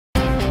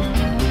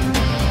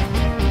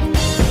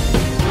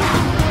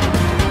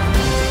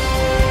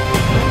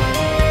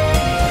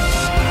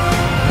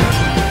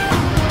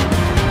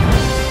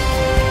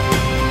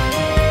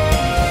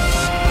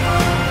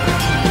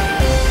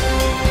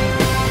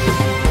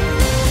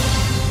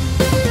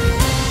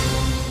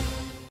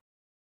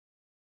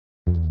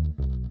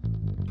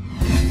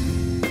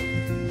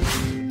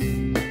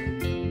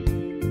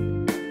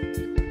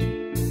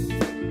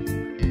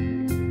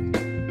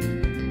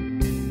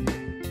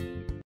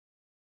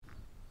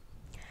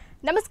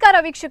ನಮಸ್ಕಾರ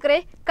ವೀಕ್ಷಕರೇ,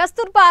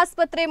 ಕಸ್ತೂರ್ಬಾ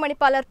ಆಸ್ಪತ್ರೆ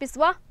ಮಣಿಪಾಲ್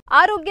ಅರ್ಪಿಸುವ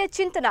ಆರೋಗ್ಯ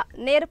ಚಿಂತನ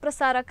ನೇರ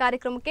ಪ್ರಸಾರ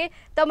ಕಾರ್ಯಕ್ರಮಕ್ಕೆ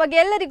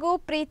ತಮಗೆಲ್ಲರಿಗೂ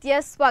ಪ್ರೀತಿಯ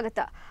ಸ್ವಾಗತ.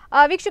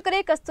 ವೀಕ್ಷಕರೇ,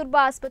 ಕಸ್ತೂರ್ಬಾ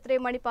ಆಸ್ಪತ್ರೆ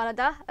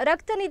ಮಣಿಪಾಲದ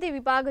ರಕ್ತನಿಧಿ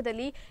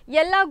ವಿಭಾಗದಲ್ಲಿ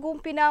ಎಲ್ಲ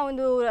ಗುಂಪಿನ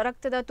ಒಂದು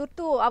ರಕ್ತದ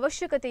ತುರ್ತು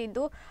ಅವಶ್ಯಕತೆ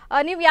ಇದ್ದು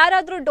ನೀವು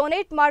ಯಾರಾದರೂ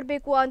ಡೊನೇಟ್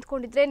ಮಾಡಬೇಕು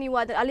ಅಂದ್ಕೊಂಡಿದ್ರೆ ನೀವು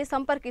ಅಲ್ಲಿ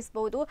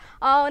ಸಂಪರ್ಕಿಸಬಹುದು.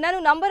 ನಾನು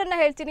ನಂಬರನ್ನು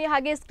ಹೇಳ್ತೀನಿ,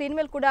 ಹಾಗೆ ಸ್ಕ್ರೀನ್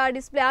ಮೇಲೆ ಕೂಡ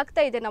ಡಿಸ್ಪ್ಲೇ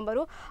ಆಗ್ತಾ ಇದೆ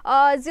ನಂಬರು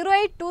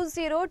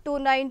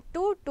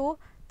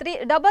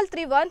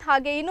 0820292231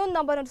 ಹಾಗೆ ಇನ್ನೊಂದು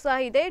ನಂಬರ್ ಸಹ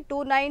ಇದೆ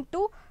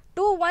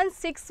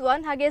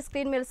 29222161 ಹಾಗೆ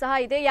ಸ್ಕ್ರೀನ್ ಮೇಲೆ ಸಹ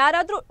ಇದೆ.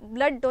 ಯಾರಾದರೂ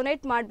ಬ್ಲಡ್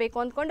ಡೊನೇಟ್ ಮಾಡಬೇಕು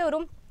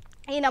ಅಂದ್ಕೊಂಡವರು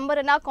ಈ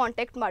ನಂಬರನ್ನು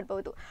ಕಾಂಟ್ಯಾಕ್ಟ್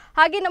ಮಾಡಬಹುದು.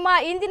 ಹಾಗೆ ನಮ್ಮ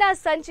ಇಂದಿನ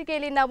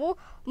ಸಂಚಿಕೆಯಲ್ಲಿ ನಾವು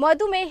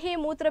ಮಧುಮೇಹಿ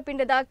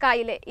ಮೂತ್ರಪಿಂಡದ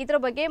ಕಾಯಿಲೆ ಇದರ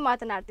ಬಗ್ಗೆ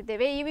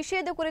ಮಾತನಾಡ್ತಿದ್ದೇವೆ. ಈ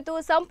ವಿಷಯದ ಕುರಿತು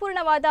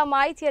ಸಂಪೂರ್ಣವಾದ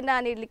ಮಾಹಿತಿಯನ್ನ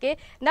ನೀಡಲಿಕ್ಕೆ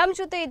ನಮ್ಮ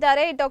ಜೊತೆ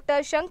ಇದ್ದಾರೆ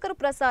ಡಾಕ್ಟರ್ ಶಂಕರ್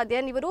ಪ್ರಸಾದ್.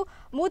 ಇವರು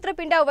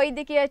ಮೂತ್ರಪಿಂಡ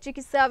ವೈದ್ಯಕೀಯ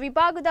ಚಿಕಿತ್ಸಾ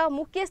ವಿಭಾಗದ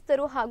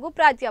ಮುಖ್ಯಸ್ಥರು ಹಾಗೂ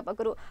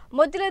ಪ್ರಾಧ್ಯಾಪಕರು.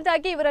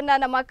 ಮೊದಲನೇದಾಗಿ ಇವರನ್ನ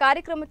ನಮ್ಮ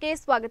ಕಾರ್ಯಕ್ರಮಕ್ಕೆ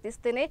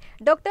ಸ್ವಾಗತಿಸ್ತೇನೆ.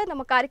 ಡಾಕ್ಟರ್,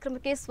 ನಮ್ಮ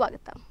ಕಾರ್ಯಕ್ರಮಕ್ಕೆ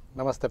ಸ್ವಾಗತ.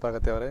 ನಮಸ್ತೆ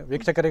ಪ್ರಗತಿ ಅವರೇ.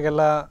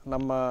 ವೀಕ್ಷಕರಿಗೆಲ್ಲ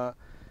ನಮ್ಮ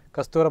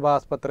ಕಸ್ತೂರ್ಬಾ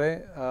ಆಸ್ಪತ್ರೆ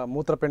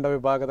ಮೂತ್ರಪಿಂಡ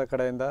ವಿಭಾಗದ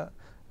ಕಡೆಯಿಂದ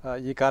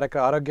ಈ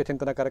ಆರೋಗ್ಯ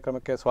ಚಿಂತನ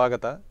ಕಾರ್ಯಕ್ರಮಕ್ಕೆ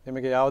ಸ್ವಾಗತ.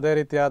 ನಿಮಗೆ ಯಾವುದೇ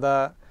ರೀತಿಯಾದ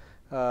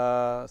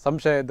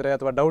ಸಂಶಯ ಇದ್ದರೆ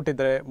ಅಥವಾ ಡೌಟ್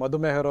ಇದ್ದರೆ,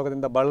 ಮಧುಮೇಹ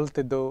ರೋಗದಿಂದ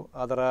ಬಳಲ್ತಿದ್ದು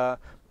ಅದರ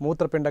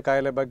ಮೂತ್ರಪಿಂಡ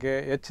ಕಾಯಿಲೆ ಬಗ್ಗೆ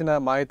ಹೆಚ್ಚಿನ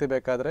ಮಾಹಿತಿ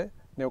ಬೇಕಾದರೆ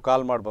ನೀವು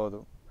ಕಾಲ್ ಮಾಡಬಹುದು.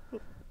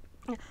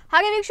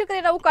 ಹಾಗೆ ವೀಕ್ಷಕರೇ,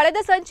 ನಾವು ಕಳೆದ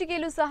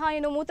ಸಂಚಿಕೆಯಲ್ಲೂ ಸಹ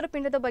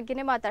ಮೂತ್ರಪಿಂಡದ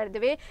ಬಗ್ಗೆನೇ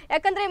ಮಾತಾಡಿದ್ದೇವೆ.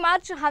 ಯಾಕಂದ್ರೆ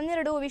ಮಾರ್ಚ್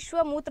 12 ವಿಶ್ವ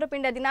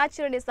ಮೂತ್ರಪಿಂಡ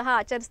ದಿನಾಚರಣೆ ಸಹ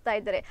ಆಚರಿಸ್ತಾ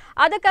ಇದ್ದಾರೆ.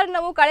 ಆದ ಕಾರಣ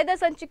ನಾವು ಕಳೆದ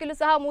ಸಂಚಿಕೆಯಲ್ಲೂ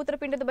ಸಹ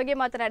ಮೂತ್ರಪಿಂಡದ ಬಗ್ಗೆ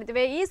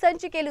ಮಾತನಾಡಿದ್ದೇವೆ. ಈ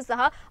ಸಂಚಿಕೆಯಲ್ಲೂ ಸಹ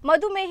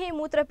ಮಧುಮೇಹಿ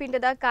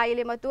ಮೂತ್ರಪಿಂಡದ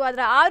ಕಾಯಿಲೆ ಮತ್ತು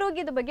ಅದರ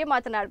ಆರೋಗ್ಯದ ಬಗ್ಗೆ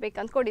ಮಾತನಾಡಬೇಕು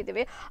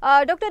ಅಂದ್ಕೊಂಡಿದ್ದೇವೆ.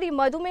 ಡಾಕ್ಟರ್, ಈ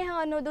ಮಧುಮೇಹ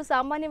ಅನ್ನೋದು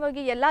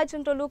ಸಾಮಾನ್ಯವಾಗಿ ಎಲ್ಲಾ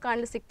ಜನರಲ್ಲೂ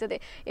ಕಾಣಲು ಸಿಗ್ತದೆ.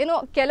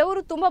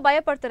 ಕೆಲವರು ತುಂಬಾ ಭಯ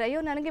ಪಡ್ತಾರೆ,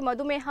 ಅಯ್ಯೋ ನನಗೆ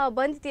ಮಧುಮೇಹ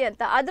ಬಂದಿದೆ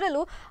ಅಂತ.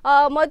 ಅದರಲ್ಲೂ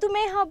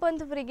ಮಧುಮೇಹ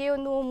ಬಂದವರಿಗೆ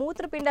ಒಂದು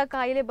ಮೂತ್ರಪಿಂಡ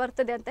ಕಾಯಿಲೆ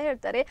ಬರ್ತದೆ ಅಂತ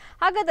ಹೇಳ್ತಾರೆ.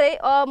 ಹಾಗಾದ್ರೆ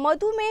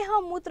ಮಧುಮೇಹ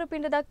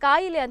ಮೂತ್ರಪಿಂಡದ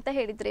ಕಾಯಿಲೆ ಅಂತ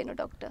ಹೇಳಿದ್ರೇನು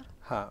ಡಾಕ್ಟರ್?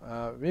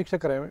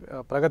 ವೀಕ್ಷಕರೇ,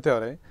 ಪ್ರಗತಿ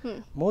ಅವರೇ,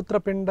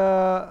 ಮೂತ್ರಪಿಂಡ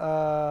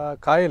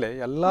ಕಾಯಿಲೆ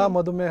ಎಲ್ಲಾ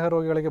ಮಧುಮೇಹ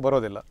ರೋಗಿಗಳಿಗೆ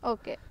ಬರೋದಿಲ್ಲ.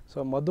 ಸೊ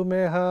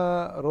ಮಧುಮೇಹ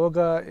ರೋಗ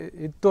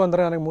ಇತ್ತು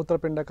ಅಂದ್ರೆ ನನಗೆ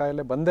ಮೂತ್ರಪಿಂಡ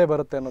ಕಾಯಿಲೆ ಬಂದೇ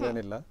ಬರುತ್ತೆ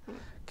ಅನ್ನೋದೇನಿಲ್ಲ.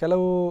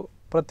 ಕೆಲವು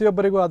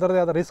ಪ್ರತಿಯೊಬ್ಬರಿಗೂ ಅದರದೇ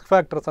ಆದ ರಿಸ್ಕ್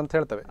ಫ್ಯಾಕ್ಟರ್ಸ್ ಅಂತ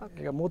ಹೇಳ್ತೇವೆ.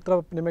 ಈಗ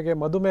ನಿಮಗೆ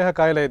ಮಧುಮೇಹ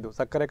ಕಾಯಿಲೆ ಇದ್ದು,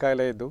 ಸಕ್ಕರೆ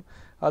ಕಾಯಿಲೆ ಇದ್ದು,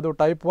 ಅದು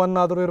ಟೈಪ್ 1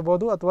 ಆದರೂ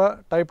ಇರ್ಬೋದು ಅಥವಾ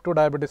ಟೈಪ್ 2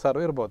 ಡಯಾಬಿಟಿಸ್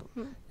ಆದರೂ ಇರ್ಬೋದು.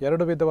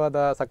 ಎರಡು ವಿಧವಾದ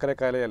ಸಕ್ಕರೆ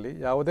ಕಾಯಿಲೆಯಲ್ಲಿ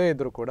ಯಾವುದೇ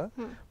ಇದ್ರೂ ಕೂಡ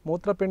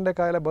ಮೂತ್ರಪಿಂಡ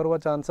ಕಾಯಿಲೆ ಬರುವ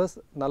ಚಾನ್ಸಸ್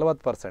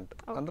 40%,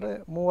 ಅಂದರೆ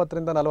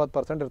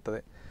 30-40% ಇರ್ತದೆ.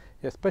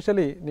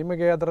 ಎಸ್ಪೆಷಲಿ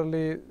ನಿಮಗೆ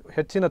ಅದರಲ್ಲಿ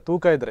ಹೆಚ್ಚಿನ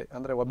ತೂಕ ಇದ್ದರೆ,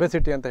 ಅಂದರೆ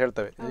ಒಬೆಸಿಟಿ ಅಂತ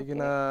ಹೇಳ್ತೇವೆ.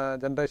 ಈಗಿನ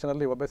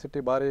ಜನ್ರೇಷನಲ್ಲಿ ಒಬೆಸಿಟಿ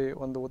ಭಾರಿ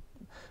ಒಂದು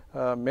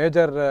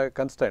ಮೇಜರ್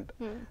ಕನ್ಸ್ಟೆಂಟ್.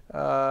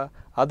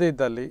 ಅದು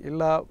ಇದ್ದಲ್ಲಿ,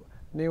 ಇಲ್ಲ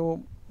ನೀವು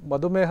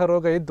ಮಧುಮೇಹ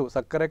ರೋಗ ಇದ್ದು,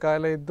 ಸಕ್ಕರೆ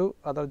ಕಾಯಿಲೆ ಇದ್ದು,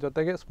 ಅದರ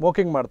ಜೊತೆಗೆ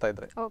ಸ್ಮೋಕಿಂಗ್ ಮಾಡ್ತಾ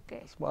ಇದ್ರೆ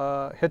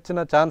ಹೆಚ್ಚಿನ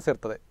ಚಾನ್ಸ್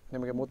ಇರ್ತದೆ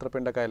ನಿಮಗೆ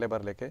ಮೂತ್ರಪಿಂಡ ಕಾಯಿಲೆ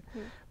ಬರಲಿಕ್ಕೆ.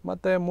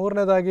 ಮತ್ತು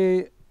ಮೂರನೇದಾಗಿ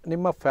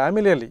ನಿಮ್ಮ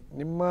ಫ್ಯಾಮಿಲಿಯಲ್ಲಿ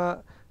ನಿಮ್ಮ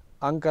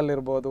ಅಂಕಲ್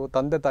ಇರ್ಬೋದು,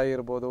 ತಂದೆ ತಾಯಿ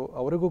ಇರ್ಬೋದು,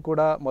 ಅವರಿಗೂ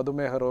ಕೂಡ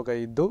ಮಧುಮೇಹ ರೋಗ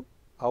ಇದ್ದು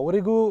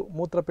ಅವರಿಗೂ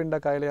ಮೂತ್ರಪಿಂಡ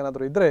ಕಾಯಿಲೆ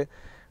ಏನಾದರೂ ಇದ್ದರೆ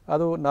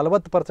ಅದು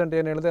 40%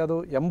 ಏನು ಹೇಳಿದೆ, ಅದು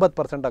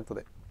 80%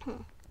 ಆಗ್ತದೆ.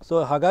 ಸೊ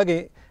ಹಾಗಾಗಿ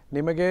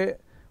ನಿಮಗೆ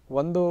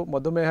ಒಂದು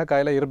ಮಧುಮೇಹ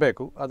ಕಾಯಿಲೆ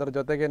ಇರಬೇಕು, ಅದರ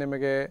ಜೊತೆಗೆ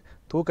ನಿಮಗೆ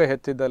ತೂಕ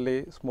ಹೆಚ್ಚಿದ್ದಲ್ಲಿ,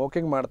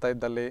 ಸ್ಮೋಕಿಂಗ್ ಮಾಡ್ತಾ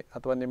ಇದ್ದಲ್ಲಿ,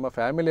 ಅಥವಾ ನಿಮ್ಮ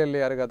ಫ್ಯಾಮಿಲಿಯಲ್ಲಿ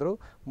ಯಾರಿಗಾದರೂ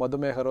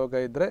ಮಧುಮೇಹ ರೋಗ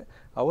ಇದ್ದರೆ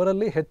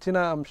ಅವರಲ್ಲಿ ಹೆಚ್ಚಿನ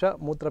ಅಂಶ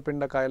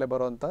ಮೂತ್ರಪಿಂಡ ಕಾಯಿಲೆ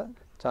ಬರುವಂಥ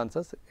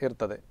ಚಾನ್ಸಸ್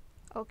ಇರ್ತದೆ.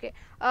 ಓಕೆ.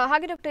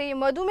 ಹಾಗೆ ಡಾಕ್ಟರ್, ಈ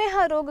ಮಧುಮೇಹ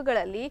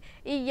ರೋಗಗಳಲ್ಲಿ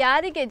ಈ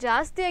ಯಾರಿಗೆ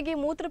ಜಾಸ್ತಿಯಾಗಿ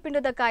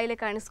ಮೂತ್ರಪಿಂಡದ ಕಾಯಿಲೆ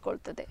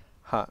ಕಾಣಿಸ್ಕೊಳ್ತದೆ?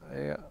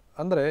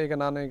 ಅಂದರೆ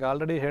ನಾನು ಈಗ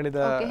ಆಲ್ರೆಡಿ ಹೇಳಿದ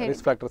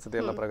ರಿಸ್ಕ್ ಫ್ಯಾಕ್ಟರ್ಸ್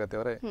ಇದೆಯಲ್ಲ ಪ್ರಗತಿ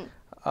ಅವರೇ,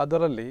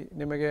 ಅದರಲ್ಲಿ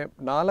ನಿಮಗೆ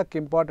 4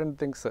 ಇಂಪಾರ್ಟೆಂಟ್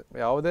ಥಿಂಗ್ಸ್.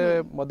 ಯಾವುದೇ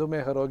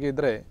ಮಧುಮೇಹ ರೋಗಿ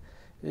ಇದ್ದರೆ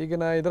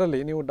ಈಗಿನ ಇದರಲ್ಲಿ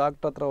ನೀವು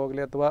ಡಾಕ್ಟರ್ ಹತ್ರ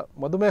ಹೋಗಲಿ, ಅಥವಾ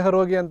ಮಧುಮೇಹ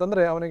ರೋಗಿ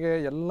ಅಂತಂದರೆ ಅವನಿಗೆ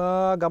ಎಲ್ಲ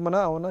ಗಮನ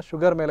ಅವನ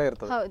ಶುಗರ್ ಮೇಲೆ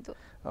ಇರ್ತದೆ.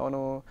 ಅವನು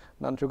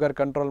ನಾನು ಶುಗರ್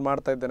ಕಂಟ್ರೋಲ್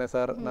ಮಾಡ್ತಾ ಇದ್ದೇನೆ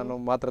ಸರ್, ನಾನು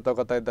ಮಾತ್ರೆ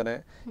ತಗೋತಾ ಇದ್ದೇನೆ,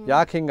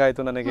 ಯಾಕೆ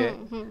ಹಿಂಗಾಯಿತು,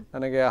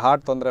 ನನಗೆ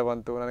ಹಾರ್ಟ್ ತೊಂದರೆ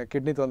ಬಂತು, ನನಗೆ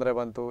ಕಿಡ್ನಿ ತೊಂದರೆ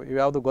ಬಂತು,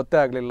 ಇವ್ಯಾವುದು ಗೊತ್ತೇ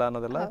ಆಗಲಿಲ್ಲ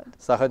ಅನ್ನೋದೆಲ್ಲ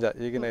ಸಹಜ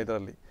ಈಗಿನ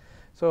ಇದರಲ್ಲಿ.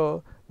 ಸೊ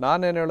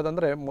ನಾನೇನು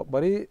ಹೇಳೋದಂದರೆ,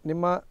 ಬರೀ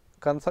ನಿಮ್ಮ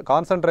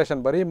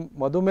ಕಾನ್ಸಂಟ್ರೇಷನ್ ಬರೀ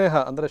ಮಧುಮೇಹ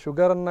ಅಂದರೆ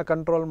ಶುಗರನ್ನು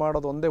ಕಂಟ್ರೋಲ್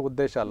ಮಾಡೋದು ಒಂದೇ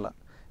ಉದ್ದೇಶ ಅಲ್ಲ,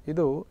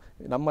 ಇದು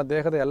ನಮ್ಮ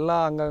ದೇಹದ ಎಲ್ಲ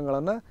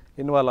ಅಂಗಗಳನ್ನು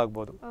ಇನ್ವಾಲ್ವ್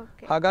ಆಗ್ಬೋದು.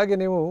 ಹಾಗಾಗಿ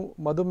ನೀವು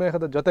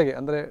ಮಧುಮೇಹದ ಜೊತೆಗೆ,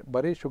 ಅಂದರೆ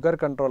ಬರೀ ಶುಗರ್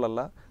ಕಂಟ್ರೋಲ್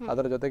ಅಲ್ಲ,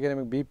 ಅದರ ಜೊತೆಗೆ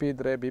ನಿಮಗೆ BP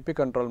ಇದ್ದರೆ BP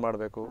ಕಂಟ್ರೋಲ್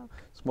ಮಾಡಬೇಕು,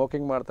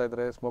 ಸ್ಮೋಕಿಂಗ್ ಮಾಡ್ತಾ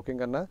ಇದ್ದರೆ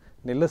ಸ್ಮೋಕಿಂಗನ್ನು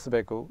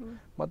ನಿಲ್ಲಿಸಬೇಕು.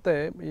 ಮತ್ತು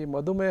ಈ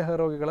ಮಧುಮೇಹ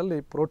ರೋಗಿಗಳಲ್ಲಿ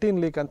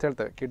ಪ್ರೋಟೀನ್ ಲೀಕ್ ಅಂತ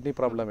ಹೇಳ್ತೇವೆ, ಕಿಡ್ನಿ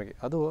ಪ್ರಾಬ್ಲಮಿಗೆ,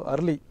 ಅದು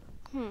ಅರ್ಲಿ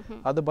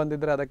ಅದು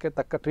ಬಂದಿದ್ದರೆ ಅದಕ್ಕೆ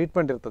ತಕ್ಕ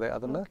ಟ್ರೀಟ್ಮೆಂಟ್ ಇರ್ತದೆ,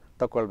 ಅದನ್ನು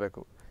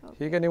ತಗೊಳ್ಬೇಕು.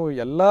 ಹೀಗೆ ನೀವು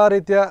ಎಲ್ಲ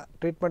ರೀತಿಯ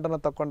ಟ್ರೀಟ್ಮೆಂಟನ್ನು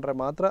ತಗೊಂಡ್ರೆ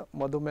ಮಾತ್ರ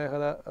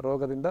ಮಧುಮೇಹದ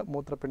ರೋಗದಿಂದ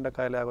ಮೂತ್ರಪಿಂಡ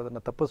ಕಾಯಿಲೆ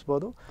ಆಗೋದನ್ನು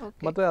ತಪ್ಪಿಸ್ಬೋದು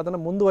ಮತ್ತು ಅದನ್ನು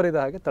ಮುಂದುವರಿದ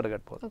ಹಾಗೆ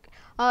ತಡೆಗಟ್ಟಬಹುದು.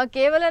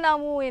 ಕೇವಲ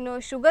ನಾವು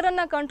ಶುಗರ್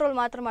ಅನ್ನ ಕಂಟ್ರೋಲ್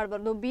ಮಾತ್ರ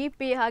ಮಾಡಬಾರ್ದು,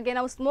 BP ಹಾಗೆ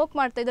ನಾವು ಸ್ಮೋಕ್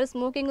ಮಾಡ್ತಾ ಇದ್ರೆ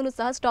ಸ್ಮೋಕಿಂಗ್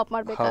ಸಹ ಸ್ಟಾಪ್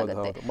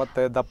ಮಾಡಬೇಕಾಗುತ್ತೆ.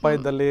 ಮತ್ತೆ ದಪ್ಪ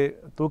ಇದ್ದಲ್ಲಿ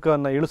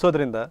ತೂಕವನ್ನು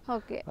ಇಳಿಸೋದ್ರಿಂದ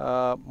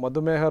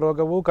ಮಧುಮೇಹ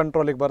ರೋಗವೂ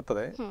ಕಂಟ್ರೋಲಿಗೆ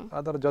ಬರ್ತದೆ.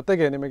 ಅದರ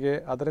ಜೊತೆಗೆ ನಿಮಗೆ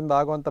ಅದರಿಂದ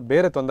ಆಗುವಂತ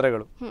ಬೇರೆ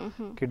ತೊಂದರೆಗಳು,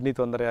 ಕಿಡ್ನಿ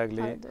ತೊಂದರೆ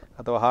ಆಗಲಿ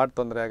ಅಥವಾ ಹಾರ್ಟ್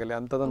ತೊಂದರೆ ಆಗಲಿ,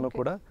 ಅಂಥದನ್ನು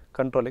ಕೂಡ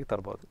ಕಂಟ್ರೋಲಿಗೆ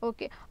ತರಬಹುದು.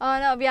 ಓಕೆ.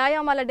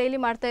 ವ್ಯಾಯಾಮ ಎಲ್ಲ ಡೈಲಿ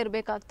ಮಾಡ್ತಾ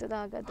ಇರಬೇಕಾಗ್ತದೆ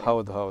ಹಾಗಾದ್ರೆ?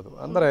 ಹೌದು.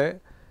 ಅಂದರೆ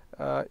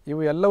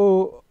ಇವು ಎಲ್ಲವೂ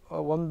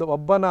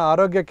ಒಬ್ಬನ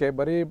ಆರೋಗ್ಯಕ್ಕೆ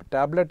ಬರೀ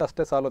ಟ್ಯಾಬ್ಲೆಟ್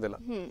ಅಷ್ಟೇ ಸಾಲೋದಿಲ್ಲ.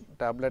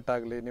 ಟ್ಯಾಬ್ಲೆಟ್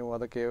ಆಗಲಿ, ನೀವು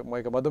ಅದಕ್ಕೆ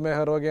ಈಗ ಮಧುಮೇಹ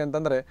ರೋಗಿ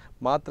ಅಂತಂದರೆ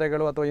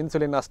ಮಾತ್ರೆಗಳು ಅಥವಾ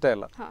ಇನ್ಸುಲಿನ್ ಅಷ್ಟೇ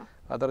ಅಲ್ಲ,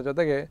 ಅದರ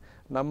ಜೊತೆಗೆ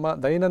ನಮ್ಮ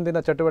ದೈನಂದಿನ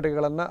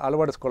ಚಟುವಟಿಕೆಗಳನ್ನು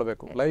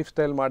ಅಳವಡಿಸ್ಕೊಳ್ಬೇಕು. ಲೈಫ್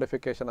ಸ್ಟೈಲ್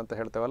ಮಾಡಿಫಿಕೇಶನ್ ಅಂತ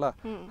ಹೇಳ್ತೇವಲ್ಲ,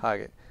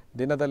 ಹಾಗೆ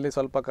ದಿನದಲ್ಲಿ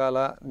ಸ್ವಲ್ಪ ಕಾಲ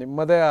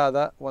ನಿಮ್ಮದೇ ಆದ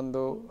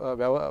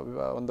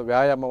ಒಂದು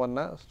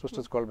ವ್ಯಾಯಾಮವನ್ನು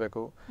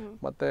ಸೃಷ್ಟಿಸ್ಕೊಳ್ಬೇಕು.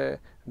 ಮತ್ತು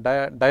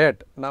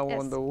ಡಯಟ್, ನಾವು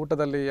ಒಂದು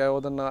ಊಟದಲ್ಲಿ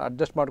ಯಾವುದನ್ನು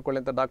ಅಡ್ಜಸ್ಟ್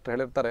ಮಾಡ್ಕೊಳ್ಳಿ ಅಂತ ಡಾಕ್ಟರ್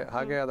ಹೇಳಿರ್ತಾರೆ,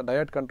 ಹಾಗೆ ಅದು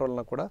ಡಯಟ್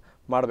ಕಂಟ್ರೋಲ್ನ ಕೂಡ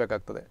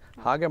ಮಾಡಬೇಕಾಗ್ತದೆ.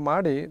 ಹಾಗೆ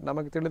ಮಾಡಿ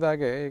ನಮಗೆ ತಿಳಿದ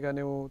ಹಾಗೆ ಈಗ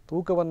ನೀವು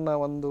ತೂಕವನ್ನು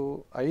ಒಂದು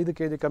 5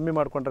 kg ಕಮ್ಮಿ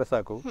ಮಾಡಿಕೊಂಡ್ರೆ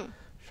ಸಾಕು,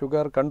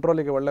 ಶುಗರ್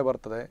ಕಂಟ್ರೋಲಿಗೆ ಒಳ್ಳೆ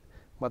ಬರ್ತದೆ,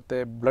 ಮತ್ತು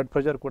ಬ್ಲಡ್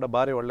ಪ್ರೆಷರ್ ಕೂಡ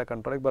ಭಾರಿ ಒಳ್ಳೆ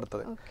ಕಂಟ್ರೋಲಿಗೆ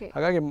ಬರ್ತದೆ.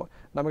 ಹಾಗಾಗಿ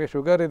ನಮಗೆ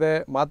ಶುಗರ್ ಇದೆ,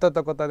 ಮಾತ್ರೆ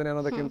ತಗೋತಾ ಇದ್ದೀನಿ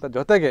ಅನ್ನೋದಕ್ಕಿಂತ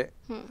ಜೊತೆಗೆ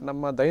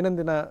ನಮ್ಮ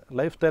ದೈನಂದಿನ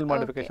ಲೈಫ್ ಸ್ಟೈಲ್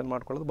ಮಾಡಿಫಿಕೇಶನ್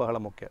ಮಾಡ್ಕೊಳ್ಳೋದು ಬಹಳ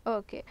ಮುಖ್ಯ.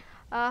 ಓಕೆ,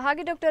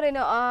 ಹಾಗೆ ಡಾಕ್ಟರ್,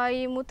 ಏನು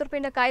ಈ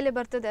ಮೂತ್ರಪಿಂಡ ಕಾಯಿಲೆ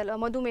ಬರ್ತದೆ ಅಲ್ವಾ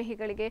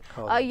ಮಧುಮೇಹಿಗಳಿಗೆ,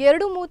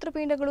 2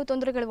 ಮೂತ್ರಪಿಂಡಗಳು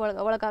ತೊಂದರೆಗಳು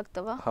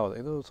ಒಳಗಾಗ್ತವ? ಹೌದು,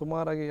 ಇದು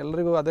ಸುಮಾರಾಗಿ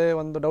ಎಲ್ಲರಿಗೂ ಅದೇ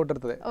ಒಂದು ಡೌಟ್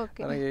ಇರ್ತದೆ,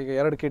 ನನಗೆ ಈಗ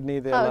 2 ಕಿಡ್ನಿ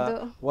ಇದೆ ಅಲ್ಲ,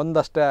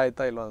 ಒಂದಷ್ಟೇ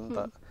ಆಯ್ತಾ ಇಲ್ವಾ ಅಂತ.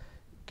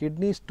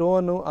 ಕಿಡ್ನಿ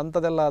ಸ್ಟೋನು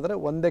ಅಂಥದ್ದೆಲ್ಲ ಆದರೆ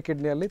ಒಂದೇ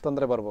ಕಿಡ್ನಿಯಲ್ಲಿ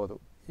ತೊಂದರೆ ಬರ್ಬೋದು.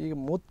 ಈಗ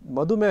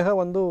ಮಧುಮೇಹ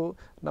ಒಂದು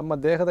ನಮ್ಮ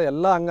ದೇಹದ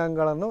ಎಲ್ಲ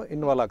ಅಂಗಾಂಗಗಳನ್ನು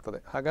ಇನ್ವಾಲ್ವ್ ಆಗ್ತದೆ,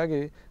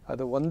 ಹಾಗಾಗಿ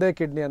ಅದು ಒಂದೇ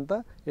ಕಿಡ್ನಿ ಅಂತ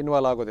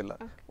ಇನ್ವಾಲ್ವ್ ಆಗೋದಿಲ್ಲ.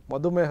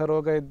 ಮಧುಮೇಹ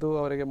ರೋಗ ಇದ್ದು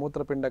ಅವರಿಗೆ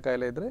ಮೂತ್ರಪಿಂಡ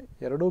ಕಾಯಿಲೆ ಇದ್ದರೆ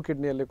 2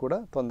 ಕಿಡ್ನಿಯಲ್ಲಿ ಕೂಡ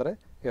ತೊಂದರೆ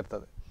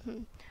ಇರ್ತದೆ.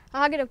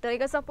 ಹಾಗೆ ಡಾಕ್ಟರ್,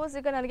 ಈಗ ಸಪೋಸ್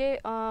ಈಗ ನನಗೆ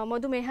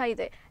ಮಧುಮೇಹ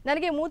ಇದೆ,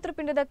 ನನಗೆ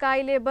ಮೂತ್ರಪಿಂಡದ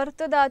ಕಾಯಿಲೆ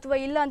ಬರ್ತದಾ ಅಥವಾ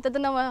ಇಲ್ಲ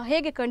ಅಂತದ್ದು ನಾವು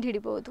ಹೇಗೆ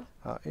ಕಂಡುಹಿಡಿಬಹುದು?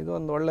 ಇದು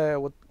ಒಂದು ಒಳ್ಳೆ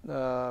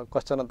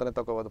ಕ್ವಶನ್ ಅಂತಲೇ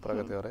ತಗೋಬೋದು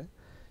ಪ್ರಗತಿ ಅವರೇ.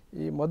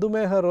 ಈ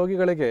ಮಧುಮೇಹ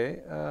ರೋಗಿಗಳಿಗೆ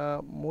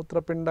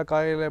ಮೂತ್ರಪಿಂಡ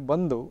ಕಾಯಿಲೆ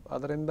ಬಂದು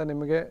ಅದರಿಂದ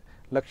ನಿಮಗೆ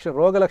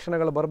ರೋಗ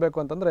ಲಕ್ಷಣಗಳು ಬರಬೇಕು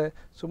ಅಂತಂದರೆ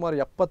ಸುಮಾರು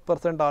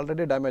 70%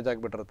 ಆಲ್ರೆಡಿ ಡ್ಯಾಮೇಜ್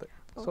ಆಗಿಬಿಟ್ಟಿರುತ್ತೆ.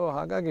 ಸೊ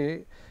ಹಾಗಾಗಿ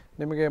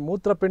ನಿಮಗೆ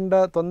ಮೂತ್ರಪಿಂಡ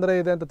ತೊಂದರೆ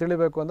ಇದೆ ಅಂತ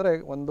ತಿಳಿಬೇಕು ಅಂದರೆ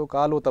ಒಂದು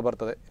ಕಾಲು ಊತ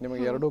ಬರ್ತದೆ,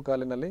 ನಿಮಗೆ 2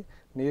 ಕಾಲಿನಲ್ಲಿ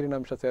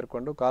ನೀರಿನಂಶ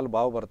ಸೇರಿಕೊಂಡು ಕಾಲು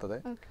ಬಾವು ಬರ್ತದೆ,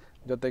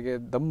 ಜೊತೆಗೆ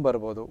ದಮ್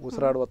ಬರ್ಬೋದು,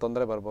 ಉಸಿರಾಡುವ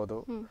ತೊಂದರೆ ಬರ್ಬೋದು,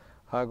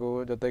 ಹಾಗೂ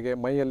ಜೊತೆಗೆ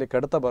ಮೈಯಲ್ಲಿ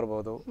ಕಡಿತ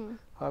ಬರ್ಬೋದು,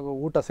 ಹಾಗೂ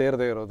ಊಟ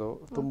ಸೇರದೇ ಇರೋದು,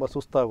 ತುಂಬ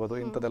ಸುಸ್ತಾಗೋದು,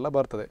 ಇಂಥದ್ದೆಲ್ಲ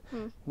ಬರ್ತದೆ.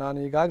 ನಾನು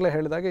ಈಗಾಗಲೇ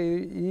ಹೇಳಿದಾಗೆ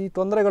ಈ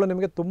ತೊಂದರೆಗಳು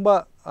ನಿಮಗೆ ತುಂಬ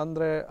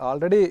ಅಂದರೆ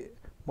ಆಲ್ರೆಡಿ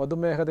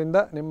ಮಧುಮೇಹದಿಂದ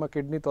ನಿಮ್ಮ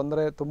ಕಿಡ್ನಿ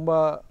ತೊಂದರೆ ತುಂಬ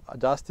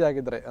ಜಾಸ್ತಿ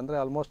ಆಗಿದ್ದರೆ, ಅಂದರೆ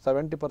ಆಲ್ಮೋಸ್ಟ್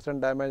 70%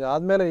 ಡ್ಯಾಮೇಜ್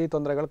ಆದಮೇಲೆ ಈ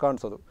ತೊಂದರೆಗಳು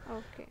ಕಾಣಿಸೋದು.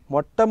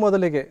 ಮೊಟ್ಟ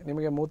ಮೊದಲಿಗೆ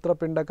ನಿಮಗೆ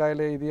ಮೂತ್ರಪಿಂಡ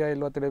ಕಾಯಿಲೆ ಇದೆಯಾ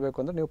ಇಲ್ವಾ ತಿಳಿಬೇಕು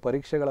ಅಂದರೆ ನೀವು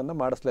ಪರೀಕ್ಷೆಗಳನ್ನು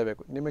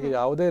ಮಾಡಿಸ್ಲೇಬೇಕು. ನಿಮಗೆ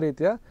ಯಾವುದೇ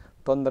ರೀತಿಯ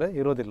ತೊಂದರೆ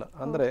ಇರೋದಿಲ್ಲ,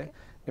 ಅಂದರೆ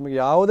ನಿಮಗೆ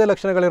ಯಾವುದೇ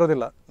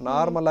ಲಕ್ಷಣಗಳಿರೋದಿಲ್ಲ,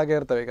 ನಾರ್ಮಲ್ ಆಗೇ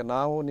ಇರ್ತವೆ. ಈಗ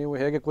ನೀವು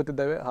ಹೇಗೆ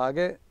ಕೂತಿದ್ದೇವೆ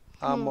ಹಾಗೆ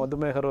ಆ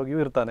ಮಧುಮೇಹ ರೋಗಿಯೂ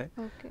ಇರ್ತಾನೆ.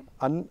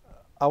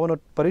 ಅವನು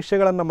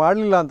ಪರೀಕ್ಷೆಗಳನ್ನು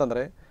ಮಾಡಲಿಲ್ಲ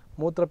ಅಂತಂದರೆ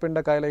ಮೂತ್ರಪಿಂಡ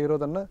ಕಾಯಿಲೆ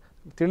ಇರೋದನ್ನು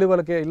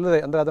ತಿಳಿವಳಿಕೆ ಇಲ್ಲದೆ,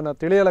 ಅಂದರೆ ಅದನ್ನು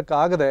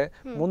ತಿಳಿಯಲಿಕ್ಕಾಗದೆ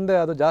ಮುಂದೆ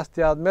ಅದು ಜಾಸ್ತಿ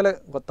ಆದಮೇಲೆ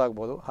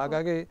ಗೊತ್ತಾಗ್ಬೋದು.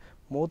 ಹಾಗಾಗಿ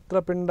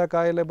ಮೂತ್ರಪಿಂಡ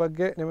ಕಾಯಿಲೆ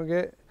ಬಗ್ಗೆ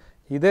ನಿಮಗೆ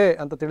ಇದೆ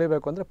ಅಂತ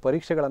ತಿಳಿಬೇಕು ಅಂದರೆ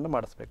ಪರೀಕ್ಷೆಗಳನ್ನು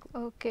ಮಾಡಿಸ್ಬೇಕು.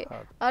 ಓಕೆ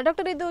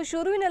ಡಾಕ್ಟರ್, ಇದು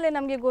ಶುರುವಿನಲ್ಲೇ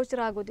ನಮಗೆ ಗೋಚರ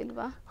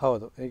ಆಗೋದಿಲ್ವಾ?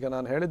 ಹೌದು, ಈಗ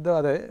ನಾನು ಹೇಳಿದ್ದು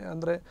ಅದೇ,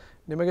 ಅಂದರೆ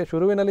ನಿಮಗೆ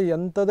ಶುರುವಿನಲ್ಲಿ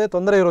ಎಂಥದೇ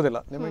ತೊಂದರೆ ಇರೋದಿಲ್ಲ,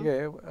 ನಿಮಗೆ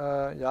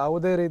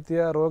ಯಾವುದೇ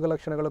ರೀತಿಯ ರೋಗ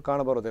ಲಕ್ಷಣಗಳು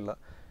ಕಾಣಬರೋದಿಲ್ಲ,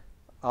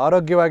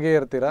 ಆರೋಗ್ಯವಾಗಿಯೇ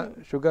ಇರ್ತೀರ,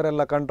 ಶುಗರ್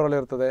ಎಲ್ಲ ಕಂಟ್ರೋಲ್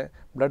ಇರ್ತದೆ,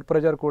 ಬ್ಲಡ್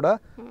ಪ್ರೆಷರ್ ಕೂಡ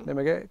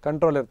ನಿಮಗೆ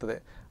ಕಂಟ್ರೋಲ್ ಇರ್ತದೆ.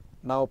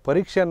 ನಾವು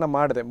ಪರೀಕ್ಷೆಯನ್ನು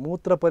ಮಾಡದೆ,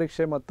 ಮೂತ್ರ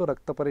ಪರೀಕ್ಷೆ ಮತ್ತು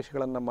ರಕ್ತ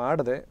ಪರೀಕ್ಷೆಗಳನ್ನು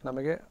ಮಾಡದೆ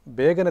ನಮಗೆ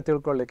ಬೇಗನೆ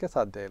ತಿಳ್ಕೊಳ್ಳಿಕ್ಕೆ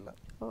ಸಾಧ್ಯ ಇಲ್ಲ.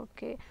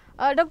 ಓಕೆ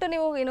ಡಾಕ್ಟರ್,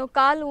 ನೀವು ಏನು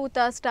ಕಾಲು ಊತ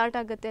ಸ್ಟಾರ್ಟ್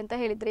ಆಗುತ್ತೆ ಅಂತ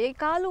ಹೇಳಿದ್ರೆ, ಈ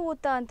ಕಾಲು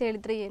ಊತ ಅಂತ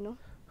ಹೇಳಿದ್ರೆ ಏನು,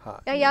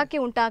 ಯಾಕೆ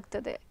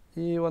ಉಂಟಾಗ್ತದೆ?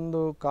 ಈ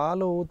ಒಂದು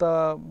ಕಾಲು ಊತ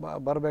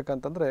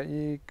ಬರಬೇಕಂತಂದರೆ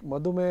ಈ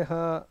ಮಧುಮೇಹ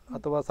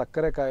ಅಥವಾ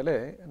ಸಕ್ಕರೆ ಕಾಯಿಲೆ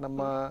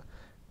ನಮ್ಮ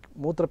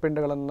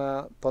ಮೂತ್ರಪಿಂಡಗಳನ್ನು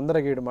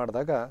ತೊಂದರೆಗೀಡು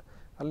ಮಾಡಿದಾಗ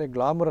ಅಲ್ಲಿ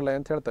ಗ್ಲಾಮುರಲೆ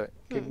ಅಂತ ಹೇಳ್ತೇವೆ,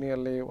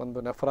 ಕಿಡ್ನಿಯಲ್ಲಿ ಒಂದು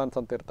ನೆಫ್ರಾನ್ಸ್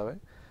ಅಂತ ಇರ್ತವೆ.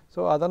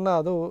 ಸೊ ಅದನ್ನು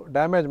ಅದು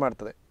ಡ್ಯಾಮೇಜ್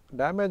ಮಾಡ್ತದೆ.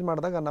 ಡ್ಯಾಮೇಜ್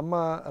ಮಾಡಿದಾಗ ನಮ್ಮ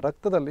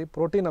ರಕ್ತದಲ್ಲಿ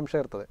ಪ್ರೋಟೀನ್ ಅಂಶ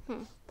ಇರ್ತದೆ,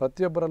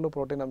 ಪ್ರತಿಯೊಬ್ಬರಲ್ಲೂ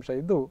ಪ್ರೋಟೀನ್ ಅಂಶ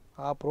ಇದ್ದು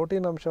ಆ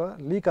ಪ್ರೋಟೀನ್ ಅಂಶ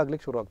ಲೀಕ್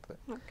ಆಗ್ಲಿಕ್ಕೆ ಶುರು ಆಗ್ತದೆ.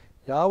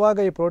 ಯಾವಾಗ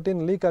ಈ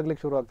ಪ್ರೋಟೀನ್ ಲೀಕ್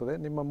ಆಗ್ಲಿಕ್ಕೆ ಶುರು ಆಗ್ತದೆ,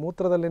 ನಿಮ್ಮ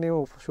ಮೂತ್ರದಲ್ಲಿ ನೀವು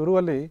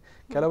ಶುರುವಲ್ಲಿ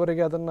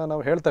ಕೆಲವರಿಗೆ ಅದನ್ನು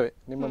ನಾವು ಹೇಳ್ತೇವೆ,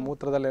 ನಿಮ್ಮ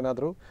ಮೂತ್ರದಲ್ಲಿ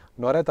ಏನಾದರೂ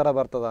ನೊರೆ ಥರ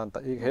ಬರ್ತದ ಅಂತ.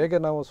 ಈಗ ಹೇಗೆ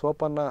ನಾವು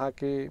ಸೋಪನ್ನು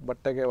ಹಾಕಿ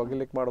ಬಟ್ಟೆಗೆ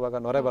ಒಗಿಲಿಕ್ಕೆ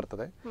ಮಾಡುವಾಗ ನೊರೆ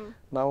ಬರ್ತದೆ,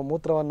 ನಾವು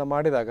ಮೂತ್ರವನ್ನು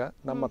ಮಾಡಿದಾಗ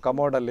ನಮ್ಮ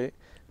ಕಮೋಡಲ್ಲಿ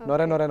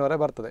ನೊರೆ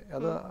ಬರ್ತದೆ.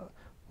 ಅದು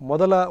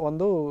ಮೊದಲ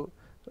ಒಂದು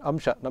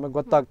ಅಂಶ ನಮಗೆ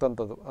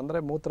ಗೊತ್ತಾಗ್ತಂಥದ್ದು, ಅಂದರೆ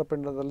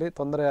ಮೂತ್ರಪಿಂಡದಲ್ಲಿ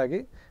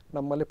ತೊಂದರೆಯಾಗಿ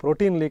ನಮ್ಮಲ್ಲಿ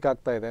ಪ್ರೋಟೀನ್ ಲೀಕ್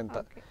ಆಗ್ತಾ ಇದೆ ಅಂತ.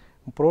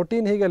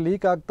 ಪ್ರೋಟೀನ್ ಹೀಗೆ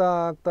ಲೀಕ್ ಆಗ್ತಾ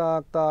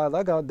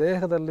ಆದಾಗ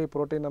ದೇಹದಲ್ಲಿ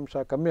ಪ್ರೋಟೀನ್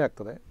ಅಂಶ ಕಮ್ಮಿ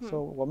ಆಗ್ತದೆ. ಸೊ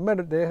ಒಮ್ಮೆ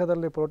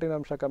ದೇಹದಲ್ಲಿ ಪ್ರೋಟೀನ್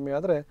ಅಂಶ ಕಮ್ಮಿ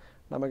ಆದರೆ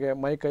ನಮಗೆ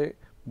ಮೈಕೈ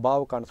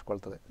ಬಾವು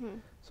ಕಾಣಿಸ್ಕೊಳ್ತದೆ.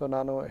 ಸೊ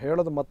ನಾನು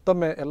ಹೇಳೋದು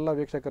ಮತ್ತೊಮ್ಮೆ ಎಲ್ಲ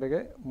ವೀಕ್ಷಕರಿಗೆ,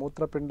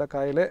 ಮೂತ್ರಪಿಂಡ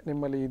ಕಾಯಿಲೆ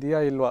ನಿಮ್ಮಲ್ಲಿ ಇದೆಯಾ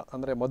ಇಲ್ವಾ,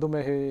 ಅಂದರೆ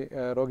ಮಧುಮೇಹಿ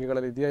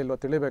ರೋಗಿಗಳಲ್ಲಿ ಇದೆಯಾ ಇಲ್ವಾ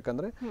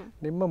ತಿಳಿಬೇಕಂದ್ರೆ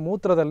ನಿಮ್ಮ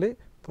ಮೂತ್ರದಲ್ಲಿ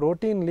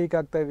ಪ್ರೋಟೀನ್ ಲೀಕ್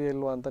ಆಗ್ತಾ ಇದೆಯಾ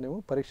ಇಲ್ವಾ ಅಂತ ನೀವು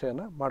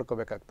ಪರೀಕ್ಷೆಯನ್ನು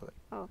ಮಾಡ್ಕೋಬೇಕಾಗ್ತದೆ.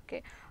 ಓಕೆ,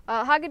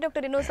 ಹಾಗೆ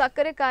ಡಾಕ್ಟರ್, ಇನ್ನು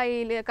ಸಕ್ಕರೆ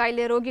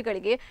ಕಾಯಿಲೆ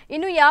ರೋಗಿಗಳಿಗೆ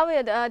ಇನ್ನು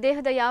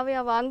ದೇಹದ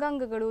ಯಾವ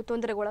ಅಂಗಾಂಗಗಳು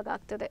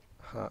ತೊಂದರೆಗೊಳಗಾಗ್ತದೆ?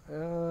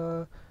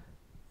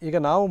 ಈಗ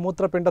ನಾವು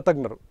ಮೂತ್ರಪಿಂಡ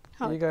ತಜ್ಞರು,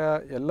 ಈಗ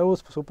ಎಲ್ಲವೂ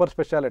ಸೂಪರ್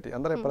ಸ್ಪೆಷಾಲಿಟಿ,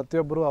 ಅಂದರೆ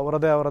ಪ್ರತಿಯೊಬ್ಬರು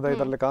ಅವರದೇ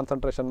ಇದರಲ್ಲಿ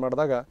ಕಾನ್ಸಂಟ್ರೇಷನ್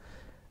ಮಾಡಿದಾಗ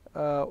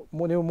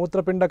ನೀವು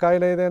ಮೂತ್ರಪಿಂಡ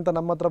ಕಾಯಿಲೆ ಇದೆ ಅಂತ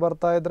ನಮ್ಮ ಹತ್ರ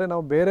ಬರ್ತಾ ಇದ್ದರೆ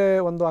ನಾವು ಬೇರೆ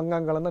ಒಂದು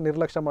ಅಂಗಾಂಗಗಳನ್ನು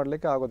ನಿರ್ಲಕ್ಷ್ಯ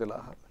ಮಾಡಲಿಕ್ಕೆ ಆಗೋದಿಲ್ಲ.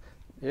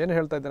 ಏನು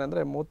ಹೇಳ್ತಾ ಇದ್ದೇನೆ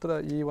ಅಂದರೆ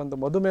ಈ ಒಂದು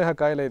ಮಧುಮೇಹ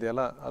ಕಾಯಿಲೆ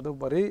ಇದೆಯಲ್ಲ, ಅದು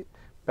ಬರೀ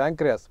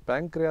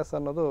ಪ್ಯಾಂಕ್ರಿಯಾಸ್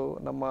ಅನ್ನೋದು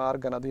ನಮ್ಮ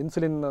ಆರ್ಗನ್, ಅದು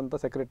ಇನ್ಸುಲಿನ್ ಅಂತ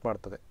ಸೆಕ್ರೆಟ್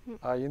ಮಾಡ್ತದೆ.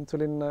 ಆ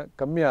ಇನ್ಸುಲಿನ್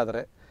ಕಮ್ಮಿ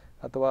ಆದರೆ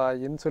ಅಥವಾ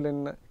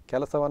ಇನ್ಸುಲಿನ್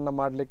ಕೆಲಸವನ್ನು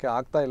ಮಾಡಲಿಕ್ಕೆ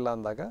ಆಗ್ತಾ ಇಲ್ಲ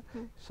ಅಂದಾಗ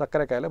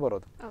ಸಕ್ಕರೆ ಕಾಯಿಲೆ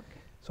ಬರೋದು.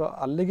 ಸೊ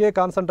ಅಲ್ಲಿಗೆ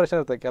ಕಾನ್ಸಂಟ್ರೇಷನ್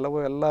ಇರುತ್ತೆ. ಕೆಲವು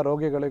ಎಲ್ಲ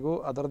ರೋಗಿಗಳಿಗೂ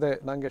ಅದರದೇ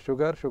ನನಗೆ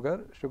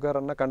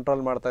ಶುಗರನ್ನು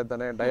ಕಂಟ್ರೋಲ್ ಮಾಡ್ತಾ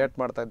ಇದ್ದಾನೆ, ಡಯಟ್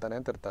ಮಾಡ್ತಾ ಇದ್ದಾನೆ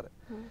ಅಂತ ಇರ್ತಾರೆ.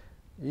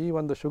 ಈ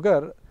ಒಂದು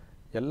ಶುಗರ್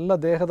ಎಲ್ಲ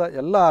ದೇಹದ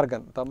ಎಲ್ಲ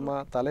ಆರ್ಗನ್, ತಮ್ಮ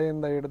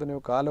ತಲೆಯಿಂದ ಹಿಡಿದು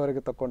ನೀವು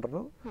ಕಾಲುವರೆಗೆ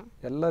ತಗೊಂಡ್ರು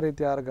ಎಲ್ಲ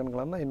ರೀತಿಯ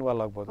ಆರ್ಗನ್ಗಳನ್ನು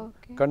ಇನ್ವಾಲ್ವ್ ಆಗ್ಬೋದು.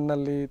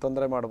 ಕಣ್ಣಲ್ಲಿ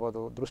ತೊಂದರೆ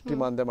ಮಾಡ್ಬೋದು, ದೃಷ್ಟಿ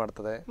ಮಾಂದ್ಯ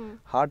ಮಾಡ್ತದೆ,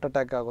 ಹಾರ್ಟ್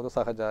ಅಟ್ಯಾಕ್ ಆಗೋದು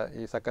ಸಹಜ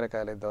ಈ ಸಕ್ಕರೆ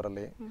ಕಾಯಿಲೆ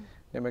ಇದ್ದವರಲ್ಲಿ.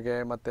 ನಿಮಗೆ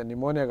ಮತ್ತೆ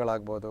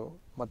ನಿಮೋನಿಯಾಗಳಾಗ್ಬೋದು,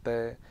 ಮತ್ತೆ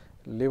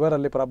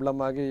ಲಿವರಲ್ಲಿ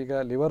ಪ್ರಾಬ್ಲಮ್ ಆಗಿ ಈಗ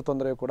ಲಿವರ್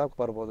ತೊಂದರೆ ಕೂಡ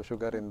ಬರ್ಬೋದು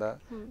ಶುಗರಿಂದ.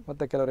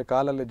 ಮತ್ತೆ ಕೆಲವರಿಗೆ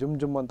ಕಾಲಲ್ಲಿ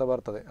ಜುಮ್ ಅಂತ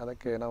ಬರ್ತದೆ,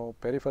 ಅದಕ್ಕೆ ನಾವು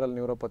ಪೆರಿಫೆರಲ್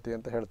ನ್ಯೂರೋಪತಿ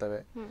ಅಂತ ಹೇಳ್ತೇವೆ.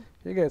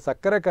 ಹೀಗೆ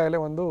ಸಕ್ಕರೆ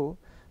ಕಾಯಿಲೆ ಒಂದು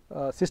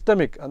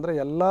ಸಿಸ್ಟಮಿಕ್, ಅಂದರೆ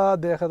ಎಲ್ಲ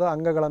ದೇಹದ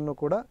ಅಂಗಗಳನ್ನು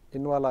ಕೂಡ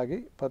ಇನ್ವಾಲ್ವ್ ಆಗಿ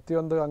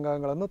ಪ್ರತಿಯೊಂದು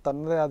ಅಂಗಗಳನ್ನು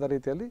ತನ್ನದೇ ಆದ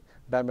ರೀತಿಯಲ್ಲಿ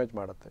ಡ್ಯಾಮೇಜ್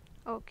ಮಾಡುತ್ತೆ.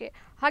 ಓಕೆ,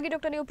 ಹಾಗೆ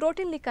ಡಾಕ್ಟರ್ ನೀವು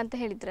ಪ್ರೋಟೀನ್ ಲೀಕ್ ಅಂತ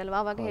ಹೇಳಿದ್ರಲ್ವಾ,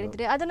 ಆವಾಗ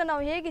ಹೇಳಿದ್ರಿ, ಅದನ್ನು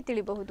ನಾವು ಹೇಗೆ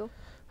ತಿಳಿಬಹುದು?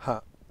 ಹಾಂ,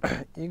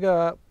 ಈಗ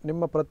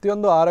ನಿಮ್ಮ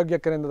ಪ್ರತಿಯೊಂದು ಆರೋಗ್ಯ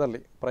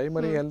ಕೇಂದ್ರದಲ್ಲಿ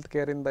ಪ್ರೈಮರಿ ಹೆಲ್ತ್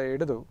ಕೇರಿಂದ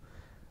ಹಿಡಿದು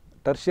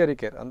ಟರ್ಷಿಯರಿ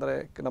ಕೇರ್, ಅಂದರೆ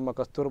ನಮ್ಮ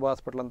ಕಸ್ತೂರ್ಬಾ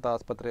ಹಾಸ್ಪಿಟಲ್ ಅಂತ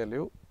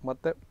ಆಸ್ಪತ್ರೆಯಲ್ಲಿಯೂ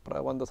ಮತ್ತು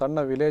ಒಂದು ಸಣ್ಣ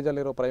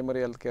ವಿಲೇಜಲ್ಲಿರೋ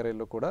ಪ್ರೈಮರಿ ಹೆಲ್ತ್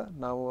ಕೇರಲ್ಲೂ ಕೂಡ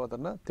ನಾವು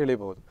ಅದನ್ನು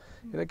ತಿಳಿಬಹುದು.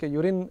 ಇದಕ್ಕೆ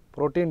ಯೂರಿನ್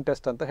ಪ್ರೋಟೀನ್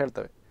ಟೆಸ್ಟ್ ಅಂತ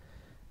ಹೇಳ್ತೇವೆ.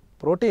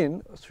 ಪ್ರೋಟೀನ್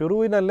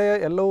ಶುರುವಿನಲ್ಲೇ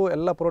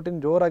ಎಲ್ಲ ಪ್ರೋಟೀನ್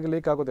ಜೋರಾಗಿ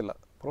ಲೀಕ್ ಆಗೋದಿಲ್ಲ.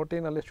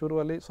 ಪ್ರೋಟೀನಲ್ಲಿ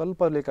ಶುರುವಲ್ಲಿ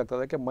ಸ್ವಲ್ಪ ಲೀಕ್ ಆಗ್ತದೆ,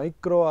 ಅದಕ್ಕೆ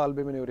ಮೈಕ್ರೋ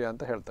ಆಲ್ಬ್ಯುಮಿನ್ಯೂರಿಯಾ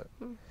ಅಂತ ಹೇಳ್ತೇವೆ.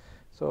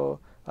 ಸೊ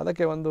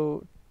ಅದಕ್ಕೆ ಒಂದು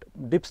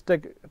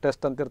ಡಿಪ್ಸ್ಟಿಕ್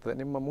ಟೆಸ್ಟ್ ಅಂತ ಇರ್ತದೆ.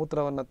 ನಿಮ್ಮ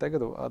ಮೂತ್ರವನ್ನು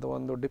ತೆಗೆದು ಅದು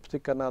ಒಂದು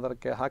ಡಿಪ್ಸ್ಟಿಕ್ಕನ್ನು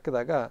ಅದಕ್ಕೆ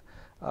ಹಾಕಿದಾಗ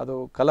ಅದು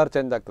ಕಲರ್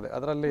ಚೇಂಜ್ ಆಗ್ತದೆ.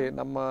 ಅದರಲ್ಲಿ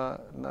ನಮ್ಮ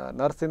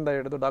ನರ್ಸಿಂದ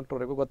ಹಿಡಿದು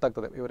ಡಾಕ್ಟ್ರವರೆಗೂ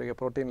ಗೊತ್ತಾಗ್ತದೆ ಇವರಿಗೆ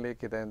ಪ್ರೋಟೀನ್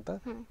ಲೀಕ್ ಇದೆ ಅಂತ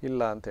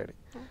ಇಲ್ಲ ಅಂಥೇಳಿ.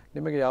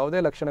 ನಿಮಗೆ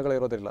ಯಾವುದೇ ಲಕ್ಷಣಗಳು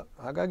ಇರೋದಿಲ್ಲ.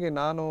 ಹಾಗಾಗಿ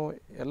ನಾನು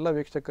ಎಲ್ಲ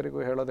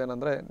ವೀಕ್ಷಕರಿಗೂ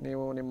ಹೇಳೋದೇನೆಂದರೆ,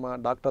 ನೀವು ನಿಮ್ಮ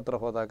ಡಾಕ್ಟರ್ ಹತ್ರ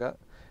ಹೋದಾಗ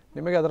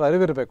ನಿಮಗೆ ಅದರ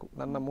ಅರಿವಿರಬೇಕು.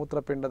 ನನ್ನ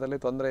ಮೂತ್ರಪಿಂಡದಲ್ಲಿ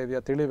ತೊಂದರೆ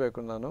ಇದೆಯಾ ತಿಳಿಬೇಕು,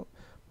 ನಾನು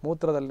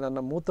ಮೂತ್ರದಲ್ಲಿ ನನ್ನ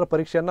ಮೂತ್ರ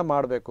ಪರೀಕ್ಷೆಯನ್ನು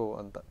ಮಾಡಬೇಕು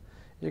ಅಂತ.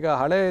 ಈಗ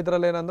ಹಳೆ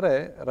ಇದರಲ್ಲಿ ಏನಂದರೆ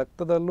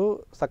ರಕ್ತದಲ್ಲೂ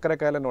ಸಕ್ಕರೆ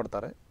ಕಾಯಿಲೆ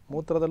ನೋಡ್ತಾರೆ,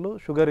 ಮೂತ್ರದಲ್ಲೂ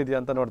ಶುಗರ್ ಇದೆಯಾ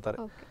ಅಂತ ನೋಡ್ತಾರೆ.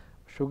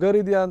 ಶುಗರ್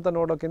ಇದೆಯಾ ಅಂತ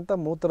ನೋಡೋಕ್ಕಿಂತ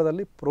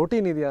ಮೂತ್ರದಲ್ಲಿ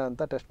ಪ್ರೋಟೀನ್ ಇದೆಯಾ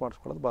ಅಂತ ಟೆಸ್ಟ್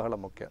ಮಾಡಿಸ್ಕೊಳ್ಳೋದು ಬಹಳ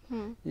ಮುಖ್ಯ.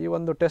 ಈ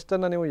ಒಂದು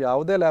ಟೆಸ್ಟನ್ನು ನೀವು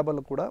ಯಾವುದೇ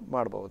ಲ್ಯಾಬಲ್ಲೂ ಕೂಡ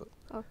ಮಾಡಬಹುದು.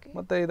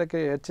 ಮತ್ತು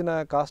ಇದಕ್ಕೆ ಹೆಚ್ಚಿನ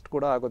ಕಾಸ್ಟ್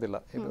ಕೂಡ ಆಗೋದಿಲ್ಲ.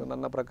 ಇದು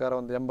ನನ್ನ ಪ್ರಕಾರ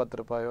ಒಂದು 80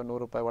 ರೂಪಾಯಿ 100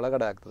 ರೂಪಾಯಿ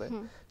ಒಳಗಡೆ ಆಗ್ತದೆ.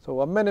 ಸೊ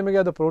ಒಮ್ಮೆ ನಿಮಗೆ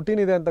ಅದು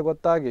ಪ್ರೋಟೀನ್ ಇದೆ ಅಂತ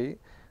ಗೊತ್ತಾಗಿ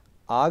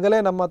ಆಗಲೇ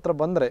ನಮ್ಮ ಹತ್ರ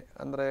ಬಂದರೆ,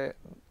 ಅಂದರೆ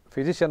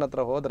ಫಿಸಿಷಿಯನ್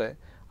ಹತ್ರ ಹೋದರೆ,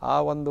 ಆ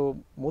ಒಂದು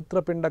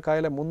ಮೂತ್ರಪಿಂಡ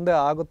ಕಾಯಿಲೆ ಮುಂದೆ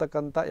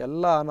ಆಗತಕ್ಕಂಥ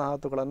ಎಲ್ಲ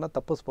ಅನಾಹುತಗಳನ್ನು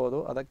ತಪ್ಪಿಸ್ಬೋದು,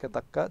 ಅದಕ್ಕೆ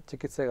ತಕ್ಕ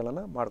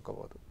ಚಿಕಿತ್ಸೆಗಳನ್ನು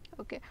ಮಾಡ್ಕೋಬೋದು.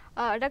 ಓಕೆ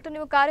ಡಾಕ್ಟರ್,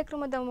 ನೀವು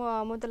ಕಾರ್ಯಕ್ರಮದ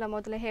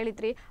ಮೊದಲೇ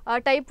ಹೇಳಿದ್ರಿ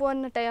ಟೈಪ್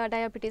 1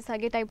 ಡಯಾಬಿಟಿಸ್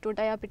ಹಾಗೆ ಟೈಪ್ 2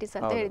 ಡಯಾಬಿಟಿಸ್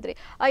ಅಂತ ಹೇಳಿದ್ರಿ.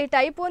 ಈ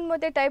ಟೈಪ್ 1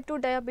 ಮತ್ತು ಟೈಪ್ 2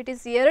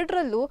 ಡಯಾಬಿಟಿಸ್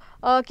ಎರಡರಲ್ಲೂ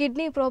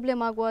ಕಿಡ್ನಿ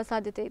ಪ್ರಾಬ್ಲಮ್ ಆಗುವ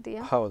ಸಾಧ್ಯತೆ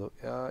ಇದೆಯಾ? ಹೌದು,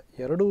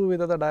 ಎರಡೂ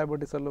ವಿಧದ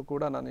ಡಯಾಬಿಟಿಸಲ್ಲೂ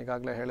ಕೂಡ ನಾನು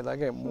ಈಗಾಗಲೇ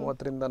ಹೇಳಿದಾಗೆ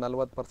 30ರಿಂದ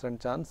 40%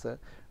 ಚಾನ್ಸ್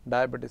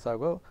ಡಯಾಬಿಟಿಸ್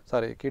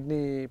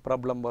ಕಿಡ್ನಿ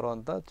ಪ್ರಾಬ್ಲಮ್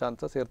ಬರುವಂಥ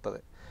ಚಾನ್ಸಸ್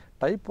ಇರ್ತದೆ.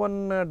 ಟೈಪ್ 1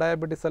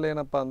 ಡಯಾಬಿಟಿಸಲ್ಲಿ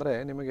ಏನಪ್ಪ ಅಂದರೆ,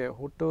 ನಿಮಗೆ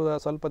ಹುಟ್ಟುವ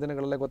ಸ್ವಲ್ಪ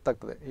ದಿನಗಳಲ್ಲೇ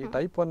ಗೊತ್ತಾಗ್ತದೆ. ಈ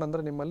ಟೈಪ್ 1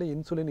 ಅಂದರೆ ನಿಮ್ಮಲ್ಲಿ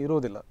ಇನ್ಸುಲಿನ್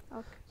ಇರುವುದಿಲ್ಲ.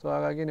 ಸೊ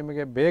ಹಾಗಾಗಿ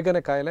ನಿಮಗೆ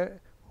ಬೇಗನೆ ಕಾಯಿಲೆ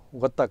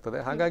ಗೊತ್ತಾಗ್ತದೆ.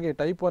 ಹಾಗಾಗಿ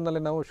ಟೈಪ್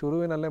 1ನಲ್ಲಿ ನಾವು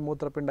ಶುರುವಿನಲ್ಲೇ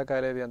ಮೂತ್ರಪಿಂಡ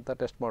ಕಾಯಿಲೆ ಇದೆ ಅಂತ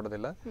ಟೆಸ್ಟ್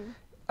ಮಾಡೋದಿಲ್ಲ.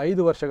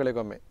 5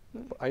 ವರ್ಷಗಳಿಗೊಮ್ಮೆ,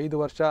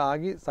 5 ವರ್ಷ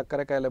ಆಗಿ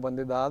ಸಕ್ಕರೆ ಕಾಯಿಲೆ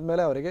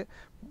ಬಂದಿದ್ದಾದಮೇಲೆ ಅವರಿಗೆ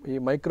ಈ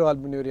ಮೈಕ್ರೋ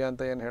ಆಲ್ಬ್ಯುಮಿನ್ಯೂರಿಯಾ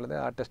ಅಂತ ಏನು ಹೇಳಿದೆ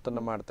ಆ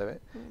ಟೆಸ್ಟನ್ನು ಮಾಡ್ತೇವೆ.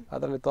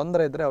 ಅದರಲ್ಲಿ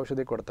ತೊಂದರೆ ಇದ್ದರೆ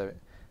ಔಷಧಿ ಕೊಡ್ತೇವೆ.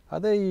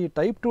 ಅದೇ ಈ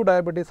ಟೈಪ್ 2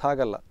 ಡಯಾಬಿಟಿಸ್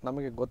ಹಾಗಲ್ಲ,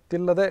 ನಮಗೆ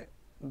ಗೊತ್ತಿಲ್ಲದೆ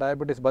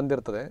ಡಯಾಬಿಟಿಸ್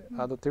ಬಂದಿರ್ತದೆ.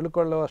 ಅದು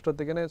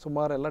ತಿಳ್ಕೊಳ್ಳುವಷ್ಟೊತ್ತಿಗೆ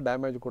ಸುಮಾರು ಎಲ್ಲ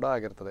ಡ್ಯಾಮೇಜ್ ಕೂಡ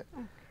ಆಗಿರ್ತದೆ.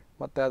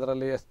 ಮತ್ತು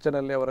ಅದರಲ್ಲಿ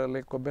ಹೆಚ್ಚಿನಲ್ಲಿ ಅವರಲ್ಲಿ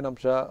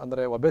ಕೊಬ್ಬಿನಂಶ,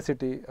 ಅಂದರೆ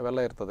ಒಬೆಸಿಟಿ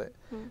ಅವೆಲ್ಲ ಇರ್ತದೆ.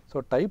 ಸೊ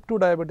ಟೈಪ್ 2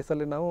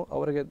 ಡಯಾಬಿಟಿಸಲ್ಲಿ ನಾವು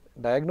ಅವರಿಗೆ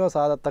ಡಯಾಗ್ನೋಸ್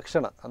ಆದ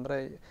ತಕ್ಷಣ, ಅಂದರೆ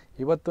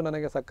ಇವತ್ತು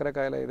ನನಗೆ ಸಕ್ಕರೆ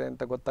ಕಾಯಿಲೆ ಇದೆ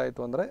ಅಂತ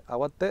ಗೊತ್ತಾಯಿತು ಅಂದರೆ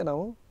ಅವತ್ತೇ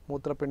ನಾವು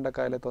ಮೂತ್ರಪಿಂಡ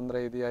ಕಾಯಿಲೆ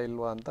ತೊಂದರೆ ಇದೆಯಾ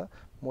ಇಲ್ವಾ ಅಂತ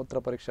ಮೂತ್ರ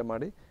ಪರೀಕ್ಷೆ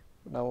ಮಾಡಿ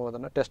ನಾವು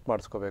ಅದನ್ನು ಟೆಸ್ಟ್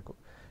ಮಾಡಿಸ್ಕೋಬೇಕು.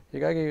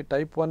 ಹೀಗಾಗಿ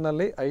ಟೈಪ್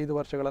 1ನಲ್ಲಿ 5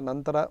 ವರ್ಷಗಳ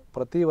ನಂತರ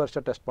ಪ್ರತಿ ವರ್ಷ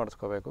ಟೆಸ್ಟ್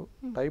ಮಾಡಿಸ್ಕೋಬೇಕು.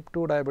 ಟೈಪ್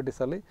 2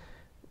 ಡಯಾಬಿಟಿಸಲ್ಲಿ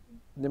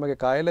ನಿಮಗೆ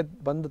ಕಾಯಿಲೆ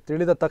ಬಂದು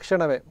ತಿಳಿದ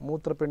ತಕ್ಷಣವೇ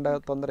ಮೂತ್ರಪಿಂಡ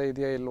ತೊಂದರೆ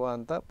ಇದೆಯಾ ಇಲ್ವಾ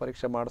ಅಂತ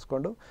ಪರೀಕ್ಷೆ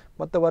ಮಾಡಿಸ್ಕೊಂಡು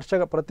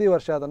ಮತ್ತು ಪ್ರತಿ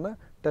ವರ್ಷ ಅದನ್ನು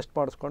ಟೆಸ್ಟ್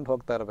ಮಾಡಿಸ್ಕೊಂಡು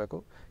ಹೋಗ್ತಾ ಇರಬೇಕು.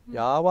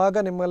 ಯಾವಾಗ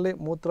ನಿಮ್ಮಲ್ಲಿ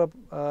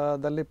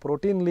ಮೂತ್ರದಲ್ಲಿ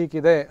ಪ್ರೋಟೀನ್ ಲೀಕ್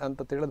ಇದೆ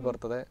ಅಂತ ತಿಳಿದು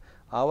ಬರ್ತದೆ,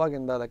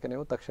 ಆವಾಗಿಂದ ಅದಕ್ಕೆ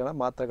ನೀವು ತಕ್ಷಣ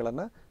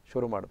ಮಾತ್ರೆಗಳನ್ನು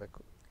ಶುರು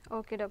ಮಾಡಬೇಕು.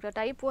 ಓಕೆ ಡಾಕ್ಟರ್,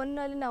 ಟೈಪ್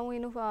 1ನಲ್ಲಿ ನಾವು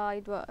ಏನು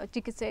ಇದು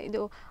ಚಿಕಿತ್ಸೆ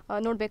ಇದು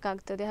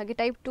ನೋಡಬೇಕಾಗ್ತದೆ, ಹಾಗೆ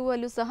ಟೈಪ್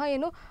 2ಅಲ್ಲೂ ಸಹ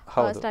ಏನು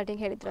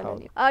ಸ್ಟಾರ್ಟಿಂಗ್ ಹೇಳಿದ್ರು.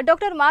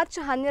 ಡಾಕ್ಟರ್, ಮಾರ್ಚ್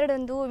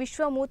 12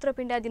 ವಿಶ್ವ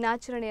ಮೂತ್ರಪಿಂಡ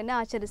ದಿನಾಚರಣೆಯನ್ನು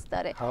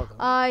ಆಚರಿಸ್ತಾರೆ.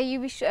 ಈ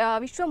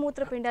ವಿಶ್ವ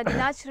ಮೂತ್ರಪಿಂಡ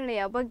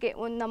ದಿನಾಚರಣೆಯ ಬಗ್ಗೆ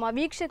ನಮ್ಮ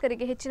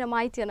ವೀಕ್ಷಕರಿಗೆ ಹೆಚ್ಚಿನ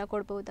ಮಾಹಿತಿಯನ್ನು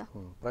ಕೊಡಬಹುದಾ?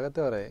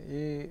 ಪ್ರಗತಿ ಅವರೇ,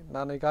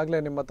 ನಾನು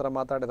ಈಗಾಗಲೇ ನಿಮ್ಮ ಹತ್ರ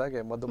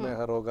ಮಾತಾಡಿದಾಗೆ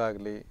ಮಧುಮೇಹ ರೋಗ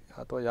ಆಗಲಿ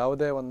ಅಥವಾ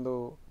ಯಾವುದೇ ಒಂದು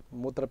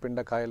ಮೂತ್ರಪಿಂಡ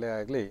ಕಾಯಿಲೆ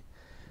ಆಗಲಿ,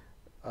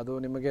 ಅದು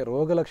ನಿಮಗೆ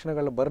ರೋಗ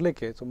ಲಕ್ಷಣಗಳು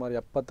ಬರಲಿಕ್ಕೆ ಸುಮಾರು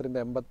 70ರಿಂದ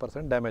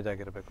 80% ಡ್ಯಾಮೇಜ್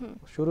ಆಗಿರಬೇಕು.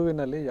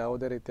 ಶುರುವಿನಲ್ಲಿ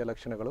ಯಾವುದೇ ರೀತಿಯ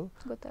ಲಕ್ಷಣಗಳು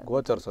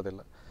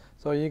ಗೋಚರಿಸೋದಿಲ್ಲ.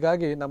 ಸೊ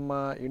ಹೀಗಾಗಿ ನಮ್ಮ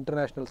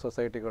ಇಂಟರ್ನ್ಯಾಷನಲ್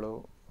ಸೊಸೈಟಿಗಳು,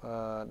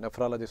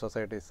 ನೆಫ್ರಾಲಜಿ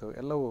ಸೊಸೈಟೀಸು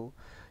ಎಲ್ಲವೂ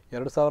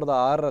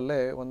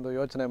 2006ರಲ್ಲೇ ಒಂದು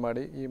ಯೋಚನೆ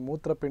ಮಾಡಿ ಈ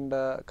ಮೂತ್ರಪಿಂಡ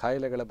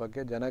ಕಾಯಿಲೆಗಳ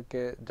ಬಗ್ಗೆ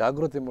ಜನಕ್ಕೆ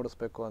ಜಾಗೃತಿ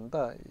ಮೂಡಿಸಬೇಕು ಅಂತ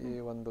ಈ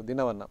ಒಂದು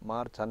ದಿನವನ್ನು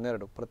ಮಾರ್ಚ್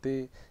 12 ಪ್ರತಿ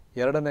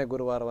 2ನೇ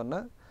ಗುರುವಾರವನ್ನು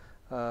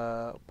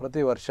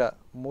ಪ್ರತಿ ವರ್ಷ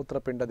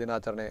ಮೂತ್ರಪಿಂಡ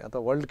ದಿನಾಚರಣೆ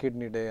ಅಥವಾ ವರ್ಲ್ಡ್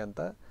ಕಿಡ್ನಿ ಡೇ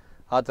ಅಂತ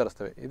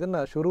ಆಚರಿಸ್ತೇವೆ.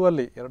 ಇದನ್ನು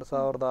ಶುರುವಲ್ಲಿ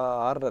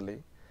 2006ರಲ್ಲಿ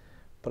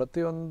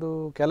ಪ್ರತಿಯೊಂದು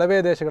ಕೆಲವೇ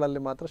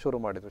ದೇಶಗಳಲ್ಲಿ ಮಾತ್ರ ಶುರು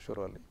ಮಾಡಿದರು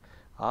ಶುರುವಲ್ಲಿ.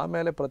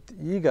 ಆಮೇಲೆ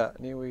ಈಗ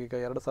ನೀವು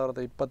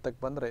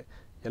 2020ಕ್ಕೆ ಬಂದರೆ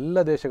ಎಲ್ಲ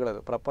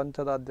ದೇಶಗಳಲ್ಲೂ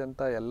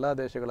ಪ್ರಪಂಚದಾದ್ಯಂತ ಎಲ್ಲ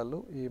ದೇಶಗಳಲ್ಲೂ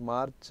ಈ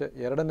ಮಾರ್ಚ್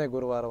 2ನೇ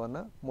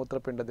ಗುರುವಾರವನ್ನು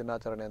ಮೂತ್ರಪಿಂಡ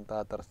ದಿನಾಚರಣೆ ಅಂತ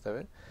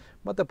ಆಚರಿಸ್ತೇವೆ.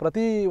 ಮತ್ತು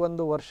ಪ್ರತಿ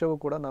ಒಂದು ವರ್ಷವೂ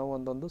ಕೂಡ ನಾವು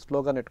ಒಂದೊಂದು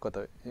ಸ್ಲೋಗನ್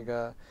ಇಟ್ಕೋತೇವೆ. ಈಗ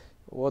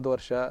ಹೋದ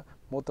ವರ್ಷ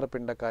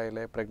ಮೂತ್ರಪಿಂಡ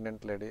ಕಾಯಿಲೆ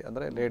ಪ್ರೆಗ್ನೆಂಟ್ ಲೇಡಿ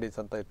ಅಂದರೆ ಲೇಡೀಸ್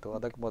ಅಂತ ಇತ್ತು,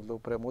 ಅದಕ್ಕೆ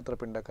ಮೊದಲು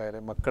ಮೂತ್ರಪಿಂಡ ಕಾಯಿಲೆ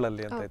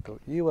ಮಕ್ಕಳಲ್ಲಿ ಅಂತ ಇತ್ತು.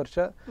 ಈ ವರ್ಷ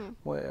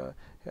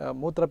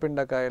ಮೂತ್ರಪಿಂಡ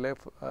ಕಾಯಿಲೆ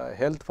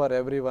ಹೆಲ್ತ್ ಫಾರ್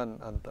ಎವ್ರಿ ಒನ್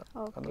ಅಂತ,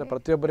 ಅಂದರೆ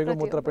ಪ್ರತಿಯೊಬ್ಬರಿಗೂ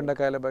ಮೂತ್ರಪಿಂಡ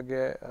ಕಾಯಿಲೆ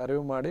ಬಗ್ಗೆ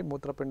ಅರಿವು ಮಾಡಿ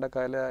ಮೂತ್ರಪಿಂಡ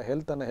ಕಾಯಿಲೆ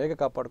ಹೆಲ್ತನ್ನು ಹೇಗೆ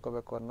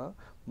ಕಾಪಾಡ್ಕೋಬೇಕು ಅನ್ನೋ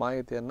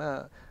ಮಾಹಿತಿಯನ್ನು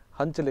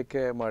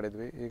ಹಂಚಲಿಕ್ಕೆ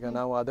ಮಾಡಿದ್ವಿ. ಈಗ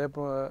ನಾವು ಅದೇ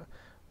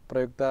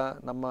ಪ್ರಯುಕ್ತ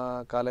ನಮ್ಮ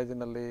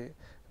ಕಾಲೇಜಿನಲ್ಲಿ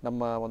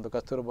ನಮ್ಮ ಒಂದು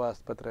ಕಸ್ತೂರ್ಬಾ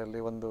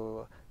ಆಸ್ಪತ್ರೆಯಲ್ಲಿ ಒಂದು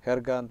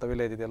ಹೆರ್ಗಾ ಅಂತ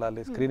ವಿಲೇಜ್ ಇದೆಯಲ್ಲ,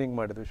 ಅಲ್ಲಿ ಸ್ಕ್ರೀನಿಂಗ್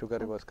ಮಾಡಿದ್ವಿ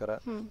ಶುಗರಿಗೋಸ್ಕರ.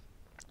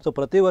 ಸೊ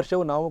ಪ್ರತಿ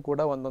ವರ್ಷವೂ ನಾವು ಕೂಡ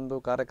ಒಂದೊಂದು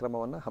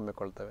ಕಾರ್ಯಕ್ರಮವನ್ನು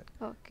ಹಮ್ಮಿಕೊಳ್ತೇವೆ.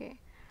 ಓಕೆ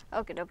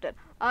ಓಕೆ ಡಾಕ್ಟರ್,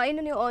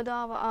 ಇನ್ನು ನೀವು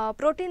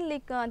ಪ್ರೋಟೀನ್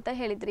ಲೀಕ್ ಅಂತ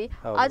ಹೇಳಿದ್ರಿ,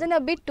 ಅದನ್ನ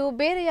ಬಿಟ್ಟು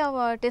ಬೇರೆ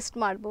ಯಾವ ಟೆಸ್ಟ್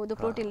ಮಾಡಬಹುದು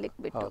ಪ್ರೋಟೀನ್ ಲೀಕ್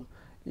ಬಿಟ್ಟು?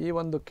 ಈ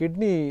ಒಂದು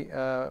ಕಿಡ್ನಿ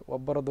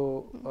ಒಬ್ಬರದು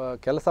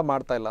ಕೆಲಸ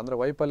ಮಾಡ್ತಾ ಇಲ್ಲ ಅಂದರೆ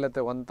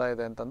ವೈಫಲ್ಯತೆ ಹೊಂದ್ತಾ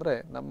ಇದೆ ಅಂತಂದರೆ,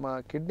 ನಮ್ಮ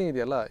ಕಿಡ್ನಿ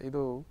ಇದೆಯಲ್ಲ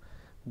ಇದು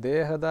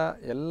ದೇಹದ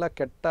ಎಲ್ಲ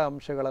ಕೆಟ್ಟ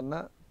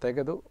ಅಂಶಗಳನ್ನು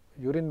ತೆಗೆದು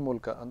ಯೂರಿನ್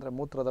ಮೂಲಕ ಅಂದರೆ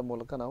ಮೂತ್ರದ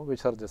ಮೂಲಕ ನಾವು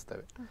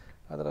ವಿಸರ್ಜಿಸ್ತೇವೆ.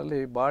 ಅದರಲ್ಲಿ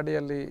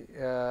ಬಾಡಿಯಲ್ಲಿ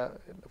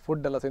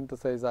ಫುಡ್ ಎಲ್ಲ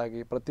ಸಿಂಥಸೈಸ್ ಆಗಿ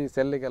ಪ್ರತಿ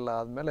ಸೆಲ್ಲಿಗೆಲ್ಲ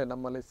ಆದಮೇಲೆ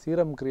ನಮ್ಮಲ್ಲಿ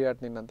ಸೀರಮ್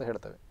ಕ್ರಿಯಾಟಿನಿನ್ ಅಂತ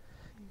ಹೇಳ್ತೇವೆ.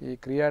 ಈ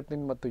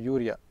ಕ್ರಿಯಾಟಿನಿನ್ ಮತ್ತು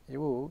ಯೂರಿಯಾ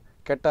ಇವು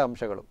ಕೆಟ್ಟ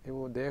ಅಂಶಗಳು.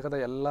 ಇವು ದೇಹದ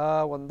ಎಲ್ಲ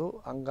ಒಂದು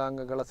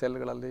ಅಂಗಾಂಗಗಳ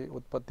ಸೆಲ್ಗಳಲ್ಲಿ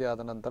ಉತ್ಪತ್ತಿ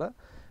ಆದ ನಂತರ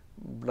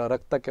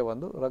ರಕ್ತಕ್ಕೆ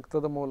ಬಂದು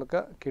ರಕ್ತದ ಮೂಲಕ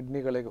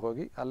ಕಿಡ್ನಿಗಳಿಗೆ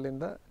ಹೋಗಿ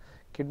ಅಲ್ಲಿಂದ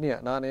ಕಿಡ್ನಿಯ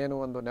ನಾನೇನು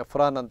ಒಂದು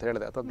ನೆಫ್ರಾನ್ ಅಂತ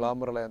ಹೇಳಿದೆ ಅಥವಾ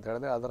ಗ್ಲಾಮುರಲೈ ಅಂತ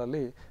ಹೇಳಿದೆ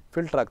ಅದರಲ್ಲಿ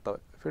ಫಿಲ್ಟರ್ ಆಗ್ತವೆ.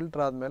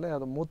 ಫಿಲ್ಟರ್ ಆದಮೇಲೆ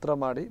ಅದು ಮೂತ್ರ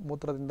ಮಾಡಿ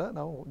ಮೂತ್ರದಿಂದ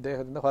ನಾವು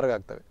ದೇಹದಿಂದ ಹೊರಗೆ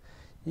ಹಾಕ್ತೇವೆ.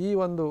 ಈ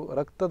ಒಂದು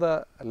ರಕ್ತದ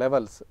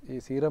ಲೆವೆಲ್ಸ್ ಈ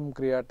ಸೀರಮ್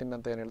ಕ್ರಿಯಾಟಿನ್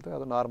ಅಂತ ಏನು ಹೇಳ್ತೇವೆ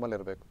ಅದು ನಾರ್ಮಲ್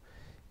ಇರಬೇಕು.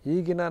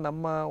 ಈಗಿನ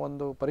ನಮ್ಮ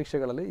ಒಂದು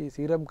ಪರೀಕ್ಷೆಗಳಲ್ಲಿ ಈ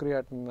ಸೀರಮ್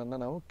ಕ್ರಿಯಾಟಿನನ್ನು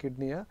ನಾವು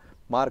ಕಿಡ್ನಿಯ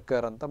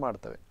ಮಾರ್ಕರ್ ಅಂತ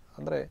ಮಾಡ್ತೇವೆ.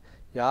 ಅಂದರೆ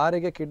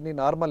ಯಾರಿಗೆ ಕಿಡ್ನಿ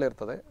ನಾರ್ಮಲ್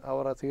ಇರ್ತದೆ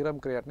ಅವರ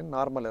ಸೀರಮ್ ಕ್ರಿಯಾಟಿನ್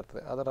ನಾರ್ಮಲ್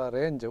ಇರ್ತದೆ. ಅದರ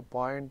ರೇಂಜ್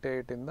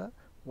 0.8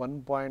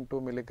 1.2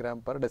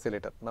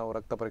 mg/dL ನಾವು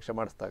ರಕ್ತ ಪರೀಕ್ಷೆ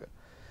ಮಾಡಿಸಿದಾಗ.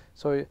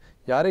 ಸೊ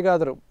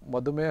ಯಾರಿಗಾದರೂ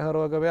ಮಧುಮೇಹ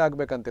ರೋಗವೇ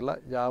ಆಗಬೇಕಂತಿಲ್ಲ,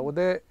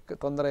 ಯಾವುದೇ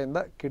ತೊಂದರೆಯಿಂದ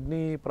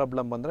ಕಿಡ್ನಿ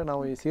ಪ್ರಾಬ್ಲಮ್ ಬಂದರೆ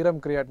ನಾವು ಈ ಸೀರಮ್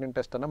ಕ್ರಿಯಾಟಿನಿನ್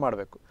ಟೆಸ್ಟನ್ನು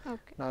ಮಾಡಬೇಕು.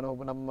 ನಾನು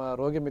ನಮ್ಮ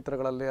ರೋಗಿ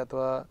ಮಿತ್ರಗಳಲ್ಲಿ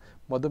ಅಥವಾ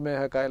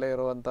ಮಧುಮೇಹ ಕಾಯಿಲೆ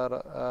ಇರುವಂಥ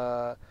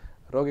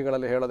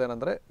ರೋಗಿಗಳಲ್ಲಿ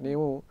ಹೇಳೋದೇನೆಂದರೆ,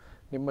 ನೀವು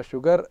ನಿಮ್ಮ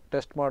ಶುಗರ್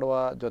ಟೆಸ್ಟ್ ಮಾಡುವ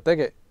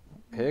ಜೊತೆಗೆ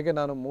ಹೇಗೆ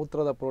ನಾನು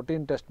ಮೂತ್ರದ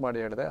ಪ್ರೋಟೀನ್ ಟೆಸ್ಟ್ ಮಾಡಿ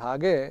ಹೇಳಿದೆ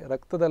ಹಾಗೆ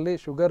ರಕ್ತದಲ್ಲಿ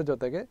ಶುಗರ್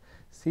ಜೊತೆಗೆ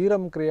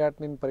ಸೀರಮ್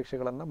ಕ್ರಿಯಾಟಿನಿನ್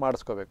ಪರೀಕ್ಷೆಗಳನ್ನು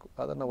ಮಾಡಿಸ್ಕೋಬೇಕು.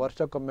 ಅದನ್ನು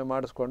ವರ್ಷಕ್ಕೊಮ್ಮೆ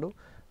ಮಾಡಿಸ್ಕೊಂಡು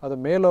ಅದು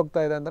ಮೇಲೆ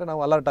ಹೋಗ್ತಾ ಇದೆ ಅಂದರೆ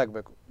ನಾವು ಅಲರ್ಟ್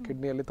ಆಗಬೇಕು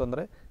ಕಿಡ್ನಿಯಲ್ಲಿ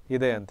ತೊಂದರೆ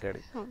ಇದೆ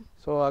ಅಂಥೇಳಿ.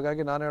 ಸೊ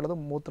ಹಾಗಾಗಿ ನಾನು ಹೇಳೋದು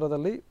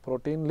ಮೂತ್ರದಲ್ಲಿ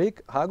ಪ್ರೋಟೀನ್ ಲೀಕ್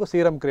ಹಾಗೂ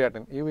ಸೀರಮ್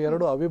ಕ್ರಿಯಾಟಿನ್ ಇವು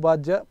ಎರಡು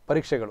ಅವಿಭಾಜ್ಯ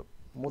ಪರೀಕ್ಷೆಗಳು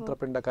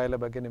ಮೂತ್ರಪಿಂಡ ಕಾಯಿಲೆ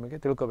ಬಗ್ಗೆ ನಿಮಗೆ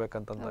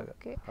ತಿಳ್ಕೊಬೇಕಂತಂದಾಗ.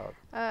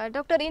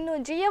 ಡಾಕ್ಟರ್, ಇನ್ನು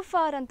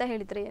GFR ಅಂತ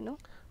ಹೇಳಿದ್ರೆ ಏನು?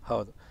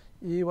 ಹೌದು,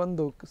 ಈ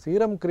ಒಂದು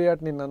ಸೀರಮ್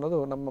ಕ್ರಿಯಾಟಿನಿನ್ ಅನ್ನೋದು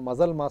ನಮ್ಮ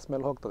ಮಸಲ್ ಮಾಸ್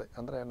ಮೇಲೆ ಹೋಗ್ತದೆ,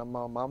 ಅಂದರೆ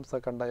ನಮ್ಮ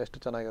ಮಾಂಸಖಂಡ ಎಷ್ಟು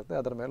ಚೆನ್ನಾಗಿರುತ್ತೆ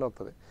ಅದರ ಮೇಲೆ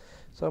ಹೋಗ್ತದೆ.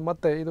 ಸೊ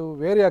ಮತ್ತು ಇದು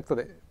ವೇರಿ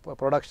ಆಗ್ತದೆ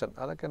ಪ್ರೊಡಕ್ಷನ್.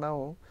 ಅದಕ್ಕೆ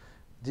ನಾವು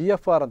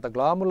GFR ಅಂತ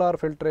ಗ್ಲಾಮುಲಾರ್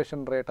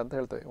ಫಿಲ್ಟ್ರೇಷನ್ ರೇಟ್ ಅಂತ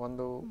ಹೇಳ್ತೇವೆ.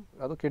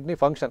 ಅದು ಕಿಡ್ನಿ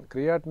ಫಂಕ್ಷನ್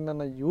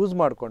ಕ್ರಿಯಾಟಿನನ್ನು ಯೂಸ್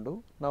ಮಾಡಿಕೊಂಡು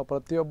ನಾವು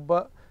ಪ್ರತಿಯೊಬ್ಬ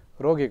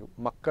ರೋಗಿಗೂ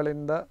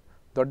ಮಕ್ಕಳಿಂದ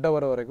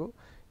ದೊಡ್ಡವರವರೆಗೂ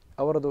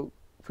ಅವರದು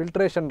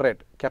ಫಿಲ್ಟ್ರೇಷನ್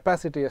ರೇಟ್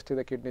ಕೆಪಾಸಿಟಿ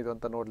ಎಷ್ಟಿದೆ ಕಿಡ್ನಿದು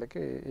ಅಂತ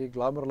ನೋಡಲಿಕ್ಕೆ ಈ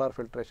ಗ್ಲಾಮುಲಾರ್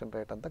ಫಿಲ್ಟ್ರೇಷನ್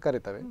ರೇಟ್ ಅಂತ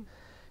ಕರಿತೇವೆ.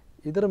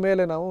 ಇದರ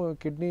ಮೇಲೆ ನಾವು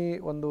ಕಿಡ್ನಿ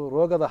ಒಂದು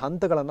ರೋಗದ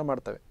ಹಂತಗಳನ್ನು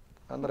ಮಾಡ್ತೇವೆ.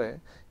 ಅಂದರೆ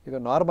ಇದು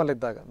ನಾರ್ಮಲ್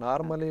ಇದ್ದಾಗ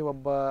ನಾರ್ಮಲಿ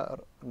ಒಬ್ಬ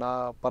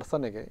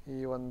ಪರ್ಸನಿಗೆ ಈ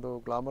ಒಂದು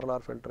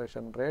ಗ್ಲಾಮುಲಾರ್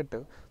ಫಿಲ್ಟ್ರೇಷನ್ ರೇಟ್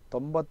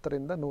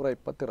 90ರಿಂದ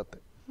 120 ಇರುತ್ತೆ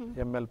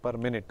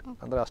ml/min.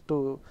 ಅಂದರೆ ಅಷ್ಟು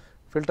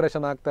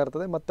ಫಿಲ್ಟ್ರೇಷನ್ ಆಗ್ತಾ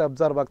ಇರ್ತದೆ ಮತ್ತು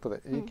ಅಬ್ಸರ್ವ್ ಆಗ್ತದೆ.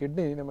 ಈ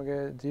ಕಿಡ್ನಿ ನಮಗೆ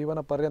ಜೀವನ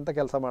ಪರ್ಯಂತ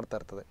ಕೆಲಸ ಮಾಡ್ತಾ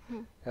ಇರ್ತದೆ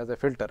ಆ್ಯಸ್ ಎ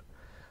ಫಿಲ್ಟರ್.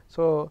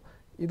 ಸೊ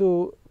ಇದು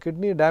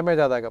ಕಿಡ್ನಿ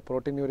ಡ್ಯಾಮೇಜ್ ಆದಾಗ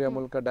ಪ್ರೋಟೀನ್ ಯೂರಿಯಾ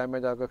ಮೂಲಕ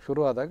ಡ್ಯಾಮೇಜ್ ಆಗೋಕ್ಕೆ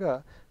ಶುರು ಆದಾಗ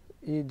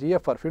ಈ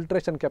GFR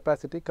ಫಿಲ್ಟ್ರೇಷನ್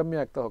ಕೆಪಾಸಿಟಿ ಕಮ್ಮಿ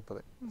ಆಗ್ತಾ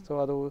ಹೋಗ್ತದೆ. ಸೊ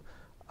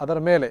ಅದರ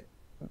ಮೇಲೆ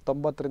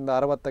 90ರಿಂದ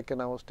 60ಕ್ಕೆ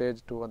ನಾವು ಸ್ಟೇಜ್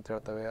 2 ಅಂತ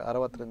ಹೇಳ್ತೇವೆ,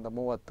 60ರಿಂದ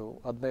 30,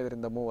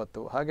 15ರಿಂದ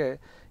 30 ಹಾಗೆ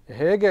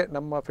ಹೇಗೆ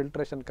ನಮ್ಮ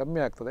ಫಿಲ್ಟ್ರೇಷನ್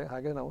ಕಮ್ಮಿ ಆಗ್ತದೆ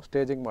ಹಾಗೆ ನಾವು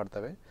ಸ್ಟೇಜಿಂಗ್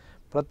ಮಾಡ್ತೇವೆ.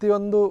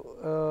 ಪ್ರತಿಯೊಂದು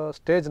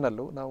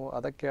ಸ್ಟೇಜ್ನಲ್ಲೂ ನಾವು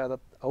ಅದಕ್ಕೆ ಆದ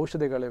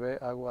ಔಷಧಿಗಳಿವೆ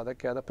ಹಾಗೂ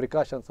ಅದಕ್ಕೆ ಆದ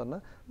ಪ್ರಿಕಾಷನ್ಸನ್ನು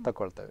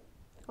ತಗೊಳ್ತೇವೆ.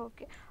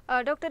 ಓಕೆ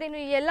ಡಾಕ್ಟರ್,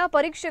 ಇನ್ನು ಎಲ್ಲ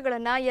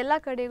ಪರೀಕ್ಷೆಗಳನ್ನು ಎಲ್ಲ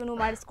ಕಡೆಗೂ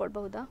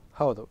ಮಾಡಿಸ್ಕೊಳ್ಬಹುದಾ?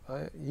 ಹೌದು,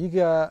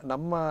 ಈಗ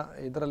ನಮ್ಮ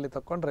ಇದರಲ್ಲಿ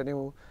ತಗೊಂಡ್ರೆ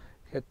ನೀವು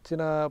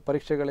ಹೆಚ್ಚಿನ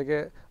ಪರೀಕ್ಷೆಗಳಿಗೆ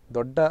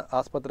ದೊಡ್ಡ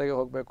ಆಸ್ಪತ್ರೆಗೆ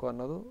ಹೋಗಬೇಕು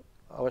ಅನ್ನೋದು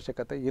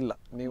ಅವಶ್ಯಕತೆ ಇಲ್ಲ.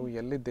 ನೀವು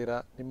ಎಲ್ಲಿದ್ದೀರಾ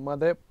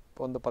ನಿಮ್ಮದೇ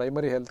ಒಂದು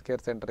ಪ್ರೈಮರಿ ಹೆಲ್ತ್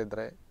ಕೇರ್ ಸೆಂಟರ್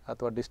ಇದ್ದರೆ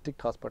ಅಥವಾ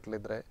ಡಿಸ್ಟ್ರಿಕ್ಟ್ ಹಾಸ್ಪಿಟಲ್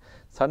ಇದ್ದರೆ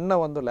ಸಣ್ಣ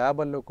ಒಂದು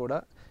ಲ್ಯಾಬಲ್ಲೂ ಕೂಡ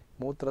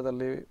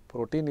ಮೂತ್ರದಲ್ಲಿ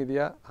ಪ್ರೋಟೀನ್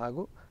ಇದೆಯಾ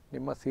ಹಾಗೂ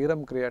ನಿಮ್ಮ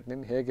ಸೀರಮ್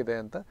ಕ್ರಿಯಾಟಿನಿನ್ ಹೇಗಿದೆ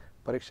ಅಂತ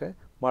ಪರೀಕ್ಷೆ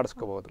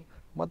ಮಾಡಿಸ್ಕೋಬೋದು.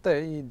 ಮತ್ತು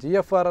ಈ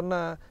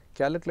GFRನ್ನು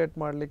ಕ್ಯಾಲ್ಕುಲೇಟ್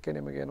ಮಾಡಲಿಕ್ಕೆ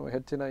ನಿಮಗೇನು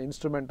ಹೆಚ್ಚಿನ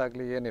ಇನ್ಸ್ಟ್ರೂಮೆಂಟ್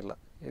ಆಗಲಿ ಏನಿಲ್ಲ.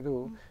 ಇದು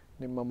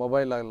ನಿಮ್ಮ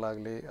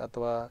ಮೊಬೈಲಲ್ಲಾಗಲಿ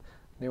ಅಥವಾ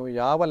ನೀವು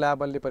ಯಾವ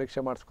ಲ್ಯಾಬಲ್ಲಿ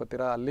ಪರೀಕ್ಷೆ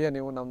ಮಾಡಿಸ್ಕೊತೀರಾ ಅಲ್ಲಿಯೇ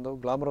ನೀವು ನಮ್ಮದು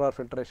ಗ್ಲಾಮುಲಾರ್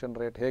ಫಿಲ್ಟ್ರೇಷನ್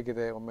ರೇಟ್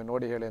ಹೇಗಿದೆ ಒಮ್ಮೆ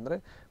ನೋಡಿ ಹೇಳಿ ಅಂದರೆ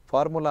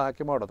ಫಾರ್ಮುಲಾ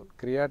ಹಾಕಿ ಮಾಡೋದು.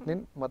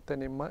 ಕ್ರಿಯಾಟಿನಿನ್ ಮತ್ತು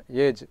ನಿಮ್ಮ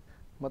ಏಜ್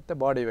ಮತ್ತು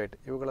ಬಾಡಿ ವೆಯ್ಟ್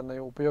ಇವುಗಳನ್ನು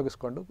ನೀವು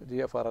ಉಪಯೋಗಿಸ್ಕೊಂಡು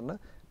GFRನ್ನು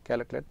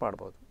ಕ್ಯಾಲ್ಕುಲೇಟ್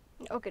ಮಾಡ್ಬೋದು.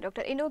 ಓಕೆ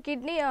ಡಾಕ್ಟರ್, ಇನ್ನು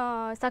ಕಿಡ್ನಿ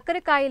ಸಕ್ಕರೆ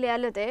ಕಾಯಿಲೆ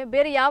ಅಲ್ಲದೆ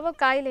ಬೇರೆ ಯಾವ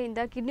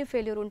ಕಾಯಿಲೆಯಿಂದ ಕಿಡ್ನಿ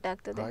ಫೇಲ್ಯೂರ್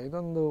ಉಂಟಾಗ್ತದೆ?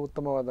 ಇದೊಂದು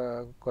ಉತ್ತಮವಾದ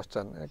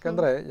ಕ್ವಶನ್.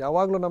 ಯಾಕಂದರೆ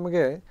ಯಾವಾಗಲೂ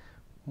ನಮಗೆ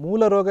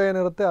ಮೂಲ ರೋಗ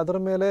ಏನಿರುತ್ತೆ ಅದರ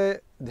ಮೇಲೆ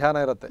ಧ್ಯಾನ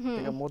ಇರುತ್ತೆ.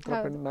 ಈಗ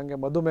ಮೂತ್ರಪಿಂಡ ನನಗೆ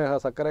ಮಧುಮೇಹ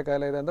ಸಕ್ಕರೆ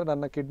ಕಾಯಿಲೆ ಇದೆ ಅಂದರೆ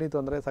ನನ್ನ ಕಿಡ್ನಿ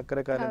ತೊಂದರೆ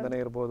ಸಕ್ಕರೆ ಕಾಯಿಲೆಯಿಂದನೇ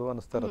ಇರ್ಬೋದು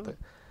ಅನಿಸ್ತಾ ಇರುತ್ತೆ.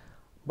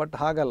 ಬಟ್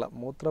ಹಾಗಲ್ಲ,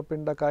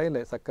 ಮೂತ್ರಪಿಂಡ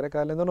ಕಾಯಿಲೆ ಸಕ್ಕರೆ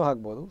ಕಾಯಿಲೆಯಿಂದನೂ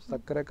ಆಗ್ಬೋದು,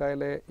 ಸಕ್ಕರೆ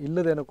ಕಾಯಿಲೆ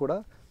ಇಲ್ಲದೇನೂ ಕೂಡ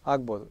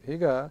ಆಗ್ಬೋದು.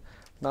 ಈಗ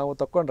ನಾವು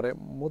ತಗೊಂಡ್ರೆ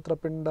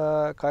ಮೂತ್ರಪಿಂಡ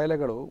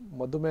ಕಾಯಿಲೆಗಳು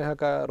ಮಧುಮೇಹ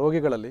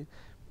ರೋಗಿಗಳಲ್ಲಿ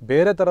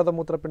ಬೇರೆ ಥರದ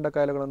ಮೂತ್ರಪಿಂಡ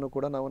ಕಾಯಿಲೆಗಳನ್ನು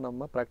ಕೂಡ ನಾವು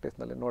ನಮ್ಮ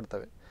ಪ್ರಾಕ್ಟೀಸ್ನಲ್ಲಿ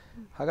ನೋಡ್ತೇವೆ.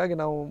 ಹಾಗಾಗಿ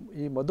ನಾವು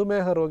ಈ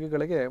ಮಧುಮೇಹ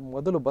ರೋಗಿಗಳಿಗೆ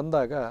ಮೊದಲು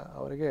ಬಂದಾಗ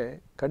ಅವರಿಗೆ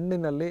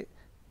ಕಣ್ಣಿನಲ್ಲಿ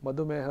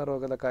ಮಧುಮೇಹ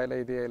ರೋಗದ ಕಾಯಿಲೆ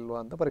ಇದೆಯಾ ಇಲ್ವಾ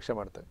ಅಂತ ಪರೀಕ್ಷೆ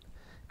ಮಾಡ್ತೇವೆ.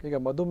 ಈಗ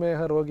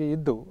ಮಧುಮೇಹ ರೋಗಿ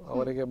ಇದ್ದು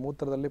ಅವರಿಗೆ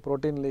ಮೂತ್ರದಲ್ಲಿ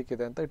ಪ್ರೋಟೀನ್ ಲೀಕ್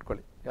ಇದೆ ಅಂತ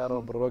ಇಟ್ಕೊಳ್ಳಿ. ಯಾರೋ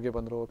ಒಬ್ಬರು ರೋಗಿ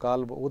ಬಂದರು,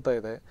 ಕಾಲು ಊತ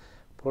ಇದೆ,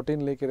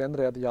 ಪ್ರೋಟೀನ್ ಲೀಕ್ ಇದೆ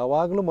ಅಂದರೆ ಅದು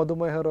ಯಾವಾಗಲೂ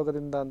ಮಧುಮೇಹ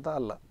ರೋಗದಿಂದ ಅಂತ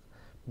ಅಲ್ಲ,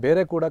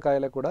 ಬೇರೆ ಕೂಡ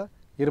ಕಾಯಿಲೆ ಕೂಡ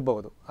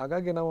ಇರಬಹುದು.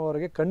 ಹಾಗಾಗಿ ನಾವು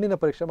ಅವರಿಗೆ ಕಣ್ಣಿನ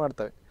ಪರೀಕ್ಷೆ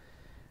ಮಾಡ್ತೇವೆ.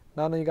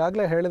 ನಾನು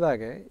ಈಗಾಗಲೇ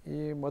ಹೇಳಿದಾಗೆ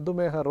ಈ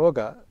ಮಧುಮೇಹ ರೋಗ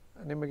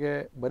ನಿಮಗೆ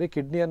ಬರೀ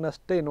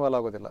ಕಿಡ್ನಿಯನ್ನಷ್ಟೇ ಇನ್ವಾಲ್ವ್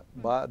ಆಗೋದಿಲ್ಲ,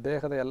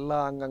 ದೇಹದ ಎಲ್ಲ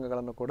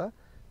ಅಂಗಾಂಗಗಳನ್ನು ಕೂಡ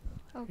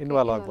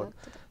ಇನ್ವಾಲ್ವ್ ಆಗ್ಬೋದು.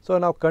 ಸೊ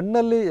ನಾವು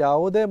ಕಣ್ಣಲ್ಲಿ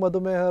ಯಾವುದೇ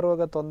ಮಧುಮೇಹ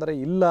ರೋಗ ತೊಂದರೆ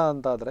ಇಲ್ಲ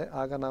ಅಂತಾದರೆ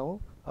ಆಗ ನಾವು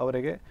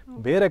ಅವರಿಗೆ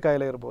ಬೇರೆ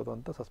ಕಾಯಿಲೆ ಇರ್ಬೋದು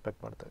ಅಂತ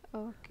ಸಸ್ಪೆಕ್ಟ್ ಮಾಡ್ತೇವೆ.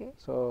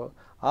 ಸೊ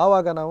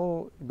ಆವಾಗ ನಾವು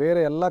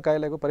ಬೇರೆ ಎಲ್ಲ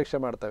ಕಾಯಿಲೆಗೂ ಪರೀಕ್ಷೆ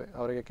ಮಾಡ್ತೇವೆ.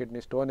 ಅವರಿಗೆ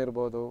ಕಿಡ್ನಿ ಸ್ಟೋನ್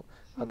ಇರ್ಬೋದು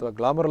ಅಥವಾ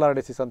ಗ್ಲಾಮರುಲಾರ್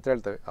ಡಿಸೀಸ್ ಅಂತ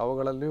ಹೇಳ್ತೇವೆ,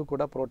 ಅವುಗಳಲ್ಲಿಯೂ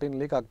ಕೂಡ ಪ್ರೋಟೀನ್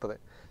ಲೀಕ್ ಆಗ್ತದೆ.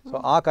 ಸೊ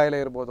ಆ ಕಾಯಿಲೆ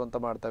ಇರ್ಬೋದು ಅಂತ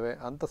ಮಾಡ್ತೇವೆ.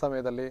 ಅಂಥ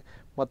ಸಮಯದಲ್ಲಿ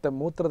ಮತ್ತೆ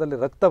ಮೂತ್ರದಲ್ಲಿ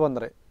ರಕ್ತ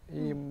ಬಂದರೆ,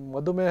 ಈ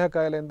ಮಧುಮೇಹ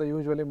ಕಾಯಿಲೆಯಿಂದ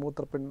ಯೂಶ್ವಲಿ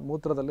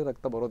ಮೂತ್ರದಲ್ಲಿ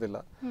ರಕ್ತ ಬರೋದಿಲ್ಲ.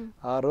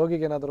 ಆ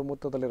ರೋಗಿಗೆ ಏನಾದರೂ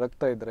ಮೂತ್ರದಲ್ಲಿ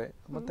ರಕ್ತ ಇದ್ದರೆ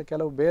ಮತ್ತು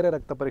ಕೆಲವು ಬೇರೆ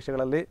ರಕ್ತ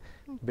ಪರೀಕ್ಷೆಗಳಲ್ಲಿ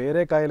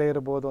ಬೇರೆ ಕಾಯಿಲೆ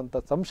ಇರ್ಬೋದು ಅಂತ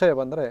ಸಂಶಯ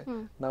ಬಂದರೆ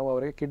ನಾವು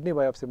ಅವರಿಗೆ ಕಿಡ್ನಿ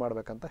ಬಯಾಪ್ಸಿ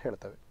ಮಾಡಬೇಕಂತ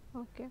ಹೇಳ್ತೇವೆ.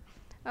 ಓಕೆ.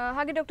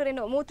 ಹಾಗೆ ಡಾಕ್ಟರ್,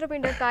 ಏನು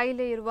ಮೂತ್ರಪಿಂಡ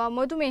ಕಾಯಿಲೆ ಇರುವ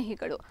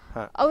ಮಧುಮೇಹಿಗಳು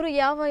ಅವರು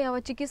ಯಾವ ಯಾವ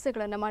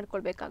ಚಿಕಿತ್ಸೆಗಳನ್ನು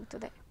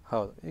ಮಾಡಿಕೊಳ್ಬೇಕಾಗ್ತದೆ?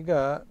 ಹೌದು, ಈಗ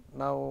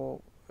ನಾವು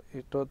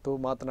ಇಷ್ಟೊತ್ತು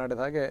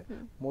ಮಾತನಾಡಿದ ಹಾಗೆ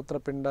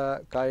ಮೂತ್ರಪಿಂಡ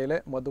ಕಾಯಿಲೆ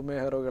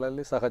ಮಧುಮೇಹ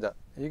ರೋಗಗಳಲ್ಲಿ ಸಹಜ.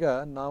 ಈಗ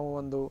ನಾವು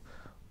ಒಂದು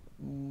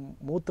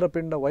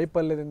ಮೂತ್ರಪಿಂಡ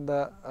ವೈಫಲ್ಯದಿಂದ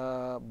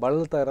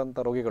ಬಳಲ್ತಾ ಇರೋಂಥ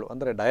ರೋಗಿಗಳು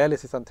ಅಂದರೆ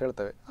ಡಯಾಲಿಸಿಸ್ ಅಂತ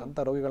ಹೇಳ್ತೇವೆ, ಅಂಥ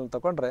ರೋಗಿಗಳನ್ನ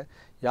ತಗೊಂಡ್ರೆ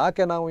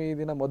ಯಾಕೆ ನಾವು ಈ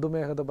ದಿನ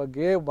ಮಧುಮೇಹದ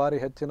ಬಗ್ಗೆ ಭಾರಿ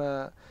ಹೆಚ್ಚಿನ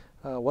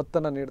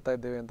ಒತ್ತನ್ನು ನೀಡ್ತಾ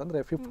ಇದ್ದೇವೆ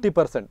ಅಂತಂದರೆ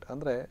 50%,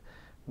 ಅಂದರೆ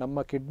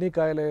ನಮ್ಮ ಕಿಡ್ನಿ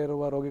ಕಾಯಿಲೆ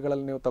ಇರುವ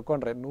ರೋಗಿಗಳಲ್ಲಿ ನೀವು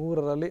ತಗೊಂಡ್ರೆ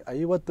 100ರಲ್ಲಿ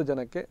 50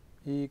 ಜನಕ್ಕೆ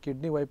ಈ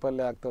ಕಿಡ್ನಿ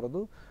ವೈಫಲ್ಯ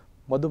ಆಗ್ತಿರೋದು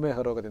ಮಧುಮೇಹ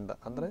ರೋಗದಿಂದ,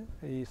 ಅಂದರೆ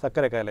ಈ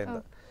ಸಕ್ಕರೆ ಕಾಯಿಲೆಯಿಂದ.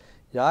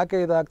 ಯಾಕೆ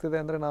ಇದಾಗ್ತಿದೆ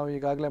ಅಂದರೆ ನಾವು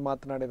ಈಗಾಗಲೇ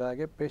ಮಾತನಾಡಿದ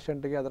ಹಾಗೆ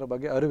ಪೇಷಂಟ್ಗೆ ಅದರ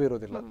ಬಗ್ಗೆ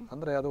ಅರಿವಿರೋದಿಲ್ಲ,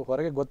 ಅಂದರೆ ಅದು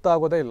ಹೊರಗೆ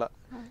ಗೊತ್ತಾಗೋದೇ ಇಲ್ಲ.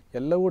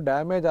 ಎಲ್ಲವೂ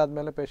ಡ್ಯಾಮೇಜ್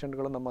ಆದಮೇಲೆ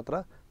ಪೇಷಂಟ್ಗಳು ನಮ್ಮ ಹತ್ರ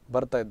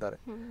ಬರ್ತಾ ಇದ್ದಾರೆ.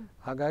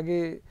 ಹಾಗಾಗಿ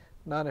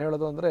ನಾನು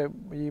ಹೇಳೋದು ಅಂದರೆ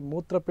ಈ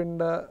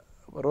ಮೂತ್ರಪಿಂಡ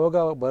ರೋಗ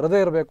ಬರದೇ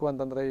ಇರಬೇಕು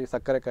ಅಂತಂದರೆ ಈ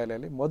ಸಕ್ಕರೆ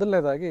ಕಾಯಿಲೆಯಲ್ಲಿ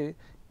ಮೊದಲನೇದಾಗಿ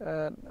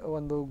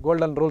ಒಂದು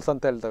ಗೋಲ್ಡನ್ ರೂಲ್ಸ್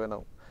ಅಂತ ಹೇಳ್ತೇವೆ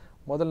ನಾವು.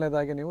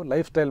 ಮೊದಲನೇದಾಗಿ ನೀವು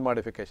ಲೈಫ್ ಸ್ಟೈಲ್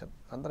ಮಾಡಿಫಿಕೇಷನ್,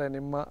 ಅಂದರೆ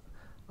ನಿಮ್ಮ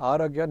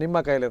ಆರೋಗ್ಯ ನಿಮ್ಮ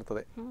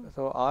ಕೈಲಿರ್ತದೆ.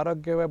 ಸೊ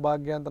ಆರೋಗ್ಯವೇ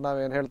ಭಾಗ್ಯ ಅಂತ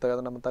ನಾವೇನು ಹೇಳ್ತೇವೆ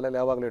ಅದು ನಮ್ಮ ತಲೆಯಲ್ಲಿ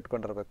ಯಾವಾಗಲೂ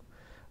ಇಟ್ಕೊಂಡಿರಬೇಕು.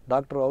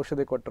 ಡಾಕ್ಟ್ರು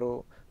ಔಷಧಿ ಕೊಟ್ಟರು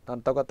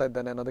ನಾನು ತಗೋತಾ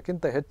ಇದ್ದೇನೆ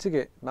ಅನ್ನೋದಕ್ಕಿಂತ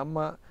ಹೆಚ್ಚಿಗೆ ನಮ್ಮ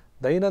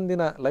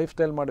ದೈನಂದಿನ ಲೈಫ್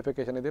ಸ್ಟೈಲ್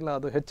ಮಾಡಿಫಿಕೇಷನ್ ಇದೆಯಲ್ಲ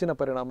ಅದು ಹೆಚ್ಚಿನ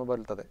ಪರಿಣಾಮ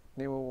ಬೀಳ್ತದೆ.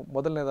 ನೀವು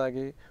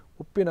ಮೊದಲನೇದಾಗಿ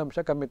ಉಪ್ಪಿನಂಶ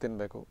ಕಮ್ಮಿ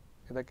ತಿನ್ನಬೇಕು,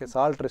 ಇದಕ್ಕೆ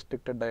ಸಾಲ್ಟ್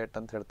ರಿಸ್ಟ್ರಿಕ್ಟೆಡ್ ಡಯಟ್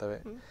ಅಂತ ಹೇಳ್ತೇವೆ.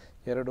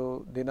 2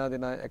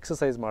 ದಿನ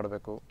ಎಕ್ಸಸೈಸ್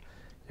ಮಾಡಬೇಕು.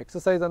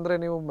 ಎಕ್ಸಸೈಸ್ ಅಂದರೆ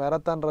ನೀವು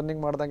ಮ್ಯಾರಥಾನ್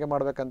ರನ್ನಿಂಗ್ ಮಾಡ್ದಂಗೆ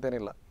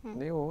ಮಾಡಬೇಕಂತೇನಿಲ್ಲ,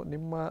 ನೀವು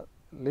ನಿಮ್ಮ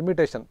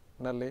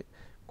ಲಿಮಿಟೇಷನ್ನಲ್ಲಿ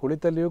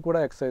ಕುಳಿತಲ್ಲಿಯೂ ಕೂಡ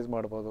ಎಕ್ಸಸೈಸ್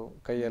ಮಾಡ್ಬೋದು.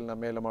 ಕೈಯನ್ನ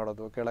ಮೇಲೆ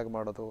ಮಾಡೋದು, ಕೆಳಗೆ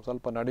ಮಾಡೋದು,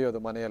 ಸ್ವಲ್ಪ ನಡೆಯೋದು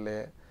ಮನೆಯಲ್ಲೇ,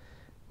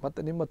 ಮತ್ತು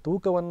ನಿಮ್ಮ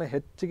ತೂಕವನ್ನು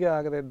ಹೆಚ್ಚಿಗೆ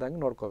ಆಗದೇ ಇದ್ದಂಗೆ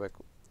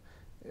ನೋಡ್ಕೋಬೇಕು.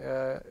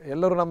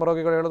 ಎಲ್ಲರೂ ನಮ್ಮ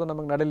ರೋಗಿಗಳು ಹೇಳೋದು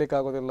ನಮಗೆ ನಡಿಲಿಕ್ಕೆ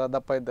ಆಗೋದಿಲ್ಲ,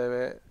 ದಪ್ಪ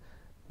ಇದ್ದೇವೆ.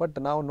 ಬಟ್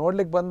ನಾವು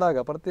ನೋಡ್ಲಿಕ್ಕೆ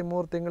ಬಂದಾಗ ಪ್ರತಿ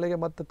 3 ತಿಂಗಳಿಗೆ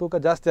ಮತ್ತೆ ತೂಕ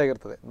ಜಾಸ್ತಿ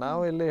ಆಗಿರ್ತದೆ.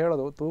 ನಾವು ಇಲ್ಲಿ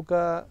ಹೇಳೋದು ತೂಕ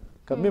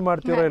ಕಮ್ಮಿ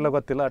ಮಾಡ್ತೀರೋ ಇಲ್ಲ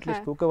ಗೊತ್ತಿಲ್ಲ,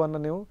 ಅಟ್ಲೀಸ್ಟ್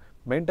ತೂಕವನ್ನು ನೀವು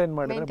ಮೇಂಟೈನ್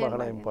ಮಾಡಿದರೆ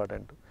ಬಹಳ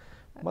ಇಂಪಾರ್ಟೆಂಟು.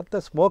 ಮತ್ತು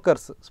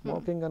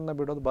ಸ್ಮೋಕಿಂಗನ್ನು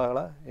ಬಿಡೋದು ಬಹಳ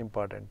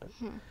ಇಂಪಾರ್ಟೆಂಟ್.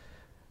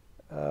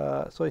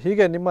 ಸೊ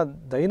ಹೀಗೆ ನಿಮ್ಮ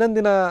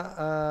ದೈನಂದಿನ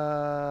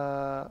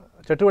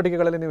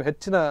ಚಟುವಟಿಕೆಗಳಲ್ಲಿ ನೀವು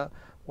ಹೆಚ್ಚಿನ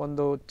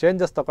ಒಂದು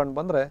ಚೇಂಜಸ್ ತಗೊಂಡು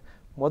ಬಂದರೆ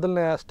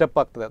ಮೊದಲನೇ ಸ್ಟೆಪ್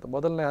ಆಗ್ತದೆ. ಅದು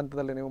ಮೊದಲನೇ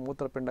ಹಂತದಲ್ಲಿ ನೀವು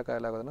ಮೂತ್ರಪಿಂಡ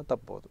ಕಾಯಿಲೆ ಆಗೋದನ್ನು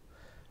ತಪ್ಬೋದು.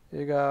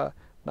 ಈಗ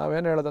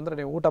ನಾವೇನು ಹೇಳೋದಂದರೆ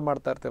ನೀವು ಊಟ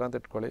ಮಾಡ್ತಾ ಇರ್ತೀರ ಅಂತ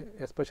ಇಟ್ಕೊಳ್ಳಿ,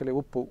 ಎಸ್ಪೆಷಲಿ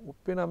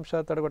ಉಪ್ಪಿನ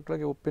ಅಂಶ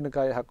ತಡೆಗಟ್ಟಲಿಕ್ಕೆ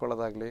ಉಪ್ಪಿನಕಾಯಿ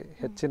ಹಾಕ್ಕೊಳ್ಳೋದಾಗಲಿ,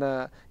 ಹೆಚ್ಚಿನ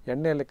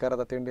ಎಣ್ಣೆಯಲ್ಲಿ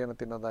ಕರದ ತಿಂಡಿಯನ್ನು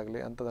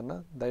ತಿನ್ನೋದಾಗಲಿ ಅಂಥದನ್ನು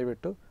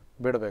ದಯವಿಟ್ಟು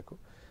ಬಿಡಬೇಕು.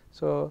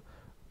 ಸೊ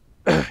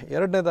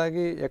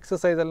ಎರಡನೇದಾಗಿ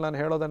ಎಕ್ಸಸೈಸಲ್ಲಿ ನಾನು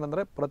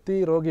ಹೇಳೋದೇನೆಂದರೆ ಪ್ರತಿ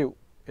ರೋಗಿಯು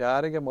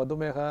ಯಾರಿಗೆ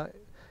ಮಧುಮೇಹ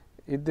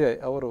ಇದ್ದೇ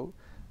ಅವರು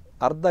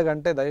ಅರ್ಧ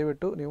ಗಂಟೆ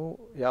ದಯವಿಟ್ಟು ನೀವು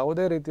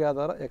ಯಾವುದೇ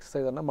ರೀತಿಯಾದ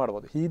ಎಕ್ಸಸೈಸನ್ನು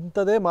ಮಾಡ್ಬೋದು.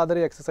 ಇಂಥದೇ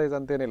ಮಾದರಿ ಎಕ್ಸಸೈಸ್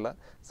ಅಂತೇನಿಲ್ಲ,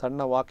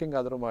 ಸಣ್ಣ ವಾಕಿಂಗ್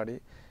ಆದರೂ ಮಾಡಿ,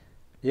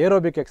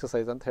 ಏರೋಬಿಕ್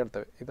ಎಕ್ಸಸೈಸ್ ಅಂತ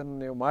ಹೇಳ್ತೇವೆ. ಇದನ್ನು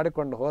ನೀವು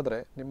ಮಾಡಿಕೊಂಡು ಹೋದರೆ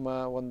ನಿಮ್ಮ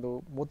ಒಂದು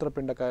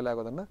ಮೂತ್ರಪಿಂಡ ಕಾಯಿಲೆ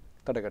ಆಗೋದನ್ನು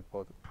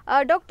ತಡೆಗಟ್ಟಬಹುದು.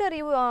 ಡಾಕ್ಟರ್,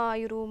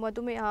 ಇವರು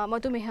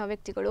ಮಧುಮೇಹ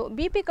ವ್ಯಕ್ತಿಗಳು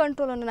BP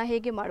ಕಂಟ್ರೋಲನ್ನು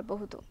ಹೇಗೆ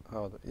ಮಾಡಬಹುದು?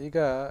 ಹೌದು,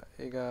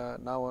 ಈಗ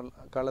ನಾವು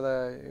ಕಳೆದ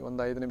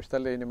ಒಂದು 5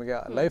 ನಿಮಿಷದಲ್ಲಿ ನಿಮಗೆ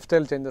ಲೈಫ್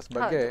ಸ್ಟೈಲ್ ಚೇಂಜಸ್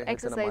ಬಗ್ಗೆ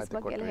ಹೆಚ್ಚಿನ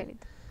ಮಾಹಿತಿ ಕೊಡ್ತೀವಿ.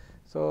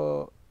 So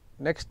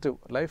next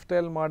life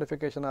style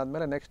modification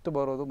ಆದಮೇಲೆ ನೆಕ್ಸ್ಟ್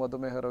ಬರೋದು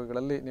ಮಧುಮೇಹ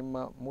ರೋಗಿಗಳಲ್ಲಿ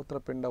ನಿಮ್ಮ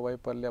ಮೂತ್ರಪಿಂಡ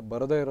ವೈಫಲ್ಯ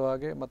ಬರದೇ ಇರೋ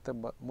ಹಾಗೆ ಮತ್ತು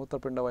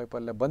ಮೂತ್ರಪಿಂಡ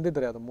ವೈಫಲ್ಯ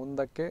ಬಂದಿದ್ದರೆ ಅದು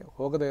ಮುಂದಕ್ಕೆ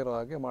ಹೋಗದೇ ಇರೋ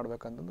ಹಾಗೆ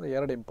ಮಾಡಬೇಕಂತಂದರೆ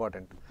 2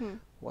 ಇಂಪಾರ್ಟೆಂಟ್.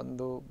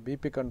 ಒಂದು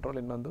BP ಕಂಟ್ರೋಲ್,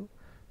 ಇನ್ನೊಂದು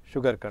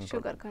ಶುಗರ್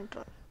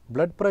ಕಂಟ್ರೋಲ್.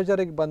 ಬ್ಲಡ್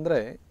ಪ್ರೆಷರಿಗೆ ಬಂದರೆ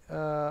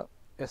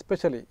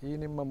ಎಸ್ಪೆಷಲಿ ಈ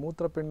ನಿಮ್ಮ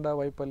ಮೂತ್ರಪಿಂಡ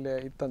ವೈಫಲ್ಯ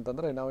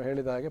ಇತ್ತಂತಂದರೆ ನಾವು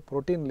ಹೇಳಿದ ಹಾಗೆ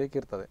ಪ್ರೋಟೀನ್ ಲೀಕ್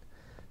ಇರ್ತದೆ.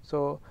 ಸೊ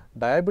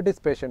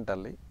ಡಯಾಬಿಟಿಸ್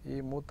ಪೇಷಂಟಲ್ಲಿ ಈ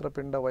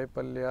ಮೂತ್ರಪಿಂಡ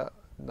ವೈಫಲ್ಯ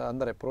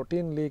ಅಂದರೆ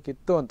ಪ್ರೋಟೀನ್ ಲೀಕ್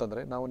ಇತ್ತು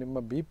ಅಂತಂದರೆ ನಾವು ನಿಮ್ಮ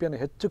ಬಿ ಪಿಯನ್ನು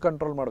ಹೆಚ್ಚು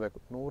ಕಂಟ್ರೋಲ್ ಮಾಡಬೇಕು.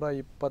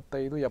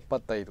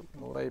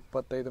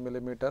 125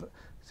 ಮಿಲಿಮೀಟರ್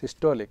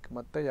ಸಿಸ್ಟೋಲಿಕ್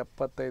ಮತ್ತು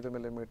 75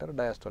 ಮಿಲಿಮೀಟರ್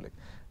ಡಯಾಸ್ಟೋಲಿಕ್.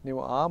 ನೀವು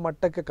ಆ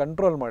ಮಟ್ಟಕ್ಕೆ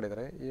ಕಂಟ್ರೋಲ್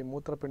ಮಾಡಿದರೆ ಈ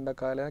ಮೂತ್ರಪಿಂಡ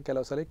ಕಾಯಿಲೆನ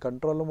ಕೆಲವು ಸಲ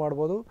ಕಂಟ್ರೋಲು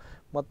ಮಾಡ್ಬೋದು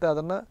ಮತ್ತು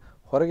ಅದನ್ನು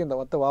ಹೊರಗಿಂದ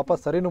ಮತ್ತೆ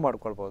ವಾಪಸ್ ಸರಿನೂ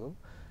ಮಾಡ್ಕೊಳ್ಬೋದು.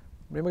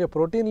 ನಿಮಗೆ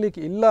ಪ್ರೋಟೀನ್ ಲೀಕ್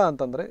ಇಲ್ಲ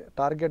ಅಂತಂದರೆ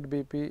ಟಾರ್ಗೆಟ್ ಬಿ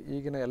ಪಿ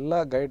ಈಗಿನ ಎಲ್ಲ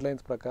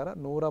ಗೈಡ್ಲೈನ್ಸ್ ಪ್ರಕಾರ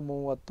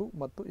 130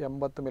 ಮತ್ತು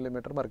 80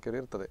 ಮಿಲಿಮೀಟರ್ ಮರ್ಕ್ಯುರಿ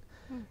ಇರ್ತದೆ.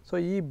 ಸೊ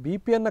ಈ ಬಿ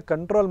ಪಿಯನ್ನು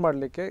ಕಂಟ್ರೋಲ್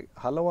ಮಾಡಲಿಕ್ಕೆ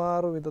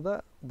ಹಲವಾರು ವಿಧದ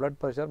ಬ್ಲಡ್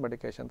ಪ್ರೆಷರ್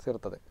ಮೆಡಿಕೇಷನ್ಸ್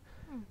ಇರ್ತದೆ.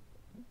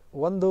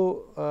 ಒಂದು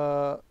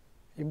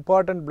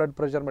ಇಂಪಾರ್ಟೆಂಟ್ ಬ್ಲಡ್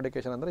ಪ್ರೆಷರ್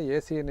ಮೆಡಿಕೇಷನ್ ಅಂದರೆ ಎ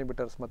ಸಿ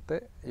ಇನ್ಹಿಬಿಟರ್ಸ್ ಮತ್ತು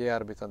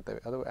ARBs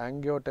ಅಂತೇವೆ. ಅದು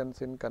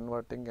ಆಂಗಿಯೋಟೆನ್ಸಿನ್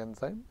ಕನ್ವರ್ಟಿಂಗ್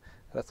ಎನ್ಸೈಮ್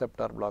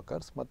ರೆಸೆಪ್ಟಾರ್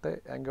ಬ್ಲಾಕರ್ಸ್ ಮತ್ತು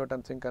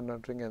ಆಂಗಿಯೋಟೆನ್ಸಿನ್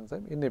ಕನ್ವರ್ಟಿಂಗ್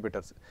ಎನ್ಸೈಮ್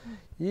ಇನ್ಹಿಬಿಟರ್ಸ್.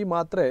 ಈ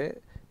ಮಾತ್ರೆ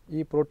ಈ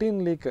ಪ್ರೋಟೀನ್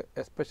ಲೀಕ್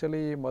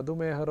ಎಸ್ಪೆಷಲಿ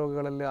ಮಧುಮೇಹ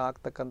ರೋಗಗಳಲ್ಲಿ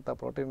ಆಗ್ತಕ್ಕಂಥ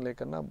ಪ್ರೋಟೀನ್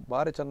ಲೀಕನ್ನು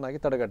ಭಾರಿ ಚೆನ್ನಾಗಿ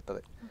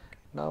ತಡೆಗಟ್ತದೆ.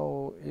 ನಾವು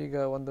ಈಗ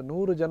ಒಂದು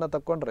 100 ಜನ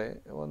ತಗೊಂಡ್ರೆ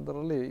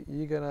ಒಂದರಲ್ಲಿ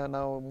ಈಗ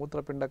ನಾವು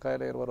ಮೂತ್ರಪಿಂಡ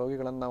ಕಾಯಿಲೆ ಇರುವ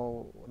ರೋಗಿಗಳನ್ನು ನಾವು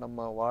ನಮ್ಮ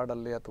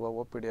ವಾರ್ಡಲ್ಲಿ ಅಥವಾ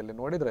OPDಯಲ್ಲಿ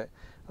ನೋಡಿದರೆ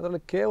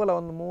ಅದರಲ್ಲಿ ಕೇವಲ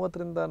ಒಂದು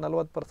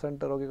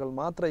 30-40% ರೋಗಿಗಳು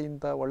ಮಾತ್ರ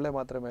ಇಂಥ ಒಳ್ಳೆ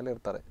ಮಾತ್ರೆ ಮೇಲೆ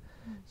ಇರ್ತಾರೆ.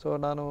 ಸೊ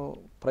ನಾನು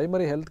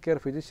ಪ್ರೈಮರಿ ಹೆಲ್ತ್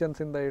ಕೇರ್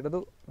ಫಿಸಿಷಿಯನ್ಸಿಂದ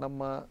ಹಿಡಿದು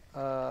ನಮ್ಮ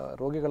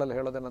ರೋಗಿಗಳಲ್ಲಿ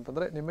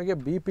ಹೇಳೋದೇನಂತಂದರೆ, ನಿಮಗೆ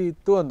ಬಿ ಪಿ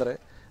ಇತ್ತು ಅಂದರೆ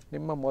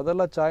ನಿಮ್ಮ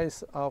ಮೊದಲ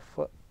ಚಾಯ್ಸ್ ಆಫ್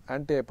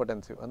ಆ್ಯಂಟಿ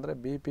ಹೈಪರ್ಟೆನ್ಸಿವ್ ಅಂದರೆ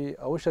ಬಿ ಪಿ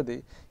ಔಷಧಿ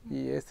ಈ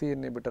AC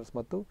ಇನ್ಹಿಬಿಟರ್ಸ್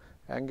ಮತ್ತು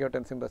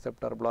ಆಂಗಿಯೋಟೆನ್ಸಿನ್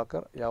ರೆಸೆಪ್ಟಾರ್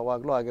ಬ್ಲಾಕರ್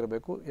ಯಾವಾಗಲೂ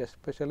ಆಗಿರಬೇಕು,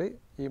 ಎಸ್ಪೆಷಲಿ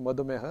ಈ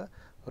ಮಧುಮೇಹ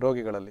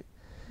ರೋಗಿಗಳಲ್ಲಿ.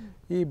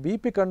 ಈ ಬಿ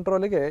ಪಿ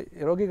ಕಂಟ್ರೋಲಿಗೆ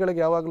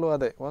ರೋಗಿಗಳಿಗೆ ಯಾವಾಗಲೂ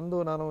ಅದೇ ಒಂದು,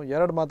 ನಾನು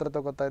 2 ಮಾತ್ರೆ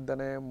ತಗೋತಾ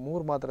ಇದ್ದೇನೆ,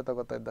 3 ಮಾತ್ರೆ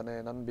ತಗೋತಾ ಇದ್ದೇನೆ,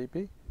 ನನ್ನ ಬಿ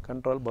ಪಿ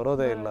ಕಂಟ್ರೋಲ್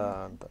ಬರೋದೇ ಇಲ್ಲ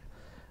ಅಂತ.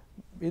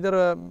 ಇದರ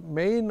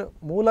ಮೇಯ್ನ್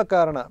ಮೂಲ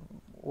ಕಾರಣ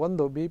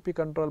ಒಂದು, ಬಿ ಪಿ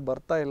ಕಂಟ್ರೋಲ್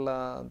ಬರ್ತಾ ಇಲ್ಲ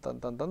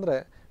ಅಂತಂತಂದರೆ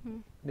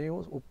ನೀವು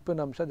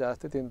ಉಪ್ಪಿನಂಶ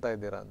ಜಾಸ್ತಿ ತಿಂತಾ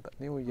ಇದ್ದೀರಾ ಅಂತ.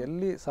 ನೀವು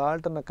ಎಲ್ಲಿ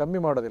ಸಾಲ್ಟನ್ನು ಕಮ್ಮಿ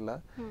ಮಾಡೋದಿಲ್ಲ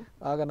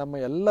ಆಗ ನಮ್ಮ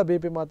ಎಲ್ಲ ಬಿ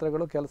ಪಿ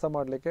ಮಾತ್ರೆಗಳು ಕೆಲಸ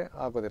ಮಾಡಲಿಕ್ಕೆ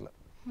ಆಗೋದಿಲ್ಲ.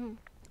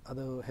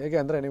 ಅದು ಹೇಗೆ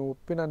ಅಂದರೆ, ನೀವು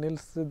ಉಪ್ಪಿನ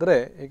ನಿಲ್ಲಿಸಿದ್ರೆ,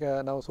 ಈಗ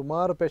ನಾವು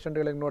ಸುಮಾರು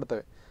ಪೇಷಂಟ್ಗಳಿಗೆ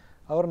ನೋಡ್ತೇವೆ,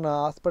 ಅವ್ರನ್ನ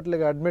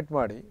ಹಾಸ್ಪಿಟ್ಲಿಗೆ ಅಡ್ಮಿಟ್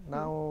ಮಾಡಿ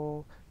ನಾವು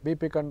ಬಿ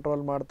ಪಿ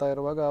ಕಂಟ್ರೋಲ್ ಮಾಡ್ತಾ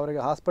ಇರುವಾಗ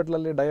ಅವರಿಗೆ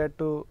ಹಾಸ್ಪಿಟ್ಲಲ್ಲಿ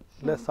ಡಯಟು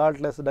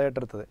ಸಾಲ್ಟ್ಲೆಸ್ ಡಯಟ್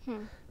ಇರ್ತದೆ.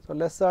 ಸೊ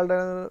ಲೆಸ್ ಸಾಲ್ಟ್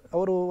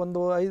ಅವರು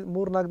ಒಂದು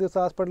 3-4 ದಿವಸ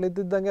ಹಾಸ್ಪಿಟ್ಲ್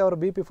ಇದ್ದಿದ್ದಂಗೆ ಅವ್ರ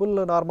ಬಿ ಪಿ ಫುಲ್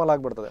ನಾರ್ಮಲ್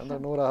ಆಗಿಬಿಡ್ತದೆ. ಅಂದರೆ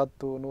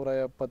 110,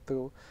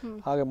 170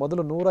 ಹಾಗೆ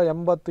ಮೊದಲು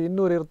 180,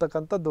 200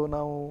 ಇರ್ತಕ್ಕಂಥದ್ದು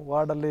ನಾವು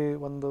ವಾರ್ಡಲ್ಲಿ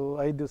ಒಂದು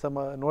 5 ದಿವಸ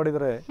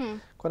ನೋಡಿದರೆ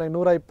ಕೊನೆಗೆ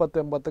 120,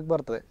 80ಕ್ಕೆ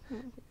ಬರ್ತದೆ.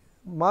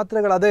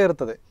 ಮಾತ್ರೆಗಳು ಅದೇ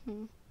ಇರ್ತದೆ.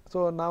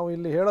 ಸೊ ನಾವು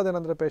ಇಲ್ಲಿ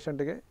ಹೇಳೋದೇನೆಂದರೆ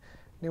ಪೇಷಂಟಿಗೆ,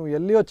 ನೀವು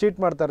ಎಲ್ಲಿಯೋ ಚೀಟ್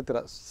ಮಾಡ್ತಾ ಇರ್ತೀರ,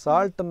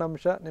 ಸಾಲ್ಟ್ನ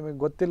ಅಂಶ ನಿಮಗೆ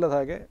ಗೊತ್ತಿಲ್ಲದ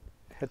ಹಾಗೆ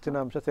ಹೆಚ್ಚಿನ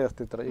ಅಂಶ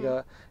ಸೇರಿಸ್ತಿರ್ತಾರೆ. ಈಗ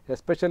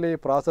ಎಸ್ಪೆಷಲಿ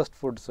ಪ್ರಾಸೆಸ್ಡ್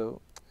ಫುಡ್ಸು,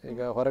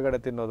 ಈಗ ಹೊರಗಡೆ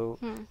ತಿನ್ನೋದು,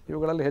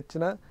 ಇವುಗಳಲ್ಲಿ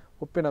ಹೆಚ್ಚಿನ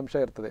ಉಪ್ಪಿನ ಅಂಶ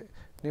ಇರ್ತದೆ.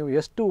 ನೀವು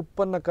ಎಷ್ಟು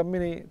ಉಪ್ಪನ್ನು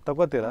ಕಮ್ಮಿ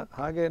ತಗೋತೀರ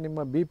ಹಾಗೆ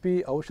ನಿಮ್ಮ ಬಿ ಪಿ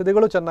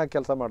ಔಷಧಿಗಳು ಚೆನ್ನಾಗಿ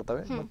ಕೆಲಸ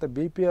ಮಾಡ್ತವೆ ಮತ್ತು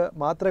ಬಿ ಪಿಯ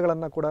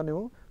ಮಾತ್ರೆಗಳನ್ನು ಕೂಡ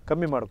ನೀವು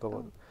ಕಮ್ಮಿ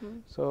ಮಾಡ್ಕೋಬೋದು.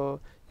 ಸೊ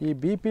ಈ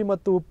ಬಿ ಪಿ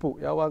ಮತ್ತು ಉಪ್ಪು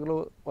ಯಾವಾಗಲೂ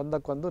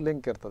ಒಂದಕ್ಕೊಂದು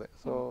ಲಿಂಕ್ ಇರ್ತದೆ.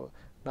 ಸೊ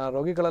ನಾ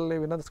ರೋಗಿಗಳಲ್ಲಿ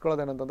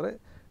ವಿನಂತಿಸ್ಕೊಳ್ಳೋದೇನಂತಂದರೆ,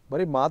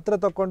 ಬರೀ ಮಾತ್ರೆ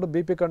ತಗೊಂಡು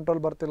ಬಿ ಪಿ ಕಂಟ್ರೋಲ್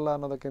ಬರ್ತಿಲ್ಲ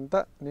ಅನ್ನೋದಕ್ಕಿಂತ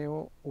ನೀವು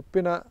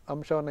ಉಪ್ಪಿನ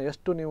ಅಂಶವನ್ನು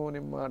ಎಷ್ಟು ನೀವು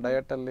ನಿಮ್ಮ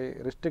ಡಯಟಲ್ಲಿ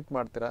ರಿಸ್ಟ್ರಿಕ್ಟ್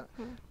ಮಾಡ್ತೀರಾ.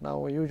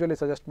 ನಾವು ಯೂಶ್ವಲಿ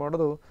ಸಜೆಸ್ಟ್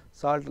ಮಾಡೋದು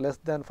ಸಾಲ್ಟ್ ಲೆಸ್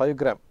ದ್ಯಾನ್ 5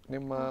 ಗ್ರಾಮ್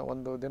ನಿಮ್ಮ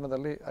ಒಂದು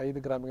ದಿನದಲ್ಲಿ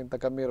 5 ಗ್ರಾಮ್ಗಿಂತ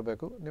ಕಮ್ಮಿ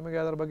ಇರಬೇಕು. ನಿಮಗೆ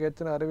ಅದರ ಬಗ್ಗೆ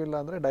ಹೆಚ್ಚಿನ ಅರಿವಿಲ್ಲ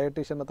ಅಂದರೆ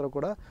ಡಯಟಿಷಿಯನ್ ಹತ್ರ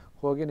ಕೂಡ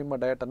ಹೋಗಿ ನಿಮ್ಮ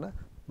ಡಯಟನ್ನು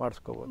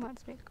ಮಾಡಿಸ್ಕೋಬೋದು.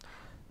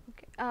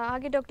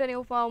 ಹಾಗೆ ಡಾಕ್ಟರ್,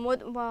 ನೀವು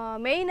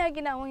ಮೇಯ್ನ್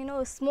ಆಗಿ ನಾವು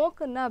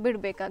ಸ್ಮೋಕನ್ನು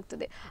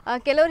ಬಿಡಬೇಕಾಗ್ತದೆ.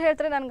 ಕೆಲವರು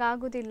ಹೇಳ್ತಾರೆ ನನಗೆ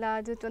ಆಗೋದಿಲ್ಲ,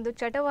 ಅದು ಒಂದು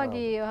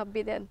ಚಟವಾಗಿ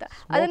ಹಬ್ಬಿದೆ ಅಂತ.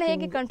 ಅದನ್ನು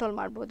ಹೇಗೆ ಕಂಟ್ರೋಲ್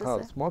ಮಾಡ್ಬೋದು?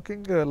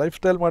 ಸ್ಮೋಕಿಂಗ್ ಲೈಫ್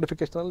ಸ್ಟೈಲ್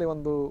ಮಾಡಿಫಿಕೇಷನಲ್ಲಿ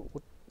ಒಂದು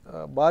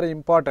ಭಾರಿ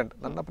ಇಂಪಾರ್ಟೆಂಟ್.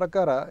 ನನ್ನ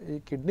ಪ್ರಕಾರ ಈ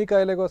ಕಿಡ್ನಿ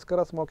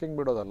ಕಾಯಿಲೆಗೋಸ್ಕರ ಸ್ಮೋಕಿಂಗ್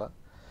ಬಿಡೋದಲ್ಲ,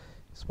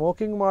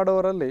 ಸ್ಮೋಕಿಂಗ್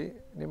ಮಾಡೋರಲ್ಲಿ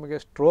ನಿಮಗೆ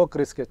ಸ್ಟ್ರೋಕ್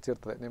ರಿಸ್ಕ್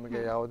ಹೆಚ್ಚಿರ್ತದೆ.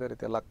 ನಿಮಗೆ ಯಾವುದೇ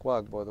ರೀತಿಯ ಲಕ್ವ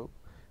ಆಗ್ಬೋದು,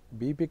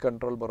 ಬಿ ಪಿ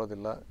ಕಂಟ್ರೋಲ್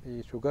ಬರೋದಿಲ್ಲ, ಈ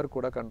ಶುಗರ್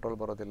ಕೂಡ ಕಂಟ್ರೋಲ್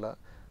ಬರೋದಿಲ್ಲ,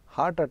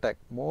 heart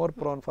attack more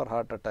prone for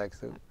heart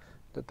attacks,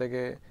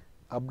 ಜೊತೆಗೆ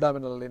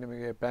ಅಬ್ಡಾಮಿನಲ್ಲಿ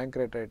ನಿಮಗೆ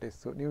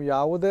ಪ್ಯಾಂಕ್ರೆಟೈಟಿಸ್ಸು, ನೀವು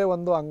ಯಾವುದೇ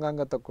ಒಂದು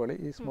ಅಂಗಾಂಗ ತಗೊಳ್ಳಿ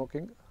ಈ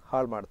ಸ್ಮೋಕಿಂಗ್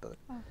ಹಾಳು ಮಾಡ್ತದೆ.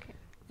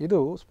 ಇದು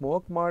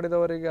ಸ್ಮೋಕ್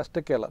ಮಾಡಿದವರಿಗೆ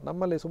ಅಷ್ಟಕ್ಕೆ ಅಲ್ಲ,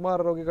 ನಮ್ಮಲ್ಲಿ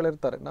ಸುಮಾರು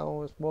ರೋಗಿಗಳಿರ್ತಾರೆ, ನಾವು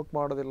ಸ್ಮೋಕ್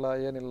ಮಾಡೋದಿಲ್ಲ,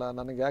 ಏನಿಲ್ಲ,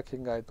 ನನಗೆ ಯಾಕೆ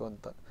ಹಿಂಗಾಯಿತು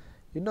ಅಂತ.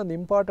 ಇನ್ನೊಂದು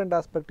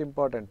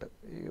ಇಂಪಾರ್ಟೆಂಟ್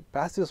ಈ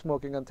ಪ್ಯಾಸಿವ್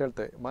ಸ್ಮೋಕಿಂಗ್ ಅಂತ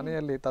ಹೇಳ್ತೇವೆ.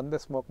 ಮನೆಯಲ್ಲಿ ತಂದೆ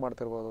ಸ್ಮೋಕ್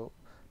ಮಾಡ್ತಿರ್ಬೋದು,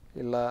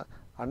 ಇಲ್ಲ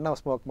ಅಣ್ಣ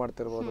ಸ್ಮೋಕ್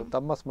ಮಾಡ್ತಿರ್ಬೋದು,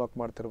 ತಮ್ಮ ಸ್ಮೋಕ್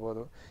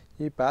ಮಾಡ್ತಿರ್ಬೋದು.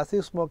 ಈ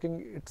passive smoking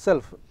it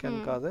self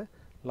can cos A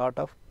lot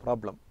of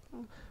problem.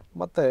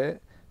 ಮತ್ತು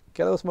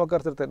ಕೆಲವು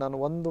ಸ್ಮೋಕರ್ಸ್ ಇರ್ತಾರೆ, ನಾನು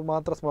ಒಂದು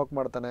ಮಾತ್ರ ಸ್ಮೋಕ್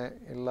ಮಾಡ್ತಾನೆ,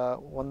 ಇಲ್ಲ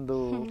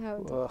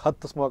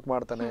 10 ಸ್ಮೋಕ್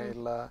ಮಾಡ್ತಾನೆ,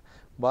 ಇಲ್ಲ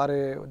ಬಾರಿ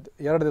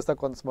 2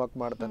 ದಿವಸಕ್ಕೊಂದು ಸ್ಮೋಕ್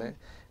ಮಾಡ್ತಾನೆ.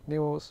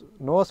 ನೀವು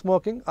ನೋ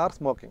ಸ್ಮೋಕಿಂಗ್ ಆರ್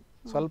ಸ್ಮೋಕಿಂಗ್,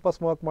 ಸ್ವಲ್ಪ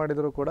ಸ್ಮೋಕ್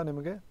ಮಾಡಿದರೂ ಕೂಡ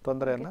ನಿಮಗೆ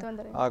ತೊಂದರೆಯನ್ನು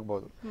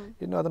ಆಗ್ಬೋದು.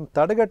 ಇನ್ನು ಅದನ್ನು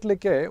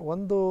ತಡೆಗಟ್ಟಲಿಕ್ಕೆ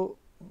ಒಂದು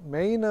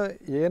ಮೇಯ್ನ್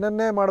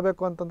ಏನನ್ನೇ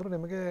ಮಾಡಬೇಕು ಅಂತಂದ್ರೂ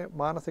ನಿಮಗೆ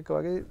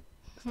ಮಾನಸಿಕವಾಗಿ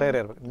ಸ್ಥೈರ್ಯ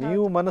ಇರಬೇಕು.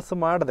 ನೀವು ಮನಸ್ಸು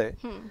ಮಾಡದೆ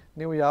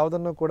ನೀವು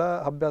ಯಾವುದನ್ನು ಕೂಡ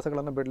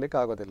ಅಭ್ಯಾಸಗಳನ್ನು ಬಿಡಲಿಕ್ಕೆ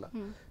ಆಗೋದಿಲ್ಲ.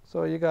 ಸೊ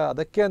ಈಗ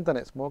ಅದಕ್ಕೆ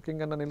ಅಂತಾನೆ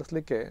ಸ್ಮೋಕಿಂಗನ್ನು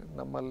ನಿಲ್ಲಿಸಲಿಕ್ಕೆ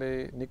ನಮ್ಮಲ್ಲಿ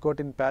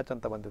ನಿಕೋಟಿನ್ ಪ್ಯಾಚ್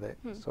ಅಂತ ಬಂದಿದೆ.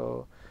 ಸೊ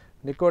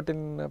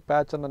ನಿಕೋಟಿನ್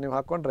ಪ್ಯಾಚನ್ನು ನೀವು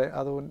ಹಾಕ್ಕೊಂಡ್ರೆ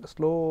ಅದು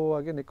ಸ್ಲೋ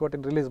ಆಗಿ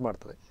ನಿಕೋಟಿನ್ ರಿಲೀಸ್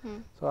ಮಾಡ್ತದೆ.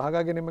 ಸೊ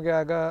ಹಾಗಾಗಿ ನಿಮಗೆ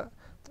ಆಗ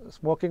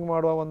ಸ್ಮೋಕಿಂಗ್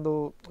ಮಾಡುವ ಒಂದು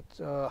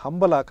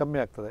ಹಂಬಲ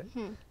ಕಮ್ಮಿ ಆಗ್ತದೆ.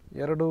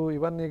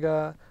 ಇವನ್ ಈಗ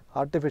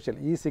ಆರ್ಟಿಫಿಷಿಯಲ್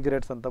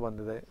ಸಿಗರೇಟ್ಸ್ ಅಂತ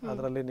ಬಂದಿದೆ,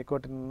 ಅದರಲ್ಲಿ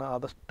ನಿಕೋಟಿನ್ನ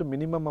ಆದಷ್ಟು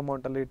ಮಿನಿಮಮ್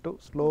ಅಮೌಂಟಲ್ಲಿ ಇಟ್ಟು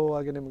ಸ್ಲೋ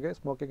ಆಗಿ ನಿಮಗೆ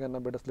ಸ್ಮೋಕಿಂಗನ್ನು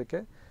ಬಿಡಿಸ್ಲಿಕ್ಕೆ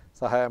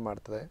ಸಹಾಯ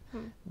ಮಾಡ್ತದೆ.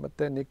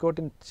 ಮತ್ತು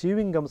ನಿಕೋಟಿನ್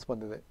ಚೀವಿಂಗ್ ಗಮ್ಸ್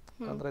ಬಂದಿದೆ.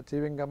 ಅಂದರೆ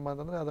ಚೀವಿಂಗ್ ಗಮ್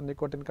ಅಂತಂದರೆ ಅದನ್ನು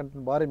ನಿಕೋಟಿನ್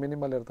ಕಂಟೆಂಟ್ ಭಾರಿ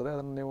ಮಿನಿಮಲ್ ಇರ್ತದೆ.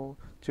 ಅದನ್ನು ನೀವು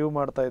ಚೀವ್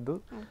ಮಾಡ್ತಾ ಇದ್ದು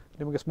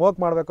ನಿಮಗೆ ಸ್ಮೋಕ್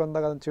ಮಾಡಬೇಕು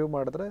ಅಂದಾಗ ಅದನ್ನು ಚೀವ್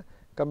ಮಾಡಿದ್ರೆ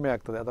ಕಮ್ಮಿ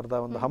ಆಗ್ತದೆ, ಅದರದ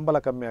ಒಂದು ಹಂಬಲ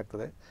ಕಮ್ಮಿ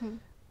ಆಗ್ತದೆ.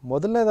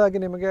 ಮೊದಲನೇದಾಗಿ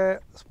ನಿಮಗೆ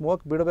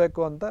ಸ್ಮೋಕ್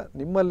ಬಿಡಬೇಕು ಅಂತ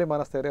ನಿಮ್ಮಲ್ಲಿ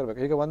ಮನಸ್ಥೈರ್ಯ ಇರಬೇಕು.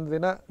 ಈಗ ಒಂದು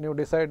ದಿನ ನೀವು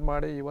ಡಿಸೈಡ್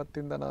ಮಾಡಿ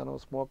ಇವತ್ತಿಂದ ನಾನು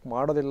ಸ್ಮೋಕ್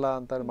ಮಾಡೋದಿಲ್ಲ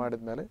ಅಂತ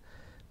ಮಾಡಿದ ಮೇಲೆ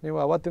ನೀವು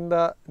ಅವತ್ತಿಂದ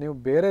ನೀವು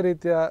ಬೇರೆ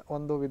ರೀತಿಯ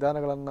ಒಂದು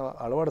ವಿಧಾನಗಳನ್ನು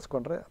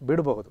ಅಳವಡಿಸ್ಕೊಂಡ್ರೆ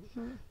ಬಿಡಬಹುದು.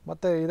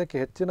 ಮತ್ತು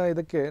ಇದಕ್ಕೆ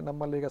ಇದಕ್ಕೆ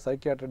ನಮ್ಮಲ್ಲಿ ಈಗ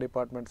ಸೈಕಿಯಾಟ್ರಿ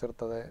ಡಿಪಾರ್ಟ್ಮೆಂಟ್ಸ್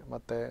ಇರ್ತದೆ,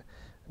 ಮತ್ತು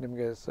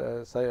ನಿಮಗೆ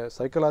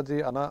ಸೈಕಾಲಜಿ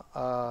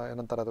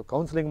ಏನಂತಾರೆ ಅದು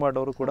ಕೌನ್ಸಿಲಿಂಗ್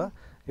ಮಾಡೋರು ಕೂಡ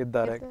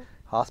ಇದ್ದಾರೆ.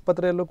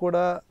 ಆಸ್ಪತ್ರೆಯಲ್ಲೂ ಕೂಡ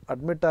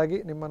ಅಡ್ಮಿಟ್ ಆಗಿ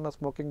ನಿಮ್ಮನ್ನು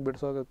ಸ್ಮೋಕಿಂಗ್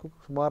ಬಿಡಿಸೋದಕ್ಕೂ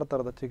ಸುಮಾರು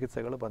ಥರದ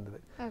ಚಿಕಿತ್ಸೆಗಳು ಬಂದಿದೆ.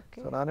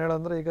 ಸೊ ನಾನು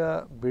ಹೇಳಂದ್ರೆ ಈಗ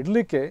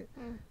ಬಿಡಲಿಕ್ಕೆ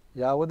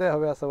ಯಾವುದೇ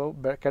ಹವ್ಯಾಸವು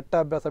ಕೆಟ್ಟ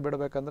ಅಭ್ಯಾಸ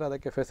ಬಿಡಬೇಕಂದ್ರೆ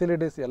ಅದಕ್ಕೆ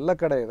ಫೆಸಿಲಿಟೀಸ್ ಎಲ್ಲ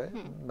ಕಡೆ ಇದೆ.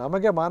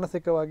 ನಮಗೆ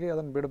ಮಾನಸಿಕವಾಗಿ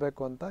ಅದನ್ನು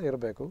ಬಿಡಬೇಕು ಅಂತ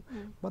ಇರಬೇಕು,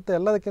 ಮತ್ತು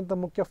ಎಲ್ಲದಕ್ಕಿಂತ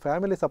ಮುಖ್ಯ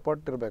ಫ್ಯಾಮಿಲಿ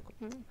ಸಪೋರ್ಟ್ ಇರಬೇಕು.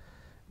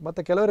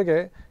 ಮತ್ತು ಕೆಲವರಿಗೆ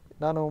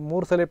ನಾನು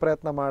 3 ಸಲ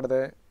ಪ್ರಯತ್ನ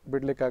ಮಾಡಿದೆ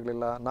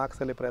ಬಿಡ್ಲಿಕ್ಕಾಗಲಿಲ್ಲ, 4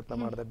 ಸಲ ಪ್ರಯತ್ನ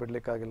ಮಾಡಿದೆ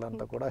ಬಿಡ್ಲಿಕ್ಕಾಗಿಲ್ಲ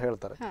ಅಂತ ಕೂಡ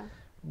ಹೇಳ್ತಾರೆ.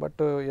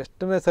 ಬಟ್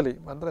ಎಷ್ಟನೇ ಸಲ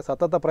ಅಂದರೆ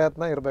ಸತತ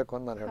ಪ್ರಯತ್ನ ಇರಬೇಕು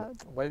ಅಂತ ನಾನು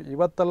ಹೇಳಿ.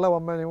 ಇವತ್ತೆಲ್ಲ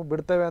ಒಮ್ಮೆ ನೀವು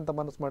ಬಿಡ್ತೇವೆ ಅಂತ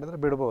ಮನಸ್ಸು ಮಾಡಿದರೆ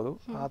ಬಿಡ್ಬೋದು.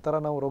 ಆ ಥರ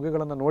ನಾವು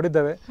ರೋಗಿಗಳನ್ನು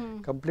ನೋಡಿದ್ದೇವೆ,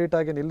 ಕಂಪ್ಲೀಟ್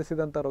ಆಗಿ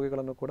ನಿಲ್ಲಿಸಿದಂಥ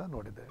ರೋಗಿಗಳನ್ನು ಕೂಡ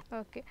ನೋಡಿದ್ದೇವೆ.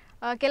 ಓಕೆ,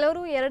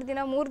 ಕೆಲವರು 2 ದಿನ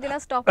 3 ದಿನ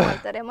ಸ್ಟಾಪ್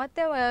ಮಾಡ್ತಾರೆ,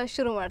 ಮತ್ತೆ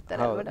ಶುರು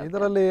ಮಾಡ್ತಾರೆ.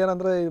 ಇದರಲ್ಲಿ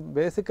ಏನಂದ್ರೆ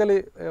ಬೇಸಿಕಲಿ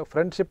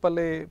ಫ್ರೆಂಡ್ಶಿಪ್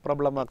ಅಲ್ಲಿ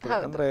ಪ್ರಾಬ್ಲಮ್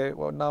ಆಗ್ತದೆ. ಅಂದ್ರೆ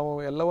ನಾವು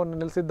ಎಲ್ಲವನ್ನು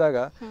ನಿಲ್ಲಿಸಿದ್ದಾಗ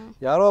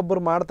ಯಾರೋ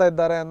ಒಬ್ಬರು ಮಾಡ್ತಾ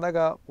ಇದ್ದಾರೆ ಅಂದಾಗ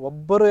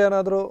ಒಬ್ಬರು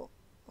ಏನಾದರೂ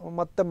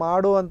ಮತ್ತೆ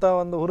ಮಾಡುವಂತ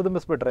ಒಂದು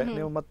ಹುರಿದುಂಬಿಸ್ಬಿಟ್ರೆ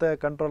ನೀವು ಮತ್ತೆ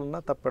ಕಂಟ್ರೋಲ್ನ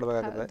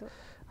ತಪ್ಪಿಡಬೇಕಾಗುತ್ತೆ.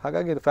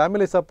 ಹಾಗಾಗಿ ಇದು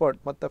ಫ್ಯಾಮಿಲಿ ಸಪೋರ್ಟ್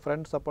ಮತ್ತು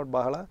ಫ್ರೆಂಡ್ ಸಪೋರ್ಟ್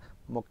ಬಹಳ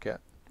ಮುಖ್ಯ.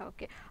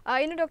 ಓಕೆ,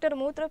 ಇನ್ನು ಡಾಕ್ಟರ್,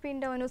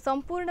 ಮೂತ್ರಪಿಂಡವನ್ನು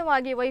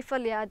ಸಂಪೂರ್ಣವಾಗಿ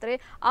ವೈಫಲ್ಯ ಆದರೆ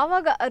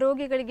ಆವಾಗ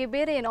ರೋಗಿಗಳಿಗೆ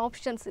ಬೇರೆ ಏನು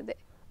ಆಪ್ಷನ್ಸ್ ಇದೆ?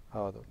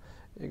 ಹೌದು,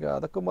 ಈಗ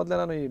ಅದಕ್ಕೂ ಮೊದಲೇ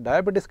ನಾನು ಈ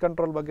ಡಯಾಬಿಟಿಸ್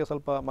ಕಂಟ್ರೋಲ್ ಬಗ್ಗೆ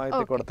ಸ್ವಲ್ಪ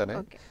ಮಾಹಿತಿ ಕೊಡ್ತೇನೆ.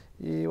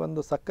 ಈ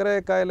ಒಂದು ಸಕ್ಕರೆ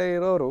ಕಾಯಿಲೆ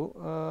ಇರೋರು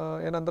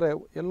ಏನಂದರೆ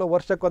ಎಲ್ಲೋ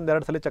ವರ್ಷಕ್ಕೊಂದು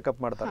 2 ಸಲ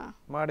ಚೆಕಪ್ ಮಾಡ್ತಾರೆ.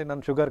 ಮಾಡಿ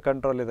ನನ್ನ ಶುಗರ್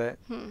ಕಂಟ್ರೋಲ್ ಇದೆ,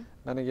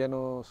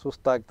 ನನಗೇನು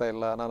ಸುಸ್ತಾಗ್ತಾ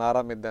ಇಲ್ಲ, ನಾನು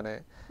ಆರಾಮಿದ್ದೇನೆ,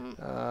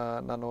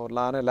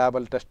 ನಾನೇ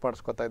ಲ್ಯಾಬಲ್ಲಿ ಟೆಸ್ಟ್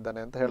ಮಾಡಿಸ್ಕೊತಾ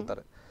ಇದ್ದೇನೆ ಅಂತ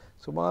ಹೇಳ್ತಾರೆ.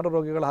 ಸುಮಾರು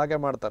ರೋಗಿಗಳು ಹಾಗೆ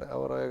ಮಾಡ್ತಾರೆ.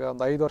 ಅವರು ಈಗ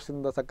ಒಂದು 5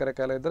 ವರ್ಷದಿಂದ ಸಕ್ಕರೆ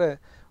ಕಾಯಿಲೆ ಇದ್ದರೆ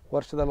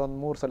ವರ್ಷದಲ್ಲಿ ಒಂದು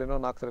 3 ಸಲಿನೋ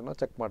 4 ಸಲಿನೋ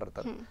ಚೆಕ್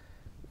ಮಾಡಿರ್ತಾರೆ.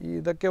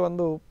 ಇದಕ್ಕೆ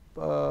ಒಂದು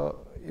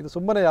ಇದು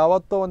ಸುಮ್ಮನೆ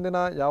ಯಾವತ್ತೋ ಒಂದಿನ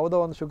ಯಾವುದೋ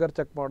ಒಂದು ಶುಗರ್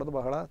ಚೆಕ್ ಮಾಡೋದು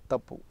ಬಹಳ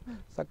ತಪ್ಪು.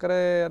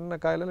 ಸಕ್ಕರೆಯನ್ನು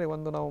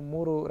ಕಾಯಿಲೆಯಲ್ಲಿ ನಾವು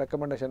 3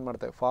 ರೆಕಮೆಂಡೇಶನ್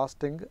ಮಾಡ್ತೇವೆ.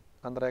 ಫಾಸ್ಟಿಂಗ್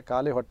ಅಂದರೆ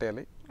ಖಾಲಿ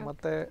ಹೊಟ್ಟೆಯಲ್ಲಿ,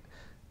 ಮತ್ತು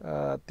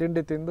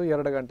ತಿಂಡಿ ತಿಂದು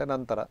 2 ಗಂಟೆ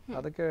ನಂತರ,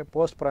 ಅದಕ್ಕೆ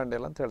ಪೋಸ್ಟ್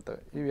ಪ್ರಾಂಡಿಯಲ್ ಅಂತ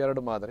ಹೇಳ್ತೇವೆ. ಇವು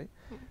 2 ಮಾದರಿ.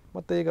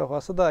 ಮತ್ತು ಈಗ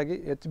ಹೊಸದಾಗಿ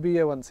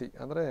HbA1c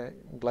ಅಂದರೆ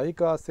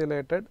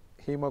ಗ್ಲೈಕಾಸಿಲೇಟೆಡ್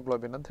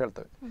ಹೀಮೋಗ್ಲೋಬಿನ್ ಅಂತ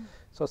ಹೇಳ್ತೇವೆ.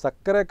 ಸೊ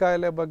ಸಕ್ಕರೆ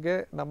ಕಾಯಿಲೆ ಬಗ್ಗೆ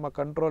ನಮ್ಮ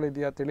ಕಂಟ್ರೋಲ್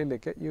ಇದೆಯಾ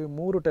ತಿಳಿಲಿಕ್ಕೆ ಈ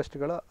 3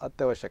 ಟೆಸ್ಟ್ಗಳು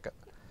ಅತ್ಯವಶ್ಯಕ.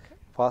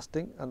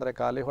 ಫಾಸ್ಟಿಂಗ್ ಅಂದರೆ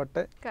ಖಾಲಿ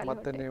ಹೊಟ್ಟೆ,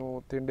 ಮತ್ತು ನೀವು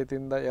ತಿಂಡಿ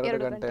ತಿಂದ 2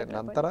 ಗಂಟೆ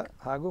ನಂತರ,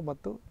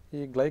 ಮತ್ತು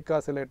ಈ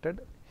ಗ್ಲೈಕಾಸಿಲೇಟೆಡ್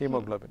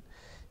ಹೀಮೋಗ್ಲೋಬಿನ್.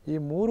 ಈ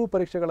 3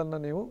 ಪರೀಕ್ಷೆಗಳನ್ನು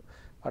ನೀವು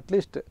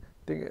ಅಟ್ಲೀಸ್ಟ್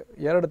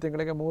 2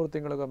 ತಿಂಗಳಿಗೆ 3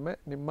 ತಿಂಗಳಿಗೊಮ್ಮೆ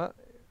ನಿಮ್ಮ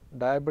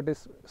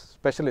ಡಯಾಬಿಟಿಸ್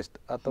ಸ್ಪೆಷಲಿಸ್ಟ್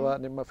ಅಥವಾ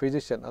ನಿಮ್ಮ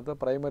ಫಿಸಿಷಿಯನ್ ಅಥವಾ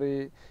ಪ್ರೈಮರಿ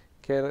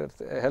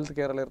ಹೆಲ್ತ್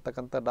ಕೇರಲ್ಲಿ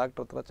ಇರ್ತಕ್ಕಂಥ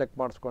ಡಾಕ್ಟರ್ ಹತ್ರ ಚೆಕ್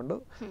ಮಾಡಿಸ್ಕೊಂಡು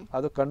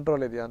ಅದು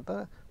ಕಂಟ್ರೋಲ್ ಇದೆಯಾ ಅಂತ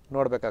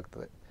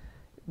ನೋಡಬೇಕಾಗ್ತದೆ.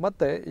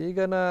 ಮತ್ತು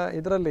ಈಗಿನ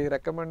ಇದರಲ್ಲಿ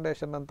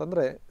ರೆಕಮೆಂಡೇಶನ್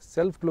ಅಂತಂದರೆ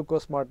ಸೆಲ್ಫ್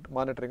ಗ್ಲೂಕೋಸ್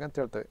ಮಾನಿಟರಿಂಗ್ ಅಂತ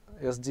ಹೇಳ್ತೇವೆ,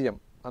 SGM.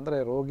 ಅಂದರೆ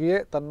ರೋಗಿಯೇ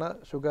ತನ್ನ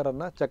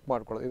ಶುಗರನ್ನು ಚೆಕ್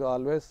ಮಾಡ್ಕೊಳ್ಳೋದು. ಇದು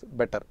ಆಲ್ವೇಸ್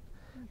ಬೆಟರ್.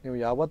 ನೀವು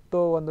ಯಾವತ್ತೋ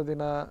ಒಂದು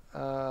ದಿನ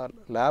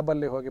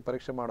ಲ್ಯಾಬಲ್ಲಿ ಹೋಗಿ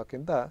ಪರೀಕ್ಷೆ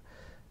ಮಾಡೋಕ್ಕಿಂತ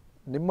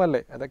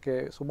ನಿಮ್ಮಲ್ಲೇ ಅದಕ್ಕೆ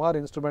ಸುಮಾರು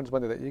ಇನ್ಸ್ಟ್ರೂಮೆಂಟ್ಸ್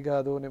ಬಂದಿದೆ. ಈಗ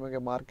ಅದು ನಿಮಗೆ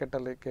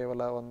ಮಾರ್ಕೆಟಲ್ಲಿ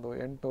ಕೇವಲ ಒಂದು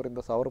 800ರಿಂದ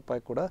 1000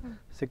 ರೂಪಾಯಿ ಕೂಡ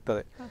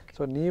ಸಿಗ್ತದೆ.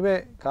 ಸೊ ನೀವೇ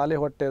ಖಾಲಿ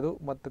ಹೊಟ್ಟೆದು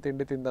ಮತ್ತು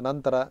ತಿಂಡಿ ತಿಂದ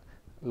ನಂತರ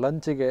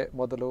ಲಂಚಿಗೆ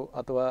ಮೊದಲು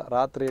ಅಥವಾ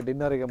ರಾತ್ರಿ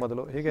ಡಿನ್ನರಿಗೆ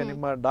ಮೊದಲು ಹೀಗೆ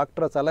ನಿಮ್ಮ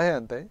ಡಾಕ್ಟರ್ ಸಲಹೆ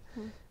ಅಂತೆ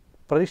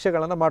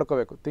ಪರೀಕ್ಷೆಗಳನ್ನು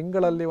ಮಾಡ್ಕೋಬೇಕು.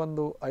 ತಿಂಗಳಲ್ಲಿ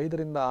ಒಂದು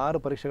 5ರಿಂದ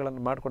 6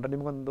 ಪರೀಕ್ಷೆಗಳನ್ನು ಮಾಡಿಕೊಂಡ್ರೆ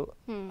ನಿಮಗೊಂದು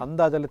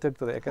ಅಂದಾಜಲ್ಲಿ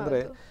ತಿಳ್ತದೆ. ಯಾಕೆಂದರೆ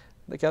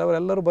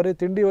ಕೆಲವರೆಲ್ಲರೂ ಬರೀ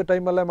ತಿಂಡಿ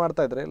ಟೈಮಲ್ಲೇ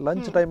ಮಾಡ್ತಾ ಇದ್ರೆ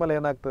ಲಂಚ್ ಟೈಮಲ್ಲಿ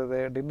ಏನಾಗ್ತದೆ,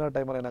 ಡಿನ್ನರ್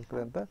ಟೈಮಲ್ಲಿ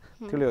ಏನಾಗ್ತದೆ ಅಂತ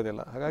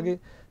ತಿಳಿಯೋದಿಲ್ಲ. ಹಾಗಾಗಿ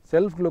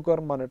ಸೆಲ್ಫ್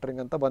ಗ್ಲೂಕೋಸ್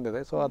ಮಾನಿಟರಿಂಗ್ ಅಂತ ಬಂದಿದೆ.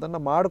 ಸೊ ಅದನ್ನು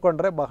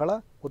ಮಾಡಿಕೊಂಡ್ರೆ ಬಹಳ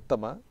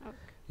ಉತ್ತಮ.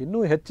 ಇನ್ನೂ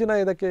ಹೆಚ್ಚಿನ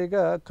ಇದಕ್ಕೆ ಈಗ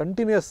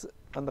ಕಂಟಿನ್ಯೂಸ್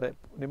ಅಂದರೆ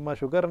ನಿಮ್ಮ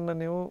ಶುಗರನ್ನು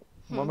ನೀವು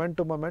ಮೊಮೆಂಟ್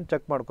ಟು ಮೊಮೆಂಟ್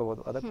ಚೆಕ್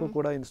ಮಾಡ್ಕೋಬೋದು. ಅದಕ್ಕೂ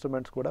ಕೂಡ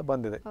ಇನ್ಸ್ಟ್ರೂಮೆಂಟ್ಸ್ ಕೂಡ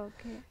ಬಂದಿದೆ.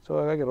 ಸೊ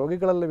ಹಾಗಾಗಿ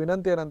ರೋಗಿಗಳಲ್ಲಿ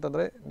ವಿನಂತಿ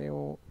ಏನಂತಂದರೆ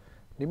ನೀವು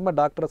ನಿಮ್ಮ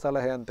ಡಾಕ್ಟರ್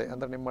ಸಲಹೆ ಅಂತೆ,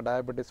 ಅಂದರೆ ನಿಮ್ಮ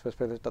ಡಯಾಬಿಟಿಸ್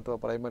ಸ್ಪೆಷಲಿಸ್ಟ್ ಅಥವಾ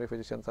ಪ್ರೈಮರಿ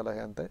ಫಿಸಿಷಿಯನ್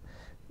ಸಲಹೆ ಅಂತೆ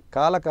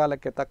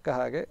ಕಾಲಕ್ಕೆ ತಕ್ಕ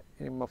ಹಾಗೆ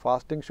ನಿಮ್ಮ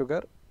ಫಾಸ್ಟಿಂಗ್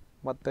ಶುಗರ್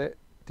ಮತ್ತು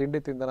ತಿಂಡಿ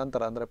ತಿಂದ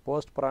ನಂತರ ಅಂದರೆ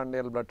ಪೋಸ್ಟ್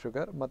ಪ್ರಾಂಡಿಯಲ್ ಬ್ಲಡ್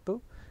ಶುಗರ್ ಮತ್ತು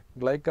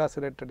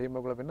ಗ್ಲೈಕಾಸಿಲೇಟೆಡ್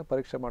ಹಿಮೋಗ್ಲೋಬಿನ್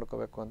ಪರೀಕ್ಷೆ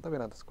ಮಾಡ್ಕೋಬೇಕು ಅಂತ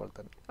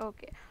ವಿನಂತಿಸ್ಕೊಳ್ತೇನೆ.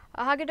 ಓಕೆ,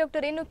 ಹಾಗೆ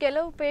ಡಾಕ್ಟರ್, ಇನ್ನು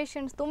ಕೆಲವು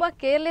ಪೇಷಂಟ್ಸ್ ತುಂಬ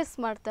ಕೇರ್ಲೆಸ್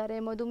ಮಾಡ್ತಾರೆ.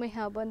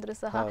 ಮಧುಮೇಹ ಬಂದರೂ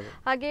ಸಹ,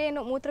 ಹಾಗೆ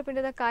ಏನು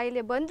ಮೂತ್ರಪಿಂಡದ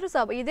ಕಾಯಿಲೆ ಬಂದರೂ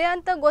ಸಹ ಇದೆ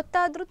ಅಂತ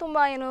ಗೊತ್ತಾದರೂ ತುಂಬ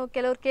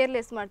ಕೆಲವರು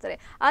ಕೇರ್ಲೆಸ್ ಮಾಡ್ತಾರೆ.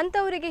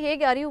 ಅಂಥವರಿಗೆ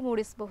ಹೇಗೆ ಅರಿವು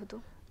ಮೂಡಿಸಬಹುದು?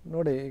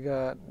 ನೋಡಿ, ಈಗ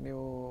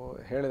ನೀವು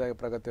ಹೇಳಿದಾಗ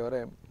ಪ್ರಗತಿಯವರೇ,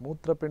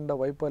 ಮೂತ್ರಪಿಂಡ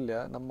ವೈಫಲ್ಯ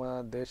ನಮ್ಮ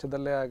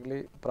ದೇಶದಲ್ಲೇ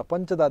ಆಗಲಿ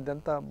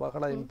ಪ್ರಪಂಚದಾದ್ಯಂತ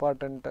ಬಹಳ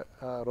ಇಂಪಾರ್ಟೆಂಟ್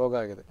ರೋಗ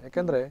ಆಗಿದೆ.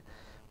 ಯಾಕೆಂದರೆ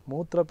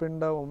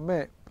ಮೂತ್ರಪಿಂಡ ಒಮ್ಮೆ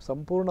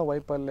ಸಂಪೂರ್ಣ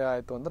ವೈಫಲ್ಯ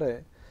ಆಯಿತು ಅಂದರೆ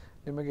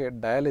ನಿಮಗೆ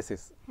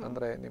ಡಯಾಲಿಸಿಸ್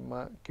ಅಂದರೆ ನಿಮ್ಮ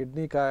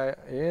ಕಿಡ್ನಿ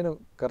ಏನು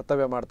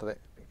ಕರ್ತವ್ಯ ಮಾಡ್ತದೆ,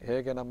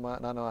 ಹೇಗೆ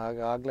ನಾನು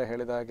ಆಗಲೇ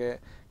ಹೇಳಿದ ಹಾಗೆ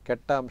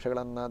ಕೆಟ್ಟ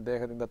ಅಂಶಗಳನ್ನು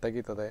ದೇಹದಿಂದ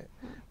ತೆಗೀತದೆ,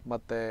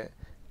 ಮತ್ತು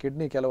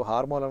ಕಿಡ್ನಿ ಕೆಲವು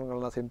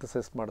ಹಾರ್ಮೋನ್ಗಳನ್ನು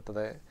ಸಿಂಥಸಿಸ್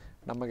ಮಾಡ್ತದೆ,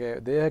 ನಮಗೆ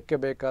ದೇಹಕ್ಕೆ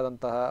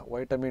ಬೇಕಾದಂತಹ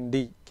ವೈಟಮಿನ್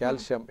ಡಿ,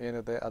 ಕ್ಯಾಲ್ಶಿಯಂ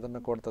ಏನಿದೆ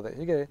ಅದನ್ನು ಕೊಡ್ತದೆ.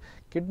 ಹೀಗೆ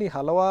ಕಿಡ್ನಿ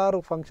ಹಲವಾರು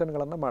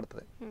ಫಂಕ್ಷನ್ಗಳನ್ನು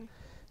ಮಾಡ್ತದೆ.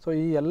 ಸೊ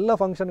ಈ ಎಲ್ಲ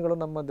ಫಂಕ್ಷನ್ಗಳು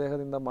ನಮ್ಮ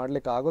ದೇಹದಿಂದ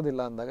ಮಾಡಲಿಕ್ಕೆ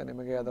ಆಗೋದಿಲ್ಲ ಅಂದಾಗ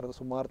ನಿಮಗೆ ಅದರದ್ದು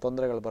ಸುಮಾರು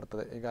ತೊಂದರೆಗಳು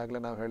ಬರ್ತದೆ.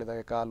 ಈಗಾಗಲೇ ನಾವು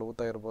ಹೇಳಿದಾಗೆ ಕಾಲು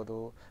ಊತ ಇರ್ಬೋದು,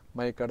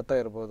 ಮೈ ಕಡ್ತಾ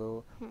ಇರ್ಬೋದು,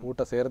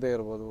 ಊಟ ಸೇರದೇ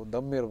ಇರ್ಬೋದು,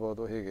 ದಮ್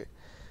ಇರ್ಬೋದು, ಹೀಗೆ.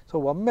 ಸೊ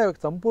ಒಮ್ಮೆ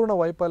ಸಂಪೂರ್ಣ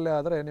ವೈಫಲ್ಯ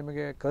ಆದರೆ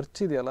ನಿಮಗೆ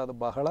ಖರ್ಚಿದೆಯಲ್ಲ ಅದು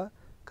ಬಹಳ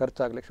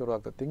ಖರ್ಚಾಗ್ಲಿಕ್ಕೆ ಶುರು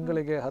ಆಗ್ತದೆ.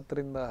 ತಿಂಗಳಿಗೆ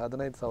 10,000 to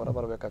 15,000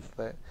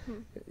 ಬರಬೇಕಾಗ್ತದೆ.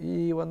 ಈ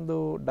ಒಂದು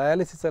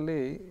ಡಯಾಲಿಸಿಸಲ್ಲಿ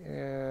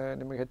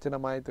ನಿಮಗೆ ಹೆಚ್ಚಿನ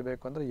ಮಾಹಿತಿ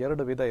ಬೇಕು ಅಂದರೆ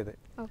 2 ವಿಧ ಇದೆ.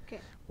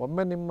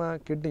 ಒಮ್ಮೆ ನಿಮ್ಮ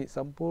ಕಿಡ್ನಿ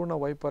ಸಂಪೂರ್ಣ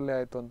ವೈಫಲ್ಯ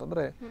ಆಯಿತು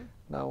ಅಂತಂದರೆ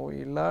ನಾವು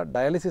ಇಲ್ಲ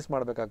ಡಯಾಲಿಸಿಸ್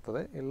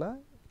ಮಾಡಬೇಕಾಗ್ತದೆ, ಇಲ್ಲ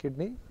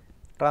ಕಿಡ್ನಿ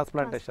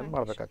ಟ್ರಾನ್ಸ್ಪ್ಲಾಂಟೇಷನ್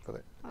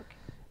ಮಾಡಬೇಕಾಗ್ತದೆ.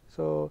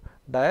 ಸೊ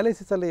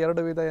ಡಯಾಲಿಸಿಸಲ್ಲಿ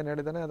 2 ವಿಧ ಏನು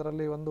ಹೇಳಿದ್ದಾನೆ,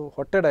 ಅದರಲ್ಲಿ ಒಂದು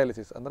ಹೊಟ್ಟೆ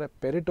ಡಯಾಲಿಸಿಸ್ ಅಂದರೆ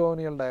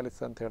ಪೆರಿಟೋನಿಯಲ್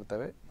ಡಯಾಲಿಸಿಸ್ ಅಂತ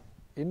ಹೇಳ್ತೇವೆ.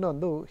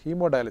 ಇನ್ನೊಂದು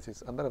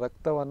ಹೀಮೋಡಯಾಲಿಸಿಸ್ ಅಂದರೆ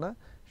ರಕ್ತವನ್ನು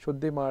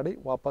ಶುದ್ಧಿ ಮಾಡಿ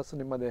ವಾಪಸ್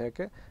ನಿಮ್ಮ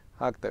ದೇಹಕ್ಕೆ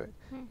ಹಾಕ್ತೇವೆ.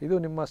 ಇದು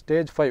ನಿಮ್ಮ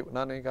ಸ್ಟೇಜ್ 5.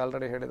 ನಾನು ಈಗ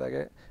ಆಲ್ರೆಡಿ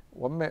ಹೇಳಿದಾಗೆ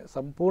ಒಮ್ಮೆ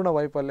ಸಂಪೂರ್ಣ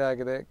ವೈಫಲ್ಯ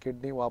ಆಗಿದೆ,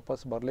 ಕಿಡ್ನಿ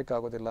ವಾಪಸ್ ಬರಲಿಕ್ಕೆ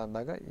ಆಗೋದಿಲ್ಲ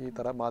ಅಂದಾಗ ಈ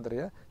ಥರ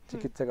ಮಾದರಿಯ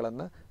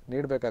ಚಿಕಿತ್ಸೆಗಳನ್ನು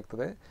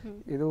ನೀಡಬೇಕಾಗ್ತದೆ.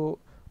 ಇದು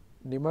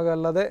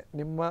ನಿಮಗಲ್ಲದೆ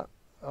ನಿಮ್ಮ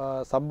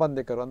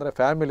ಸಂಬಂಧಿಕರು ಅಂದರೆ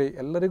ಫ್ಯಾಮಿಲಿ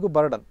ಎಲ್ಲರಿಗೂ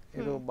ಬರ್ಡನ್.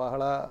 ಇದು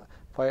ಬಹಳ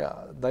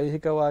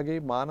ದೈಹಿಕವಾಗಿ,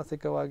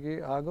 ಮಾನಸಿಕವಾಗಿ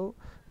ಹಾಗೂ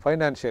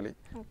ಫೈನಾನ್ಷಿಯಲಿ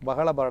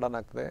ಬಹಳ ಬರ್ಡನ್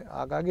ಆಗ್ತದೆ.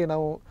 ಹಾಗಾಗಿ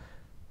ನಾವು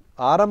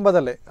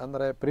ಆರಂಭದಲ್ಲೇ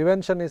ಅಂದರೆ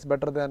prevention is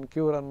better than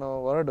cure ಅನ್ನೋ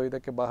ವರ್ಡು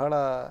ಇದಕ್ಕೆ ಬಹಳ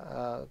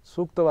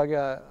ಸೂಕ್ತವಾಗಿ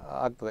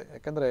ಆಗ್ತದೆ.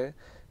 ಯಾಕೆಂದರೆ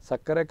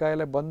ಸಕ್ಕರೆ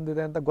ಕಾಯಿಲೆ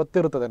ಬಂದಿದೆ ಅಂತ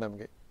ಗೊತ್ತಿರುತ್ತದೆ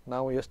ನಮಗೆ,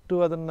 ನಾವು ಎಷ್ಟು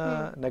ಅದನ್ನು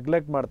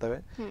ನೆಗ್ಲೆಕ್ಟ್ ಮಾಡ್ತೇವೆ,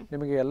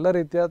 ನಿಮಗೆ ಎಲ್ಲ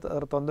ರೀತಿಯ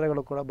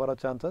ತೊಂದರೆಗಳು ಕೂಡ ಬರೋ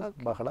ಚಾನ್ಸಸ್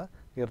ಬಹಳ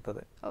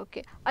ಇರ್ತದೆ.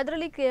 ಓಕೆ,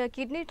 ಅದರಲ್ಲಿ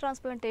ಕಿಡ್ನಿ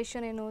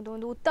ಟ್ರಾನ್ಸ್ಪ್ಲಾಂಟೇಷನ್ ಎನ್ನುವುದು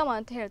ಒಂದು ಉತ್ತಮ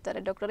ಅಂತ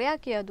ಹೇಳ್ತಾರೆ ಡಾಕ್ಟರ್,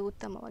 ಯಾಕೆ ಅದು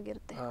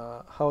ಉತ್ತಮವಾಗಿರುತ್ತೆ?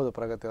 ಹೌದು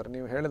ಪ್ರಗತಿ ಅವರು,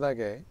 ನೀವು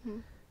ಹೇಳಿದಾಗೆ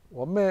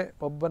ಒಮ್ಮೆ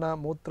ಒಬ್ಬನ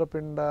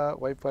ಮೂತ್ರಪಿಂಡ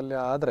ವೈಫಲ್ಯ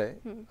ಆದರೆ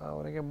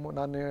ಅವನಿಗೆ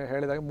ನಾನು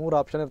ಹೇಳಿದಾಗ 3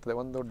 ಆಪ್ಷನ್ ಇರ್ತದೆ.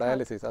 ಒಂದು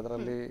ಡಯಾಲಿಸಿಸ್,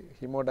 ಅದರಲ್ಲಿ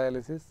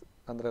ಹಿಮೋಡಯಾಲಿಸಿಸ್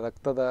ಅಂದರೆ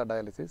ರಕ್ತದ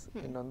ಡಯಾಲಿಸಿಸ್,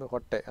 ಇನ್ನೊಂದು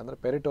ಹೊಟ್ಟೆ ಅಂದರೆ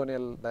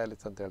ಪೆರಿಟೋನಿಯಲ್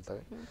ಡಯಾಲಿಸಿಸ್ ಅಂತ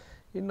ಹೇಳ್ತೇವೆ,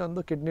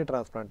 ಇನ್ನೊಂದು ಕಿಡ್ನಿ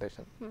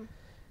ಟ್ರಾನ್ಸ್ಪ್ಲಾಂಟೇಷನ್.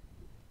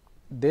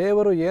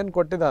 ದೇವರು ಏನು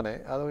ಕೊಟ್ಟಿದ್ದಾನೆ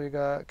ಅದು ಈಗ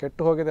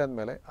ಕೆಟ್ಟು ಹೋಗಿದೆ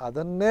ಅಂದಮೇಲೆ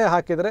ಅದನ್ನೇ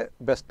ಹಾಕಿದರೆ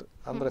ಬೆಸ್ಟ್,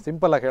 ಅಂದರೆ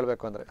ಸಿಂಪಲ್ ಆಗಿ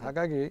ಹೇಳಬೇಕು ಅಂದರೆ.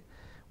 ಹಾಗಾಗಿ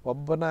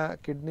ಒಬ್ಬನ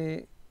ಕಿಡ್ನಿ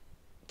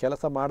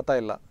ಕೆಲಸ ಮಾಡ್ತಾ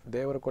ಇಲ್ಲ,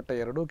 ದೇವರು ಕೊಟ್ಟ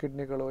 2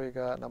 ಕಿಡ್ನಿಗಳು ಈಗ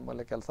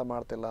ನಮ್ಮಲ್ಲಿ ಕೆಲಸ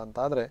ಮಾಡ್ತಿಲ್ಲ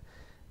ಅಂತಾದರೆ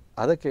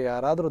ಅದಕ್ಕೆ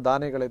ಯಾರಾದರೂ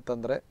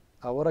ದಾನಿಗಳಿತ್ತಂದರೆ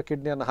ಅವರ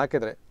ಕಿಡ್ನಿಯನ್ನು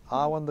ಹಾಕಿದರೆ ಆ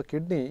ಒಂದು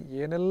ಕಿಡ್ನಿ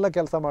ಏನೆಲ್ಲ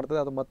ಕೆಲಸ ಮಾಡ್ತದೆ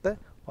ಅದು ಮತ್ತೆ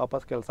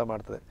ವಾಪಸ್ ಕೆಲಸ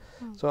ಮಾಡ್ತದೆ.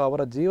 ಸೊ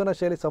ಅವರ ಜೀವನ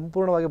ಶೈಲಿ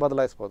ಸಂಪೂರ್ಣವಾಗಿ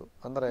ಬದಲಾಯಿಸ್ಬೋದು.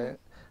 ಅಂದರೆ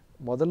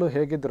ಮೊದಲು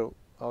ಹೇಗಿದ್ದರು,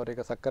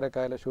 ಅವರೀಗ ಸಕ್ಕರೆ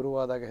ಕಾಯಿಲೆ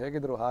ಶುರುವಾದಾಗ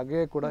ಹೇಗಿದ್ರು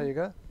ಹಾಗೇ ಕೂಡ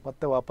ಈಗ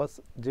ಮತ್ತೆ ವಾಪಸ್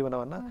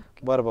ಜೀವನವನ್ನು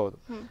ಬರ್ಬೋದು.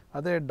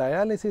 ಅದೇ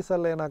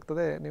ಡಯಾಲಿಸಿಸಲ್ಲಿ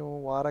ಏನಾಗ್ತದೆ, ನೀವು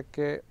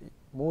ವಾರಕ್ಕೆ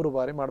 3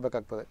 ಬಾರಿ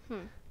ಮಾಡಬೇಕಾಗ್ತದೆ.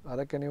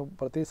 ಅದಕ್ಕೆ ನೀವು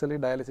ಪ್ರತಿ ಸಲ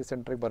ಡಯಾಲಿಸಿಸ್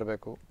ಸೆಂಟ್ರಿಗೆ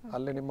ಬರಬೇಕು.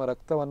 ಅಲ್ಲಿ ನಿಮ್ಮ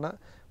ರಕ್ತವನ್ನು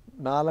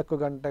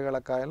 4 ಗಂಟೆಗಳ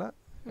ಕಾಲ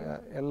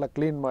ಎಲ್ಲ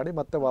ಕ್ಲೀನ್ ಮಾಡಿ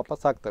ಮತ್ತೆ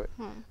ವಾಪಸ್ ಹಾಕ್ತೇವೆ.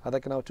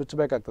 ಅದಕ್ಕೆ ನಾವು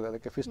ಚುಚ್ಚಬೇಕಾಗ್ತದೆ,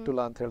 ಅದಕ್ಕೆ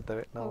ಫಿಸ್ಟುಲಾ ಅಂತ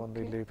ಹೇಳ್ತೇವೆ ನಾವು. ಒಂದು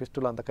ಇಲ್ಲಿ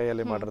ಫಿಸ್ಟುಲಾ ಅಂತ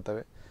ಕೈಯಲ್ಲಿ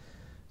ಮಾಡಿರ್ತೇವೆ.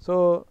 ಸೊ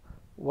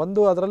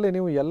ಒಂದು ಅದರಲ್ಲಿ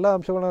ನೀವು ಎಲ್ಲ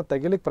ಅಂಶಗಳನ್ನ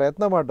ತೆಗಿಲಿಕ್ಕೆ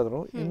ಪ್ರಯತ್ನ ಮಾಡಿದ್ರು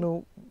ಇನ್ನು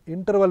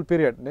ಇಂಟರ್ವಲ್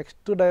ಪೀರಿಯಡ್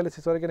ನೆಕ್ಸ್ಟ್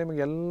ಡಯಾಲಿಸಿಸ್ವರೆಗೆ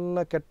ನಿಮಗೆ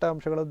ಎಲ್ಲ ಕೆಟ್ಟ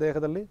ಅಂಶಗಳು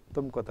ದೇಹದಲ್ಲಿ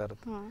ತುಂಬ್ಕೋತಾ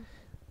ಇರುತ್ತೆ.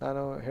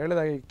 ನಾನು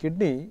ಹೇಳಿದಾಗ ಈ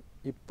ಕಿಡ್ನಿ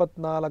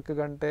 24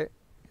 ಗಂಟೆ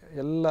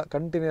ಎಲ್ಲ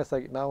ಕಂಟಿನ್ಯೂಸ್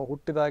ಆಗಿ ನಾವು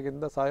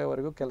ಹುಟ್ಟಿದಾಗಿಂದ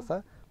ಸಾಯೋವರೆಗೂ ಕೆಲಸ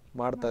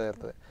ಮಾಡ್ತಾ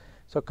ಇರ್ತದೆ.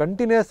 ಸೊ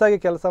ಕಂಟಿನ್ಯೂಸ್ ಆಗಿ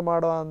ಕೆಲಸ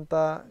ಮಾಡೋ ಅಂಥ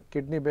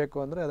ಕಿಡ್ನಿ ಬೇಕು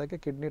ಅಂದರೆ ಅದಕ್ಕೆ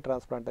ಕಿಡ್ನಿ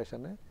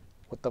ಟ್ರಾನ್ಸ್ಪ್ಲಾಂಟೇಷನ್ನೇ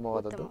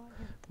ಉತ್ತಮವಾದದ್ದು.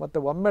 ಮತ್ತು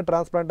ಒಮ್ಮೆ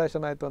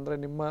ಟ್ರಾನ್ಸ್ಪ್ಲಾಂಟೇಷನ್ ಆಯಿತು ಅಂದರೆ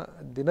ನಿಮ್ಮ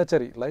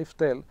ದಿನಚರಿ ಲೈಫ್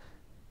ಸ್ಟೈಲ್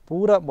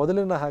ಪೂರ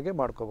ಮೊದಲಿನ ಹಾಗೆ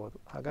ಮಾಡ್ಕೋಬೋದು.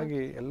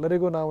 ಹಾಗಾಗಿ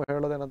ಎಲ್ಲರಿಗೂ ನಾವು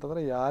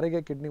ಹೇಳೋದೇನಂತಂದರೆ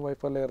ಯಾರಿಗೆ ಕಿಡ್ನಿ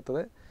ವೈಫಲ್ಯ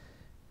ಇರ್ತದೆ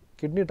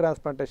ಕಿಡ್ನಿ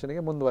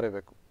ಟ್ರಾನ್ಸ್ಪ್ಲಾಂಟೇಷನ್ಗೆ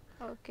ಮುಂದುವರಿಬೇಕು.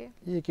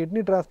 ಈ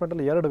ಕಿಡ್ನಿ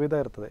ಟ್ರಾನ್ಸ್ಪ್ಲಾಂಟಲ್ಲಿ 2 ವಿಧ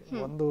ಇರ್ತದೆ.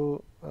 ಒಂದು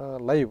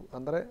ಲೈವ್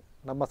ಅಂದರೆ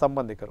ನಮ್ಮ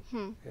ಸಂಬಂಧಿಕರು,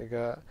 ಈಗ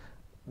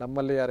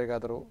ನಮ್ಮಲ್ಲಿ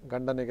ಯಾರಿಗಾದರೂ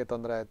ಗಂಡನಿಗೆ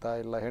ತೊಂದರೆ ಆಯಿತಾ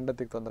ಇಲ್ಲ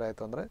ಹೆಂಡತಿಗೆ ತೊಂದರೆ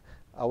ಆಯಿತು ಅಂದರೆ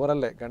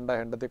ಅವರಲ್ಲೇ ಗಂಡ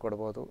ಹೆಂಡತಿ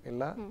ಕೊಡ್ಬೋದು,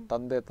 ಇಲ್ಲ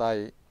ತಂದೆ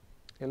ತಾಯಿ,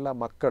 ಇಲ್ಲ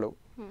ಮಕ್ಕಳು,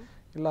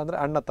 ಇಲ್ಲ ಅಂದರೆ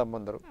ಅಣ್ಣ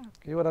ತಮ್ಮಂದರು,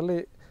 ಇವರಲ್ಲಿ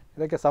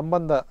ಇದಕ್ಕೆ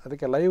ಸಂಬಂಧ,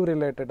 ಅದಕ್ಕೆ ಲೈವ್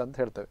ರಿಲೇಟೆಡ್ ಅಂತ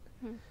ಹೇಳ್ತೇವೆ.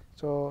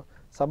 ಸೊ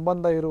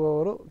ಸಂಬಂಧ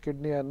ಇರುವವರು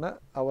ಕಿಡ್ನಿಯನ್ನು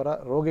ಅವರ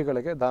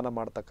ರೋಗಿಗಳಿಗೆ ದಾನ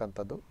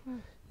ಮಾಡ್ತಕ್ಕಂಥದ್ದು.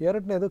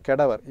 ಎರಡನೇದು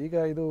ಕೆಡವರ್. ಈಗ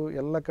ಇದು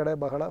ಎಲ್ಲ ಕಡೆ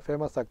ಬಹಳ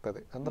ಫೇಮಸ್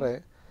ಆಗ್ತದೆ. ಅಂದರೆ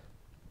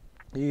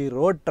ಈ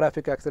ರೋಡ್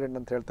ಟ್ರಾಫಿಕ್ ಆಕ್ಸಿಡೆಂಟ್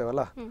ಅಂತ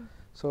ಹೇಳ್ತೇವಲ್ಲ,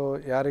 ಸೊ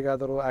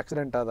ಯಾರಿಗಾದರೂ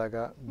ಆಕ್ಸಿಡೆಂಟ್ ಆದಾಗ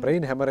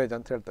ಬ್ರೈನ್ ಹೆಮರೇಜ್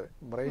ಅಂತ ಹೇಳ್ತೇವೆ.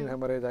 ಬ್ರೈನ್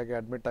ಹೆಮರೇಜ್ ಆಗಿ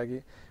ಅಡ್ಮಿಟ್ ಆಗಿ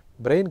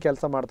ಬ್ರೈನ್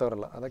ಕೆಲಸ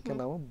ಮಾಡ್ತಾವ್ರಲ್ಲ ಅದಕ್ಕೆ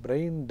ನಾವು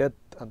ಬ್ರೈನ್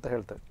ಡೆತ್ ಅಂತ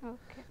ಹೇಳ್ತೇವೆ.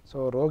 ಸೊ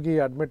ರೋಗಿ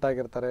ಅಡ್ಮಿಟ್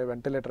ಆಗಿರ್ತಾರೆ,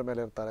 ವೆಂಟಿಲೇಟರ್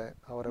ಮೇಲೆ ಇರ್ತಾರೆ,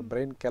 ಅವರ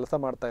ಬ್ರೈನ್ ಕೆಲಸ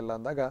ಮಾಡ್ತಾ ಇಲ್ಲ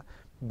ಅಂದಾಗ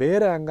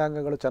ಬೇರೆ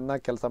ಅಂಗಾಂಗಗಳು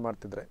ಚೆನ್ನಾಗಿ ಕೆಲಸ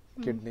ಮಾಡ್ತಿದ್ರೆ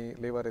ಕಿಡ್ನಿ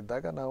ಲಿವರ್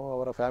ಇದ್ದಾಗ ನಾವು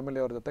ಅವರ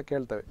ಫ್ಯಾಮಿಲಿಯವ್ರ ಜೊತೆ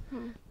ಕೇಳ್ತೇವೆ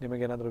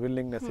ನಿಮಗೇನಾದರೂ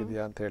ವಿಲ್ಲಿಂಗ್ನೆಸ್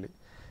ಇದೆಯಾ ಅಂತ ಹೇಳಿ.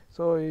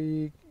 ಸೊ ಈ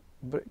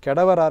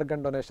ಕೆಡವರ್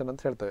ಆರ್ಗನ್ ಡೊನೇಷನ್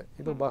ಅಂತ ಹೇಳ್ತೇವೆ,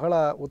 ಇದು ಬಹಳ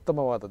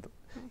ಉತ್ತಮವಾದದ್ದು.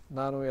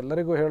 ನಾನು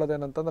ಎಲ್ಲರಿಗೂ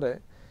ಹೇಳೋದೇನಂತಂದರೆ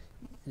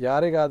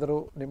ಯಾರಿಗಾದರೂ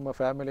ನಿಮ್ಮ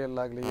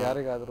ಫ್ಯಾಮಿಲಿಯಲ್ಲಾಗಲಿ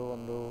ಯಾರಿಗಾದರೂ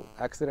ಒಂದು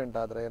ಆಕ್ಸಿಡೆಂಟ್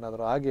ಆದರೆ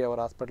ಏನಾದರೂ ಆಗಿ ಅವರ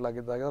ಹಾಸ್ಪಿಟ್ಲ್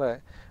ಆಗಿದ್ದಾದರೆ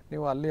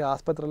ನೀವು ಅಲ್ಲಿ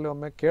ಆಸ್ಪತ್ರೆಯಲ್ಲಿ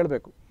ಒಮ್ಮೆ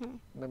ಕೇಳಬೇಕು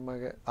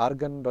ನಿಮಗೆ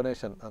ಆರ್ಗನ್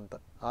ಡೊನೇಷನ್ ಅಂತ.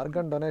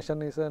 ಆರ್ಗನ್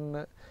ಡೊನೇಷನ್ ಈಸ್ ಎನ್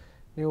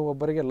ನೀವು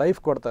ಒಬ್ಬರಿಗೆ ಲೈಫ್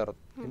ಕೊಡ್ತಾ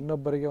ಇರೋದು,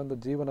 ಇನ್ನೊಬ್ಬರಿಗೆ ಒಂದು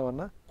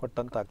ಜೀವನವನ್ನು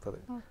ಕೊಟ್ಟಂತ ಆಗ್ತದೆ.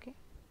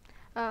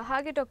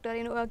 ಹಾಗೆ ಡಾಕ್ಟರ್,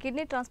 ಏನು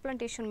ಕಿಡ್ನಿ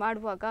ಟ್ರಾನ್ಸ್ಪ್ಲಾಂಟೇಷನ್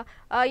ಮಾಡುವಾಗ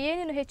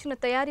ಏನೇನು ಹೆಚ್ಚಿನ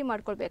ತಯಾರಿ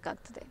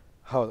ಮಾಡ್ಕೊಳ್ಬೇಕಾಗ್ತದೆ?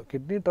 ಹೌದು,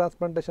 ಕಿಡ್ನಿ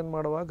ಟ್ರಾನ್ಸ್ಪ್ಲಾಂಟೇಷನ್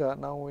ಮಾಡುವಾಗ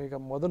ನಾವು ಈಗ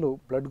ಮೊದಲು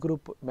ಬ್ಲಡ್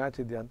ಗ್ರೂಪ್ ಮ್ಯಾಚ್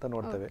ಇದೆಯಾ ಅಂತ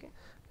ನೋಡ್ತೇವೆ.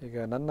 ಈಗ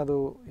ನನ್ನದು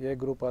ಎ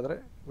ಗ್ರೂಪ್ ಆದರೆ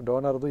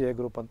ಡೋನರ್ದು ಎ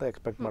ಗ್ರೂಪ್ ಅಂತ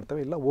ಎಕ್ಸ್ಪೆಕ್ಟ್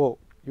ಮಾಡ್ತೇವೆ, ಇಲ್ಲ ಓ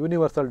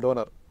ಯೂನಿವರ್ಸಲ್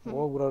ಡೋನರ್,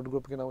 ಓ ಬ್ಲಡ್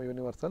ಗ್ರೂಪ್ಗೆ ನಾವು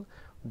ಯೂನಿವರ್ಸಲ್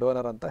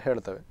ಡೋನರ್ ಅಂತ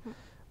ಹೇಳ್ತೇವೆ.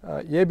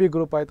 AB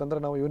ಗ್ರೂಪ್ ಆಯ್ತು ಅಂದರೆ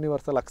ನಾವು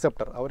ಯೂನಿವರ್ಸಲ್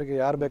ಅಕ್ಸೆಪ್ಟರ್, ಅವರಿಗೆ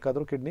ಯಾರು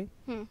ಬೇಕಾದರೂ ಕಿಡ್ನಿ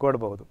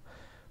ಕೊಡಬಹುದು.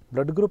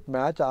 ಬ್ಲಡ್ ಗ್ರೂಪ್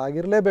ಮ್ಯಾಚ್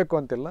ಆಗಿರಲೇಬೇಕು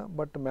ಅಂತಿಲ್ಲ,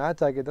 ಬಟ್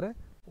ಮ್ಯಾಚ್ ಆಗಿದ್ರೆ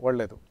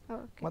ಒಳ್ಳೆಯದು.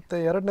 ಮತ್ತು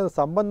ಎರಡನೇದು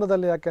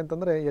ಸಂಬಂಧದಲ್ಲಿ ಯಾಕೆ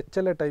ಅಂತಂದರೆ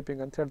HLA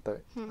ಟೈಪಿಂಗ್ ಅಂತ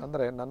ಹೇಳ್ತೇವೆ.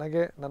 ಅಂದರೆ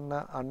ನನಗೆ ನನ್ನ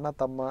ಅಣ್ಣ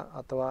ತಮ್ಮ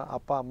ಅಥವಾ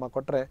ಅಪ್ಪ ಅಮ್ಮ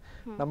ಕೊಟ್ಟರೆ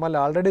ನಮ್ಮಲ್ಲಿ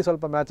ಆಲ್ರೆಡಿ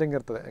ಸ್ವಲ್ಪ ಮ್ಯಾಚಿಂಗ್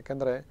ಇರ್ತದೆ.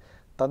 ಯಾಕೆಂದರೆ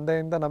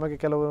ತಂದೆಯಿಂದ ನಮಗೆ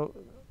ಕೆಲವು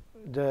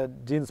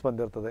ಜೀನ್ಸ್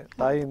ಬಂದಿರ್ತದೆ,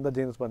 ತಾಯಿಯಿಂದ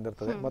ಜೀನ್ಸ್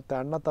ಬಂದಿರ್ತದೆ, ಮತ್ತು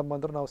ಅಣ್ಣ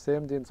ತಮ್ಮಂದ್ರು ನಾವು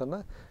ಸೇಮ್ ಜೀನ್ಸನ್ನು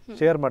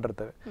ಶೇರ್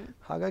ಮಾಡಿರ್ತೇವೆ.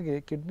 ಹಾಗಾಗಿ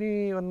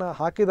ಕಿಡ್ನಿಯನ್ನು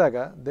ಹಾಕಿದಾಗ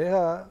ದೇಹ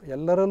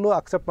ಎಲ್ಲರಲ್ಲೂ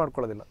ಅಕ್ಸೆಪ್ಟ್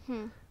ಮಾಡ್ಕೊಳ್ಳೋದಿಲ್ಲ.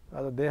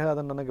 ಅದು ದೇಹ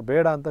ಅದನ್ನು ನನಗೆ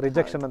ಬೇಡ ಅಂತ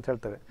ರಿಜೆಕ್ಷನ್ ಅಂತ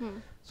ಹೇಳ್ತೇವೆ.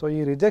 ಸೊ ಈ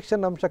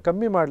ರಿಜೆಕ್ಷನ್ ಅಂಶ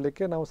ಕಮ್ಮಿ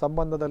ಮಾಡಲಿಕ್ಕೆ ನಾವು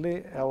ಸಂಬಂಧದಲ್ಲಿ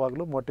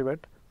ಯಾವಾಗಲೂ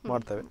ಮೋಟಿವೇಟ್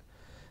ಮಾಡ್ತೇವೆ.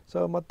 ಸೊ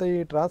ಮತ್ತು ಈ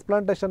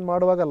ಟ್ರಾನ್ಸ್ಪ್ಲಾಂಟೇಷನ್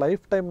ಮಾಡುವಾಗ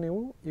ಲೈಫ್ ಟೈಮ್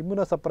ನೀವು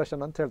ಇಮ್ಯುನೋ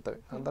ಸಪ್ರೆಷನ್ ಅಂತ ಹೇಳ್ತೇವೆ.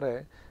 ಅಂದರೆ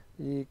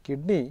ಈ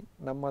ಕಿಡ್ನಿ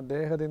ನಮ್ಮ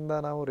ದೇಹದಿಂದ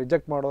ನಾವು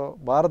ರಿಜೆಕ್ಟ್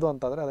ಮಾಡಬಾರದು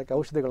ಅಂತಂದರೆ ಅದಕ್ಕೆ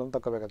ಔಷಧಿಗಳನ್ನು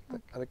ತಗೋಬೇಕಾಗ್ತದೆ.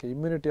 ಅದಕ್ಕೆ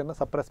ಇಮ್ಯುನಿಟಿಯನ್ನು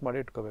ಸಪ್ರೆಸ್ ಮಾಡಿ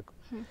ಇಟ್ಕೋಬೇಕು.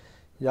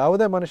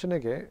 ಯಾವುದೇ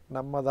ಮನುಷ್ಯನಿಗೆ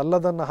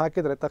ನಮ್ಮದಲ್ಲದನ್ನು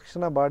ಹಾಕಿದರೆ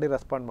ತಕ್ಷಣ ಬಾಡಿ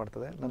ರೆಸ್ಪಾಂಡ್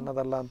ಮಾಡ್ತದೆ,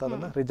 ನನ್ನದಲ್ಲ ಅಂತ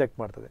ಅದನ್ನು ರಿಜೆಕ್ಟ್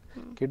ಮಾಡ್ತದೆ.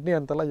 ಕಿಡ್ನಿ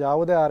ಅಂತಲ್ಲ,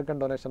 ಯಾವುದೇ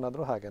ಆರ್ಗನ್ ಡೊನೇಷನ್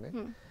ಆದರೂ ಹಾಗೇನೆ.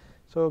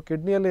 ಸೊ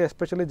ಕಿಡ್ನಿಯಲ್ಲಿ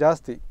ಎಸ್ಪೆಷಲಿ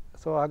ಜಾಸ್ತಿ.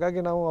 ಸೊ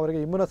ಹಾಗಾಗಿ ನಾವು ಅವರಿಗೆ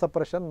ಇಮ್ಯುನೋ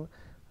ಸಪ್ರೆಷನ್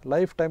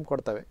ಲೈಫ್ ಟೈಮ್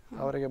ಕೊಡ್ತೇವೆ.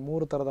 ಅವರಿಗೆ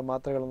 3 ಥರದ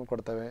ಮಾತ್ರೆಗಳನ್ನು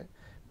ಕೊಡ್ತೇವೆ,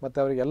 ಮತ್ತು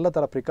ಅವರಿಗೆ ಎಲ್ಲ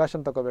ಥರ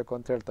ಪ್ರಿಕಾಷನ್ ತಗೋಬೇಕು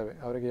ಅಂತ ಹೇಳ್ತೇವೆ.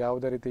 ಅವರಿಗೆ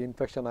ಯಾವುದೇ ರೀತಿ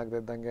ಇನ್ಫೆಕ್ಷನ್ ಆಗದೆ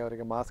ಇದ್ದಂಗೆ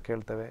ಅವರಿಗೆ ಮಾಸ್ಕ್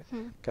ಹೇಳ್ತೇವೆ,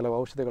 ಕೆಲವು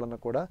ಔಷಧಿಗಳನ್ನು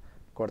ಕೂಡ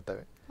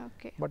ಕೊಡ್ತೇವೆ.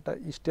 ಬಟ್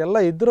ಇಷ್ಟೆಲ್ಲ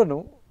ಇದ್ರೂ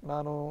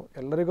ನಾನು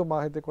ಎಲ್ಲರಿಗೂ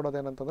ಮಾಹಿತಿ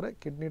ಕೊಡೋದೇನಂತಂದರೆ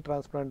ಕಿಡ್ನಿ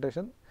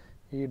ಟ್ರಾನ್ಸ್ಪ್ಲಾಂಟೇಷನ್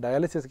ಈ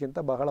ಡಯಾಲಿಸಿಸ್ಗಿಂತ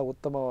ಬಹಳ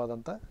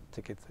ಉತ್ತಮವಾದಂಥ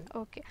ಚಿಕಿತ್ಸೆ.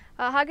 ಓಕೆ,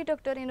 ಹಾಗೆ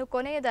ಡಾಕ್ಟರ್, ಇನ್ನು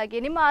ಕೊನೆಯದಾಗಿ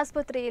ನಿಮ್ಮ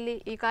ಆಸ್ಪತ್ರೆಯಲ್ಲಿ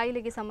ಈ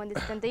ಕಾಯಿಲೆಗೆ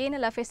ಸಂಬಂಧಿಸಿದಂತೆ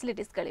ಏನೆಲ್ಲ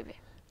ಫೆಸಿಲಿಟೀಸ್ಗಳಿವೆ?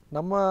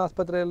 ನಮ್ಮ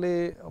ಆಸ್ಪತ್ರೆಯಲ್ಲಿ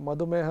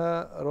ಮಧುಮೇಹ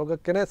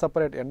ರೋಗಕ್ಕೇ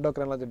ಸಪರೇಟ್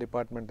ಎಂಡೋಕ್ರೈನಾಲಜಿ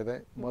ಡಿಪಾರ್ಟ್ಮೆಂಟ್ ಇದೆ.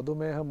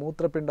 ಮಧುಮೇಹ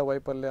ಮೂತ್ರಪಿಂಡ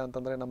ವೈಫಲ್ಯ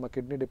ಅಂತಂದರೆ ನಮ್ಮ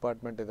ಕಿಡ್ನಿ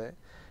ಡಿಪಾರ್ಟ್ಮೆಂಟ್ ಇದೆ.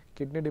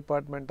 ಕಿಡ್ನಿ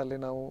ಡಿಪಾರ್ಟ್ಮೆಂಟಲ್ಲಿ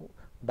ನಾವು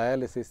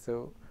ಡಯಾಲಿಸಿಸ್ಸು,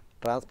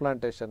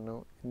 ಟ್ರಾನ್ಸ್ಪ್ಲಾಂಟೇಷನ್ನು,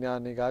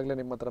 ನಾನು ಈಗಾಗಲೇ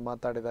ನಿಮ್ಮ ಹತ್ರ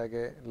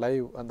ಮಾತಾಡಿದಾಗೆ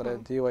ಲೈವ್ ಅಂದರೆ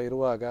ಜೀವ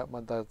ಇರುವಾಗ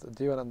ಮತ್ತು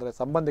ಜೀವನ ಅಂದರೆ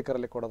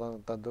ಸಂಬಂಧಿಕರಲ್ಲಿ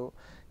ಕೊಡೋದಂಥದ್ದು,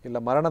 ಇಲ್ಲ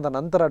ಮರಣದ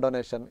ನಂತರ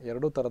ಡೊನೇಷನ್,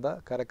 2 ಥರದ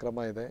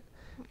ಕಾರ್ಯಕ್ರಮ ಇದೆ.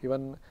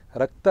 ಇವನ್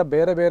ರಕ್ತ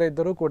ಬೇರೆ ಬೇರೆ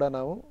ಇದ್ದರೂ ಕೂಡ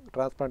ನಾವು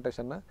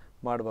ಟ್ರಾನ್ಸ್ಪ್ಲಾಂಟೇಷನ್ನ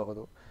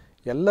ಮಾಡಬಹುದು.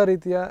 ಎಲ್ಲ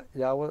ರೀತಿಯ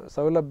ಯಾವ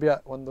ಸೌಲಭ್ಯ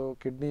ಒಂದು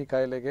ಕಿಡ್ನಿ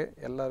ಕಾಯಿಲೆಗೆ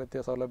ಎಲ್ಲ ರೀತಿಯ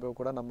ಸೌಲಭ್ಯವು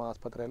ಕೂಡ ನಮ್ಮ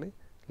ಆಸ್ಪತ್ರೆಯಲ್ಲಿ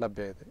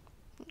ಲಭ್ಯ ಇದೆ.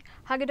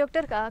 ಹಾಗೆ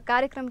ಡಾಕ್ಟರ್,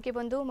 ಕಾರ್ಯಕ್ರಮಕ್ಕೆ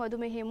ಬಂದು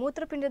ಮಧುಮೇಹ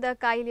ಮೂತ್ರಪಿಂಡದ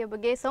ಕಾಯಿಲೆಯ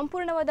ಬಗ್ಗೆ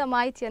ಸಂಪೂರ್ಣವಾದ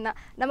ಮಾಹಿತಿಯನ್ನು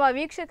ನಮ್ಮ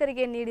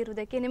ವೀಕ್ಷಕರಿಗೆ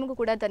ನೀಡಿರುವುದಕ್ಕೆ ನಿಮಗೂ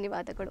ಕೂಡ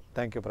ಧನ್ಯವಾದಗಳು.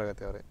 ಥ್ಯಾಂಕ್ ಯು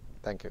ಪ್ರಗತಿ ಅವರೇ,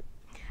 ಥ್ಯಾಂಕ್ ಯು.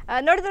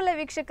 ನೋಡಿದ್ರಲ್ಲ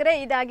ವೀಕ್ಷಕರೇ,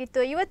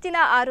 ಇದಾಗಿತ್ತು ಇವತ್ತಿನ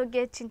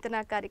ಆರೋಗ್ಯ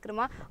ಚಿಂತನಾ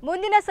ಕಾರ್ಯಕ್ರಮ.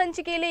 ಮುಂದಿನ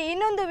ಸಂಚಿಕೆಯಲ್ಲಿ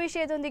ಇನ್ನೊಂದು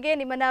ವಿಷಯದೊಂದಿಗೆ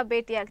ನಿಮ್ಮನ್ನ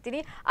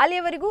ಭೇಟಿಯಾಗ್ತೀನಿ.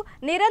 ಅಲ್ಲಿಯವರೆಗೂ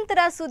ನಿರಂತರ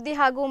ಸುದ್ದಿ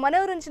ಹಾಗೂ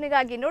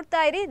ಮನೋರಂಜನೆಗಾಗಿ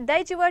ನೋಡ್ತಾ ಇರಿ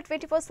ದೈಜಿವರ್ಲ್ಡ್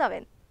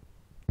 24/7.